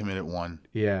and Ray committed one.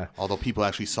 Yeah. Although people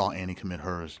actually saw Annie commit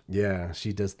hers. Yeah,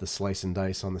 she does the slice and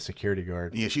dice on the security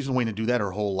guard. Yeah, she's been waiting to do that her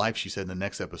whole life, she said in the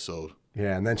next episode.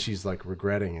 Yeah, and then she's like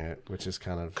regretting it, which is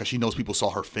kind of... Because she knows people saw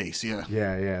her face, yeah.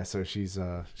 Yeah, so she's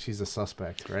a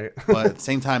suspect, right? But at the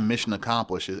same time, mission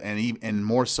accomplished. And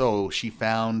more so, she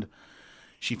found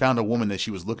a woman that she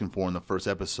was looking for in the first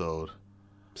episode.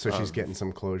 So she's getting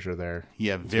some closure there.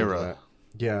 Yeah, Vera.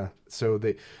 Yeah, so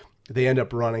they end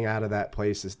up running out of that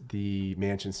place. The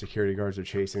mansion security guards are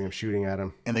chasing them, shooting at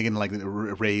them. And they get like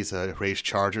Ray's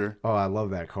Charger. Oh, I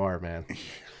love that car, man.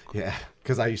 Yeah,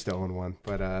 because I used to own one.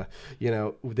 But,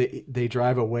 they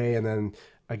drive away, and then,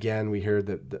 again, we heard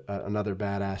that another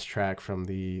badass track from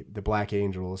the Black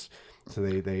Angels. So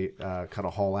they kind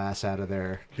of haul ass out of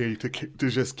there. Yeah, to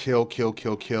just kill. You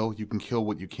can kill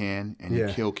what you can, and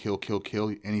you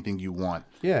kill anything you want.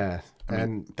 Yeah, I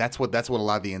mean, that's what a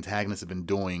lot of the antagonists have been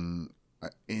doing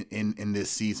in this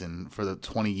season for the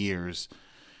 20 years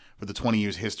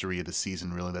history of the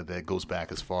season. Really, that goes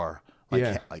back as far.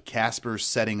 Like Casper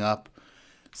setting up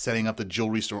the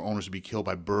jewelry store owners to be killed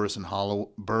by Burris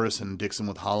and Dixon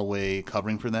with Holloway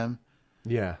covering for them.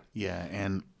 Yeah. Yeah,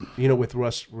 and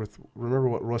remember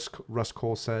what Russ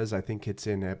Cole says? I think it's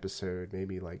in episode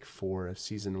maybe like 4 of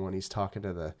season 1. He's talking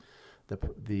to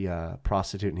the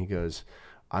prostitute, and he goes,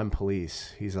 "I'm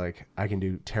police." He's like, "I can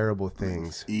do terrible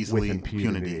things easily, with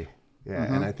impunity." Yeah,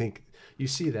 Mm-hmm. and I think you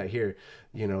see that here.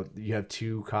 You know, you have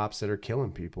 2 cops that are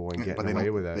killing people and getting away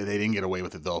with it. They didn't get away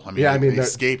with it though. I mean, they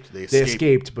escaped. They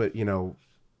escaped, but I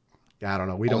don't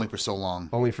know. Only for so long.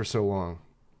 Only for so long.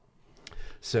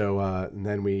 So and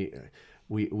then we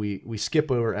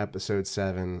skip over episode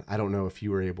 7. I don't know if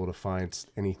you were able to find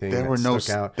anything that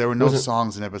stuck out. There were no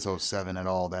songs in episode 7 at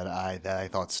all that I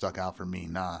thought stuck out for me.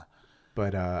 Nah.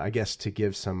 But I guess to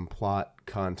give some plot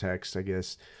context, I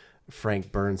guess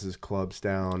Frank burns his clubs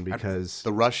down because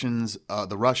the Russian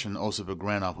Osip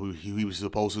Agranov, who he was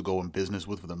supposed to go in business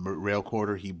with for the rail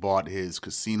quarter, he bought his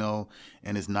casino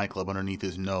and his nightclub underneath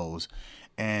his nose.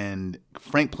 And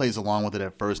Frank plays along with it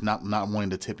at first, not wanting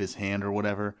to tip his hand or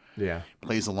whatever. Yeah.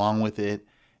 Plays along with it.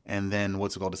 And then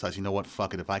decides, you know what,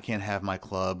 fuck it. If I can't have my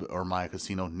club or my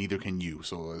casino, neither can you.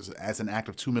 So as an act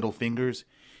of 2 middle fingers,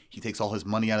 he takes all his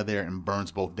money out of there and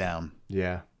burns both down.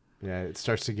 Yeah. Yeah, it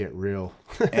starts to get real.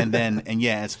 and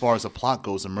as far as the plot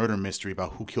goes, the murder mystery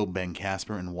about who killed Ben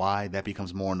Casper and why, that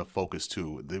becomes more in the focus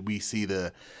too. We see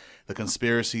the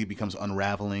conspiracy becomes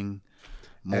unraveling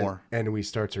more. And we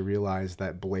start to realize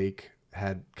that Blake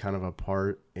had kind of a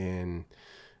part in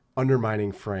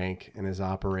undermining Frank and his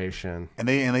operation. And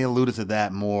they alluded to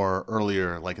that more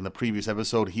earlier, like in the previous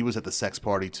episode. He was at the sex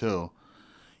party too.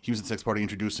 He was at the sex party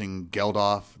introducing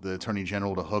Geldof, the attorney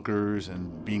general, to hookers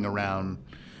and being around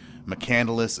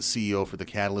McCandless, the CEO for the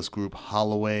Catalyst Group,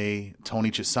 Holloway,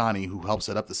 Tony Chisani, who helped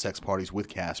set up the sex parties with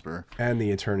Casper, and the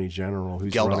attorney general,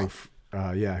 who's Geldof.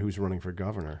 who's running for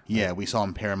governor. Yeah, we saw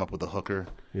him pair him up with a hooker.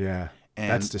 Yeah, and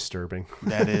that's disturbing.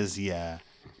 That is, yeah.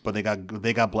 But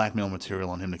they got blackmail material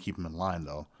on him to keep him in line,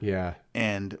 though. Yeah.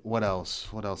 And what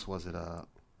else? What else was it?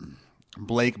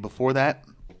 Blake. Before that,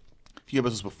 a few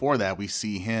episodes before that, we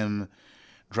see him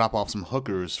drop off some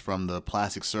hookers from the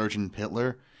plastic surgeon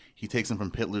Pittler. He takes them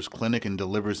from Pittler's clinic and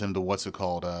delivers them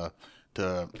to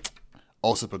to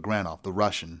Osip Agranov, the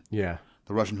Russian. Yeah.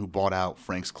 The Russian who bought out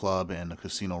Frank's club and the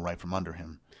casino right from under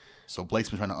him. So Blake's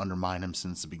been trying to undermine him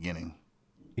since the beginning.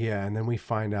 Yeah, and then we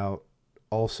find out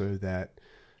also that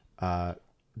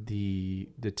the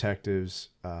detectives,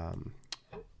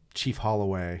 Chief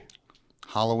Holloway,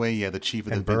 yeah, the chief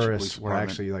of and the Burris police were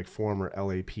actually like former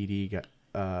LAPD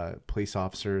police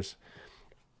officers,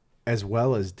 as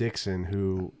well as Dixon,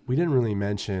 who we didn't really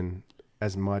mention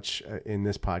as much in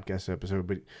this podcast episode,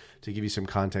 but to give you some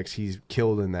context, he's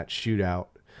killed in that shootout.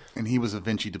 And he was a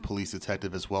Vinci the police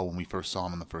detective as well when we first saw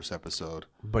him in the first episode.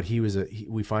 But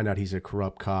we find out he's a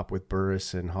corrupt cop with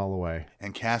Burris and Holloway.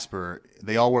 And Casper,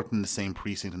 they all worked in the same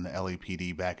precinct in the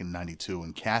LAPD back in 92.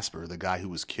 And Casper, the guy who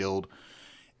was killed,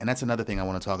 and that's another thing I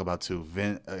want to talk about too.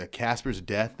 Casper's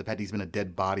death, the fact he's been a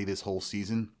dead body this whole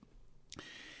season,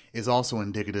 is also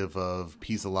indicative of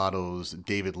Pizzolatto's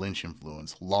David Lynch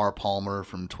influence. Laura Palmer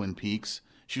from Twin Peaks,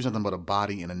 she was nothing but a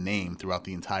body and a name throughout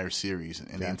the entire series,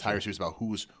 and the entire series about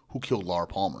who killed Laura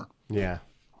Palmer. Yeah.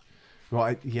 Well,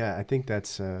 I think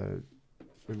that's a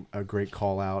great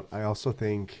call out. I also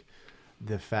think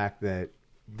the fact that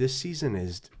this season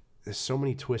there's so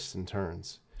many twists and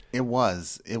turns. It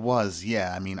was,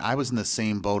 yeah. I mean, I was in the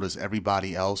same boat as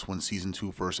everybody else when season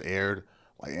 2 first aired.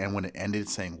 And when it ended,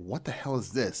 saying, what the hell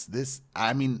is this?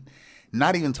 I mean,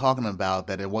 not even talking about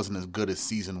that it wasn't as good as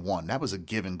season 1. That was a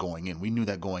given going in. We knew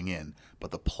that going in. But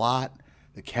the plot,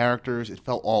 the characters, it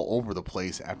felt all over the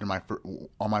place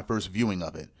on my first viewing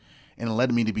of it. And it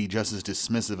led me to be just as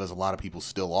dismissive as a lot of people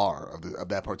still are of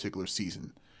that particular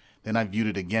season. Then I viewed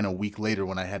it again a week later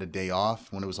when I had a day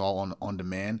off, when it was all on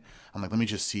demand. I'm like, let me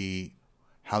just see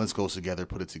how this goes together,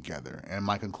 put it together. And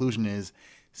my conclusion is,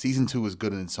 season 2 is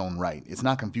good in its own right. It's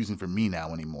not confusing for me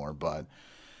now anymore, but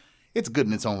it's good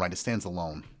in its own right. It stands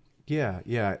alone. Yeah,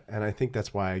 and I think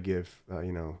that's why I give,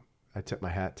 I tip my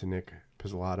hat to Nick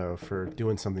Pizzolatto for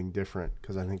doing something different,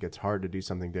 because I think it's hard to do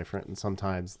something different, and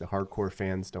sometimes the hardcore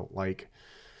fans don't like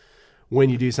when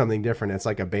you do something different. It's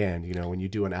like a band, when you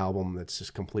do an album that's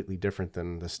just completely different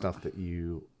than the stuff that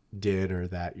you did or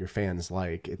that your fans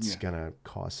like, it's going to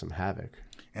cause some havoc.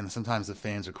 And sometimes the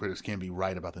fans or critics can be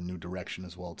right about the new direction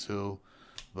as well, too.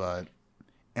 And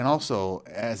also,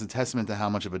 as a testament to how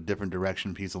much of a different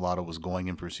direction Pizzolatto was going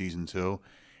in for season 2,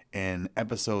 in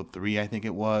episode 3, I think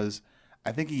it was,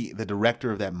 the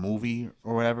director of that movie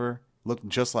or whatever looked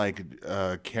just like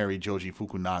Cary Joji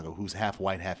Fukunaga, who's half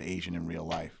white, half Asian in real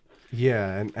life.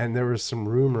 Yeah, and there was some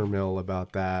rumor mill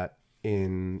about that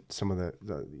in some of the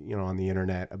on the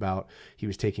internet about he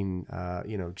was taking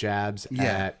jabs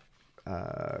at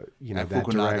At that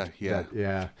Fukunaga,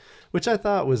 direct, which I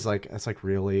thought was like, it's like,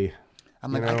 really,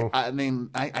 I'm like,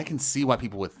 I can see why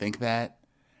people would think that,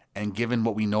 and given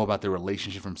what we know about their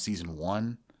relationship from season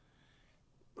 1,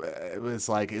 it was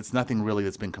like, it's nothing really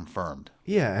that's been confirmed.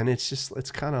 Yeah, and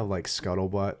it's kind of like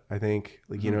scuttlebutt, I think.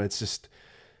 Like, it's just,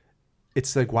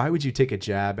 it's like, why would you take a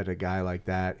jab at a guy like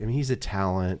that? I mean, he's a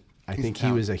talent. I think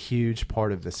he was a huge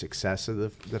part of the success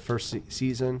of the first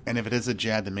season. And if it is a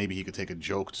jab, then maybe he could take a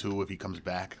joke too if he comes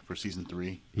back for season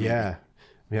 3. Yeah.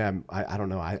 Yeah, I don't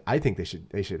know. I think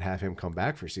they should have him come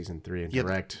back for season 3 and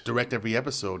direct every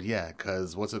episode. Yeah,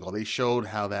 because what's it called? They showed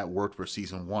how that worked for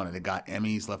season 1, and it got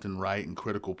Emmys left and right and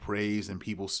critical praise and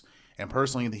people's. And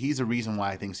personally, he's the reason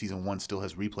why I think season 1 still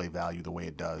has replay value the way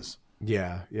it does.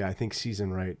 Yeah. I think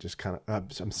season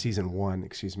 1,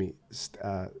 excuse me,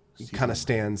 kind of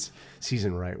stands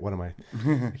season right. What am I?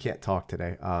 I can't talk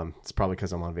today. It's probably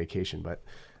because I'm on vacation, but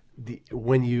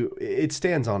it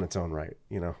stands on its own right.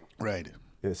 Right.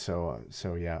 So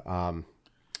yeah.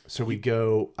 So we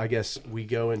go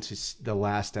into the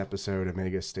last episode of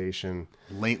Omega Station.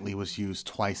 Lately was used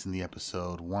twice in the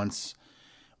episode. Once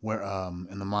where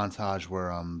in the montage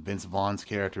where Vince Vaughn's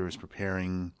character is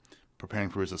preparing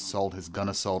for his gun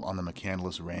assault on the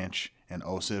McCandless Ranch in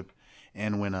Osip,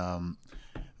 and when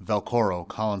Velcoro,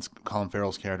 Colin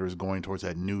Farrell's character, is going towards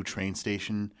that new train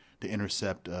station to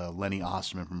intercept Lenny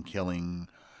Osterman from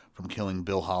killing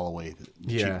Bill Holloway, the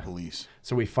chief of police.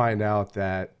 So we find out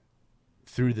that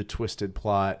through the twisted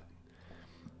plot,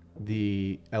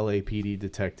 the LAPD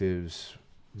detectives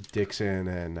Dixon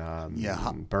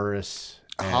and Burris.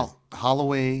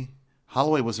 Holloway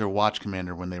was their watch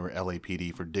commander when they were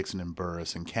LAPD for Dixon and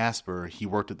Burris, and Casper, he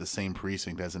worked at the same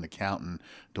precinct as an accountant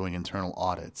doing internal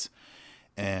audits.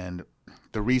 And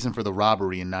the reason for the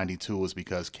robbery in 92 was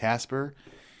because Casper,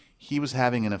 he was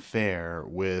having an affair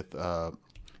with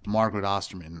Margaret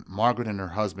Osterman. Margaret and her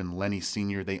husband, Lenny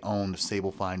Sr., they owned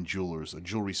Sable Fine Jewelers, a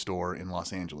jewelry store in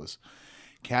Los Angeles.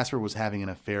 Casper was having an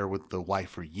affair with the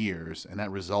wife for years, and that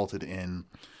resulted in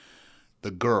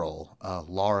the girl,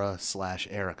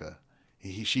 Laura/Erica.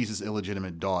 She's his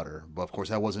illegitimate daughter, but of course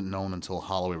that wasn't known until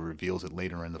Holloway reveals it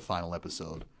later in the final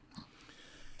episode.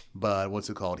 But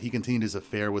he continued his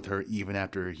affair with her even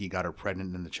after he got her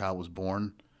pregnant and the child was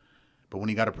born. But when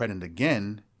he got her pregnant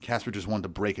again, Casper just wanted to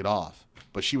break it off.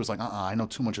 But she was like, I know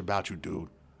too much about you, dude.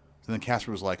 So then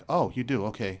Casper was like, oh, you do?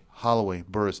 Okay. Holloway,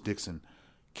 Burris, Dixon.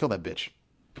 Kill that bitch.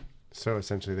 So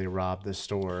essentially they robbed the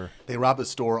store. They robbed the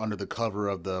store under the cover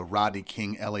of the Rodney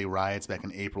King LA riots back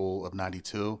in April of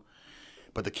 92.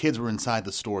 But the kids were inside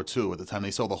the store too at the time.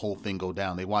 They saw the whole thing go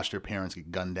down. They watched their parents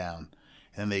get gunned down.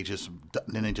 And they just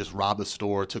robbed the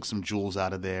store, took some jewels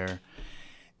out of there.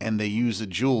 And they used the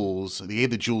jewels. They gave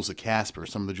the jewels to Casper,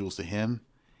 some of the jewels to him,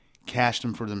 cashed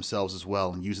them for themselves as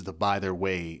well, and used it to buy their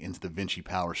way into the Vinci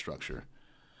power structure.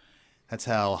 That's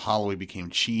how Holloway became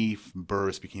chief,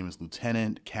 Burris became his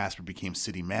lieutenant, Casper became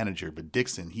city manager, but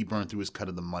Dixon, he burned through his cut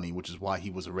of the money, which is why he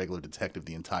was a regular detective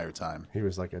the entire time. He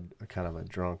was like a kind of a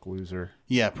drunk loser.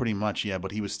 Yeah, pretty much, yeah,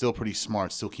 but he was still pretty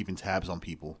smart, still keeping tabs on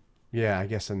people. Yeah, I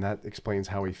guess, and that explains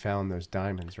how he found those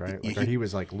diamonds, right? Like, he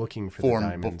was like looking for the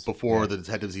diamonds before the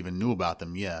detectives even knew about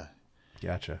them. Yeah,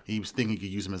 gotcha. He was thinking he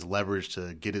could use them as leverage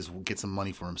to get some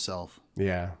money for himself.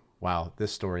 Yeah. Wow,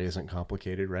 this story isn't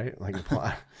complicated, right? Like the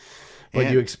plot. But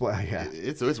you explain, yeah.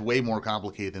 It's way more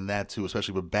complicated than that too,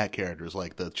 especially with back characters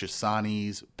like the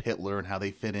Chisanis, Pitler, and how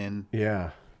they fit in. Yeah,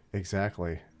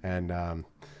 exactly. And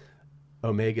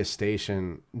Omega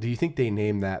Station. Do you think they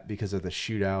named that because of the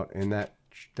shootout in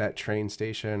that train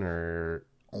station, or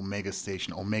Omega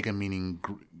Station? Omega meaning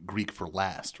Greek for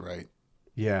last, right?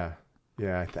 Yeah,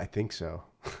 I think so.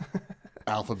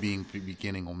 Alpha being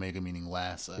beginning, Omega meaning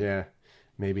last. Yeah,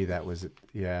 maybe that was it.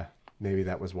 Yeah. Maybe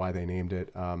that was why they named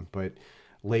it. But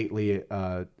lately,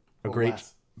 Last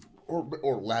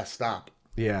Stop.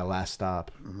 Yeah, Last Stop.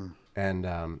 Mm-hmm. And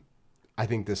I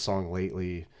think this song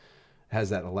lately has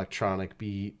that electronic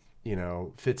beat.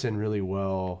 Fits in really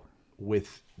well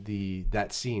with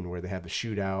that scene where they have the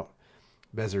shootout.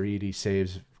 Bezzaridi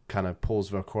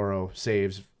pulls Velcoro,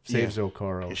 saves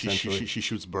Velcoro. Yeah, she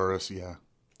shoots Burris. Yeah.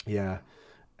 Yeah,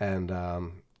 and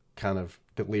kind of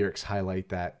the lyrics highlight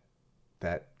that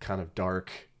kind of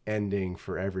dark ending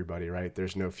for everybody, right?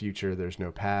 There's no future, there's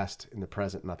no past. In the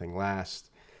present, nothing lasts.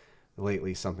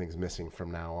 Lately, something's missing from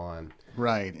now on.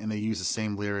 Right, and they use the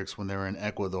same lyrics when they're in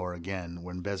Ecuador again,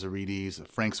 when Bezzarides,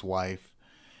 Frank's wife,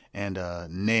 And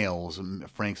Nails,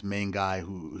 Frank's main guy,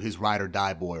 who his ride or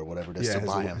die boy or whatever, that's still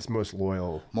by him. His most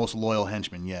loyal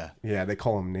henchman. Yeah. Yeah, they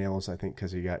call him Nails, I think,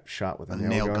 because he got shot with a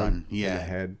nail gun. in the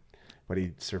head, but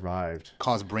he survived.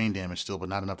 Caused brain damage still, but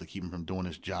not enough to keep him from doing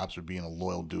his jobs or being a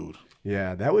loyal dude.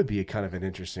 Yeah, that would be kind of an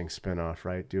interesting spinoff,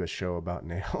 right? Do a show about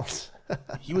Nails.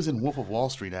 He was in Wolf of Wall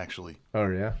Street, actually. Oh,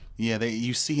 yeah? Yeah,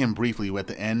 you see him briefly at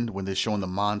the end when they're showing the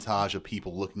montage of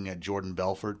people looking at Jordan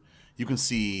Belfort. You can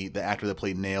see the actor that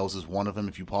played Nails is one of them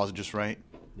if you pause it just right.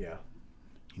 Yeah.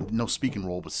 No speaking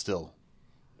role, but still.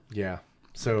 Yeah.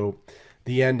 So,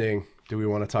 the ending, do we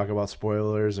want to talk about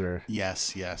spoilers or?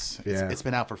 Yes. Yeah. It's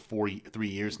been out for 3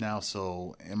 years now,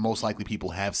 so and most likely people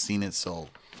have seen it, so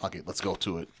fuck it, let's go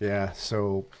to it. Yeah,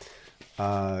 so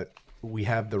we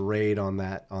have the raid on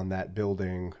that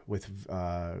building with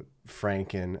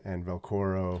Frank and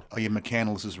Velcoro. Oh yeah,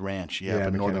 McCandless's ranch,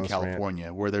 in Northern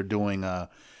California, where they're doing what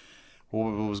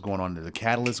was going on there? The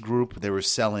Catalyst Group, they were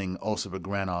selling Osip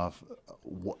Agranov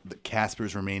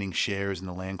Casper's remaining shares in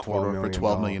the land corridor for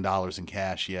 $12 million in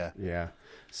cash. Yeah.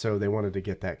 So they wanted to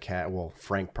get that Well,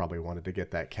 Frank probably wanted to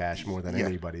get that cash more than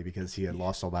anybody because he had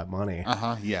lost all that money.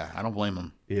 Yeah, I don't blame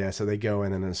him. Yeah. So they go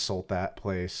in and assault that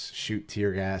place, shoot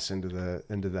tear gas into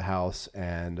the house,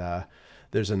 and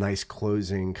there's a nice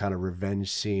closing kind of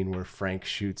revenge scene where Frank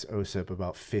shoots Osip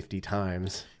about 50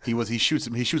 times. He shoots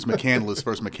McCandless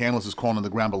first. McCandless is crawling on the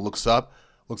ground, but looks up,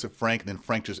 looks at Frank, and then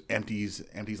Frank just empties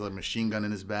like a machine gun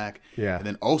in his back. Yeah. And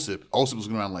then Osip was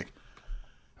going around like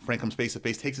Frank comes face to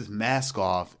face, takes his mask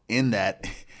off in that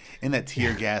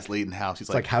tear gas laden house. He's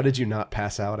like, how did you not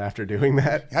pass out after doing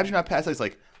that? How did you not pass out? He's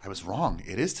like, I was wrong.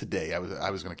 It is today. I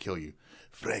was going to kill you,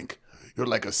 Frank. You're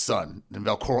like a son. And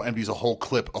Velcoro empties a whole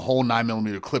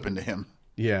 9mm clip into him.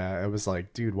 Yeah, it was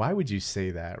like, dude, why would you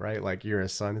say that, right? Like, you're a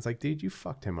son. It's like, dude, you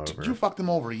fucked him over. You fucked him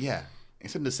over, yeah.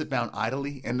 Instead to sit down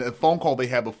idly. And the phone call they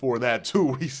had before that,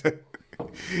 too, he said,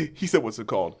 what's it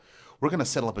called? We're going to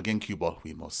settle up again, Cuba.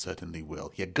 We most certainly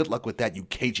will. Yeah, good luck with that, you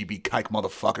KGB kike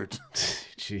motherfucker.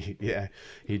 Gee, yeah.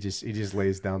 He just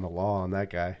lays down the law on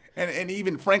that guy. And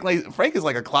even Frank is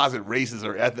like a closet racist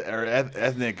or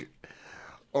ethnic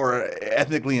or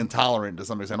ethnically intolerant to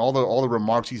some extent. All the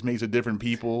remarks he's made to different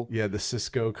people. Yeah, the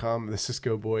Cisco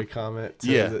boy comment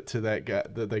to that guy,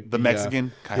 the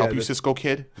Mexican. Can I help you, Cisco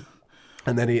kid?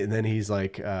 And then he's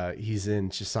like he's in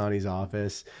Chisani's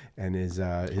office, and his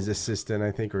assistant,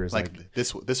 I think, or his like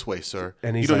this way, sir.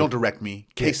 And he's don't direct me.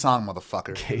 K-san,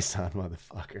 motherfucker. K-san,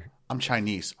 motherfucker. I'm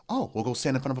Chinese. Oh, we'll go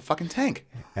stand in front of a fucking tank.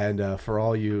 And for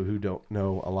all you who don't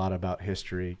know a lot about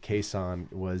history,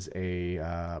 Quezon was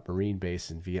a Marine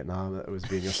base in Vietnam that was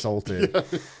being assaulted.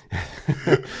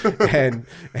 and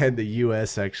the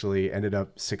U.S. actually ended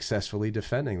up successfully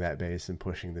defending that base and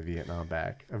pushing the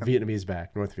Vietnamese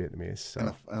back, North Vietnamese. So.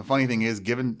 And the funny thing is,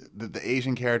 given the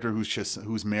Asian character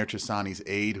who's Mayor Chisani's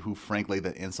aide, who Frank laid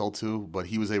that insult to, but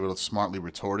he was able to smartly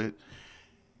retort it.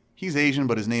 He's Asian,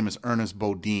 but his name is Ernest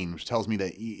Bodine, which tells me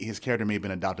that his character may have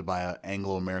been adopted by an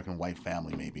Anglo-American white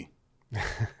family, maybe.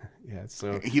 Yeah,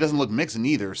 so he doesn't look mixed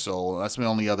either, so that's the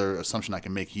only other assumption I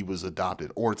can make. He was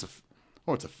adopted, or it's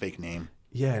a fake name.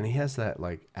 Yeah, and he has that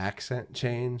like accent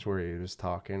change where he was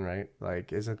talking, right?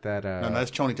 Like, isn't that No, that's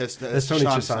Tony. That's Tony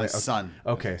Chisani's son.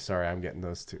 Okay, sorry, I'm getting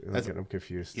those two. I'm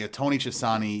confused. Yeah, Tony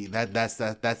Chisani. That's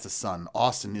the son.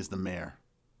 Austin is the mayor.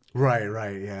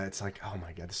 Right. Yeah, it's like, oh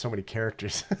my god, there's so many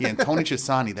characters. Yeah, and Tony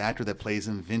Chisani, the actor that plays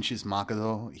him, Vincius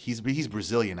Macado, he's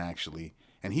Brazilian actually,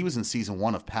 and he was in season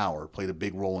 1 of Power. Played a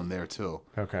big role in there too.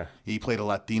 Okay. He played a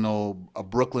Latino, a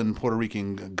Brooklyn, Puerto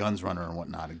Rican guns runner and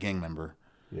whatnot, a gang member.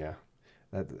 Yeah.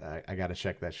 I got to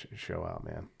check that show out,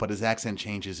 man. But his accent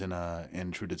changes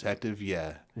in True Detective,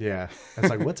 yeah. Yeah, it's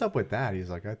like, what's up with that? He's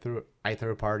like, I throw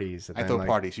parties. I throw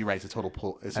parties. You're right. It's a total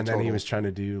pull. Then he was trying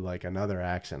to do like another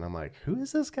accent. I'm like, who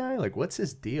is this guy? Like, what's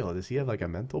his deal? Does he have like a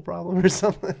mental problem or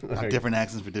something? Like, different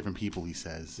accents for different people, he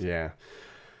says. Yeah.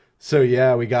 So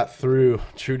yeah, we got through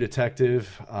True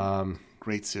Detective.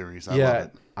 Great series. I love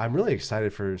it. I'm really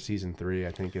excited for season 3.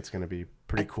 I think it's going to be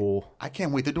pretty cool. I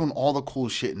can't wait. They're doing all the cool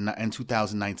shit in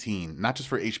 2019, not just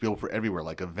for HBO, but for everywhere.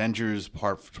 Like Avengers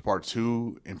Part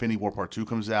 2, Infinity War Part 2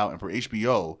 comes out, and for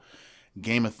HBO,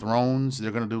 Game of Thrones,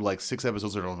 they're going to do like 6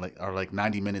 episodes that are like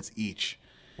 90 minutes each.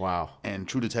 Wow. And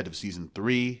True Detective season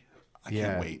 3, I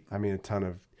can't wait. I mean, a ton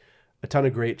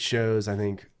of great shows. I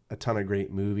think a ton of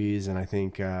great movies, and I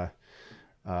think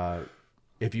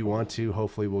if you want to,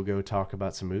 hopefully we'll go talk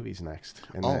about some movies next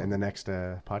in the next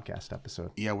podcast episode.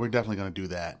 Yeah, we're definitely going to do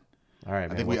that. All right,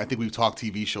 man. I think we've talked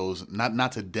TV shows,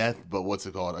 not to death, but what's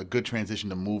it called? A good transition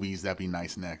to movies. That'd be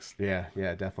nice next. Yeah,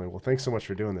 definitely. Well, thanks so much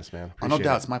for doing this, man. No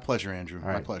doubt. It's my pleasure, Andrew. All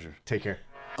right. My pleasure. Take care.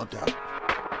 No doubt.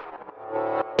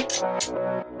 This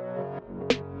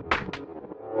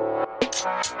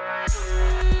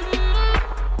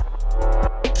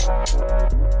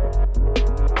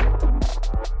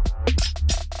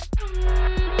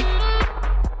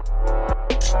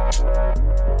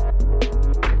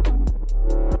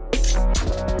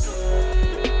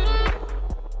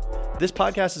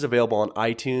podcast is available on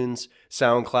iTunes,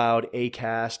 SoundCloud,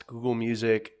 Acast, Google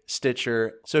Music,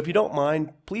 Stitcher. So if you don't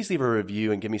mind, please leave a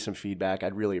review and give me some feedback.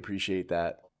 I'd really appreciate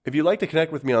that. If you'd like to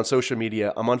connect with me on social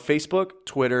media, I'm on Facebook,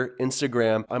 Twitter,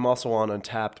 Instagram. I'm also on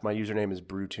Untapped. My username is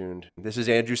Brewtuned. This is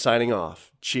Andrew signing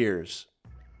off. Cheers.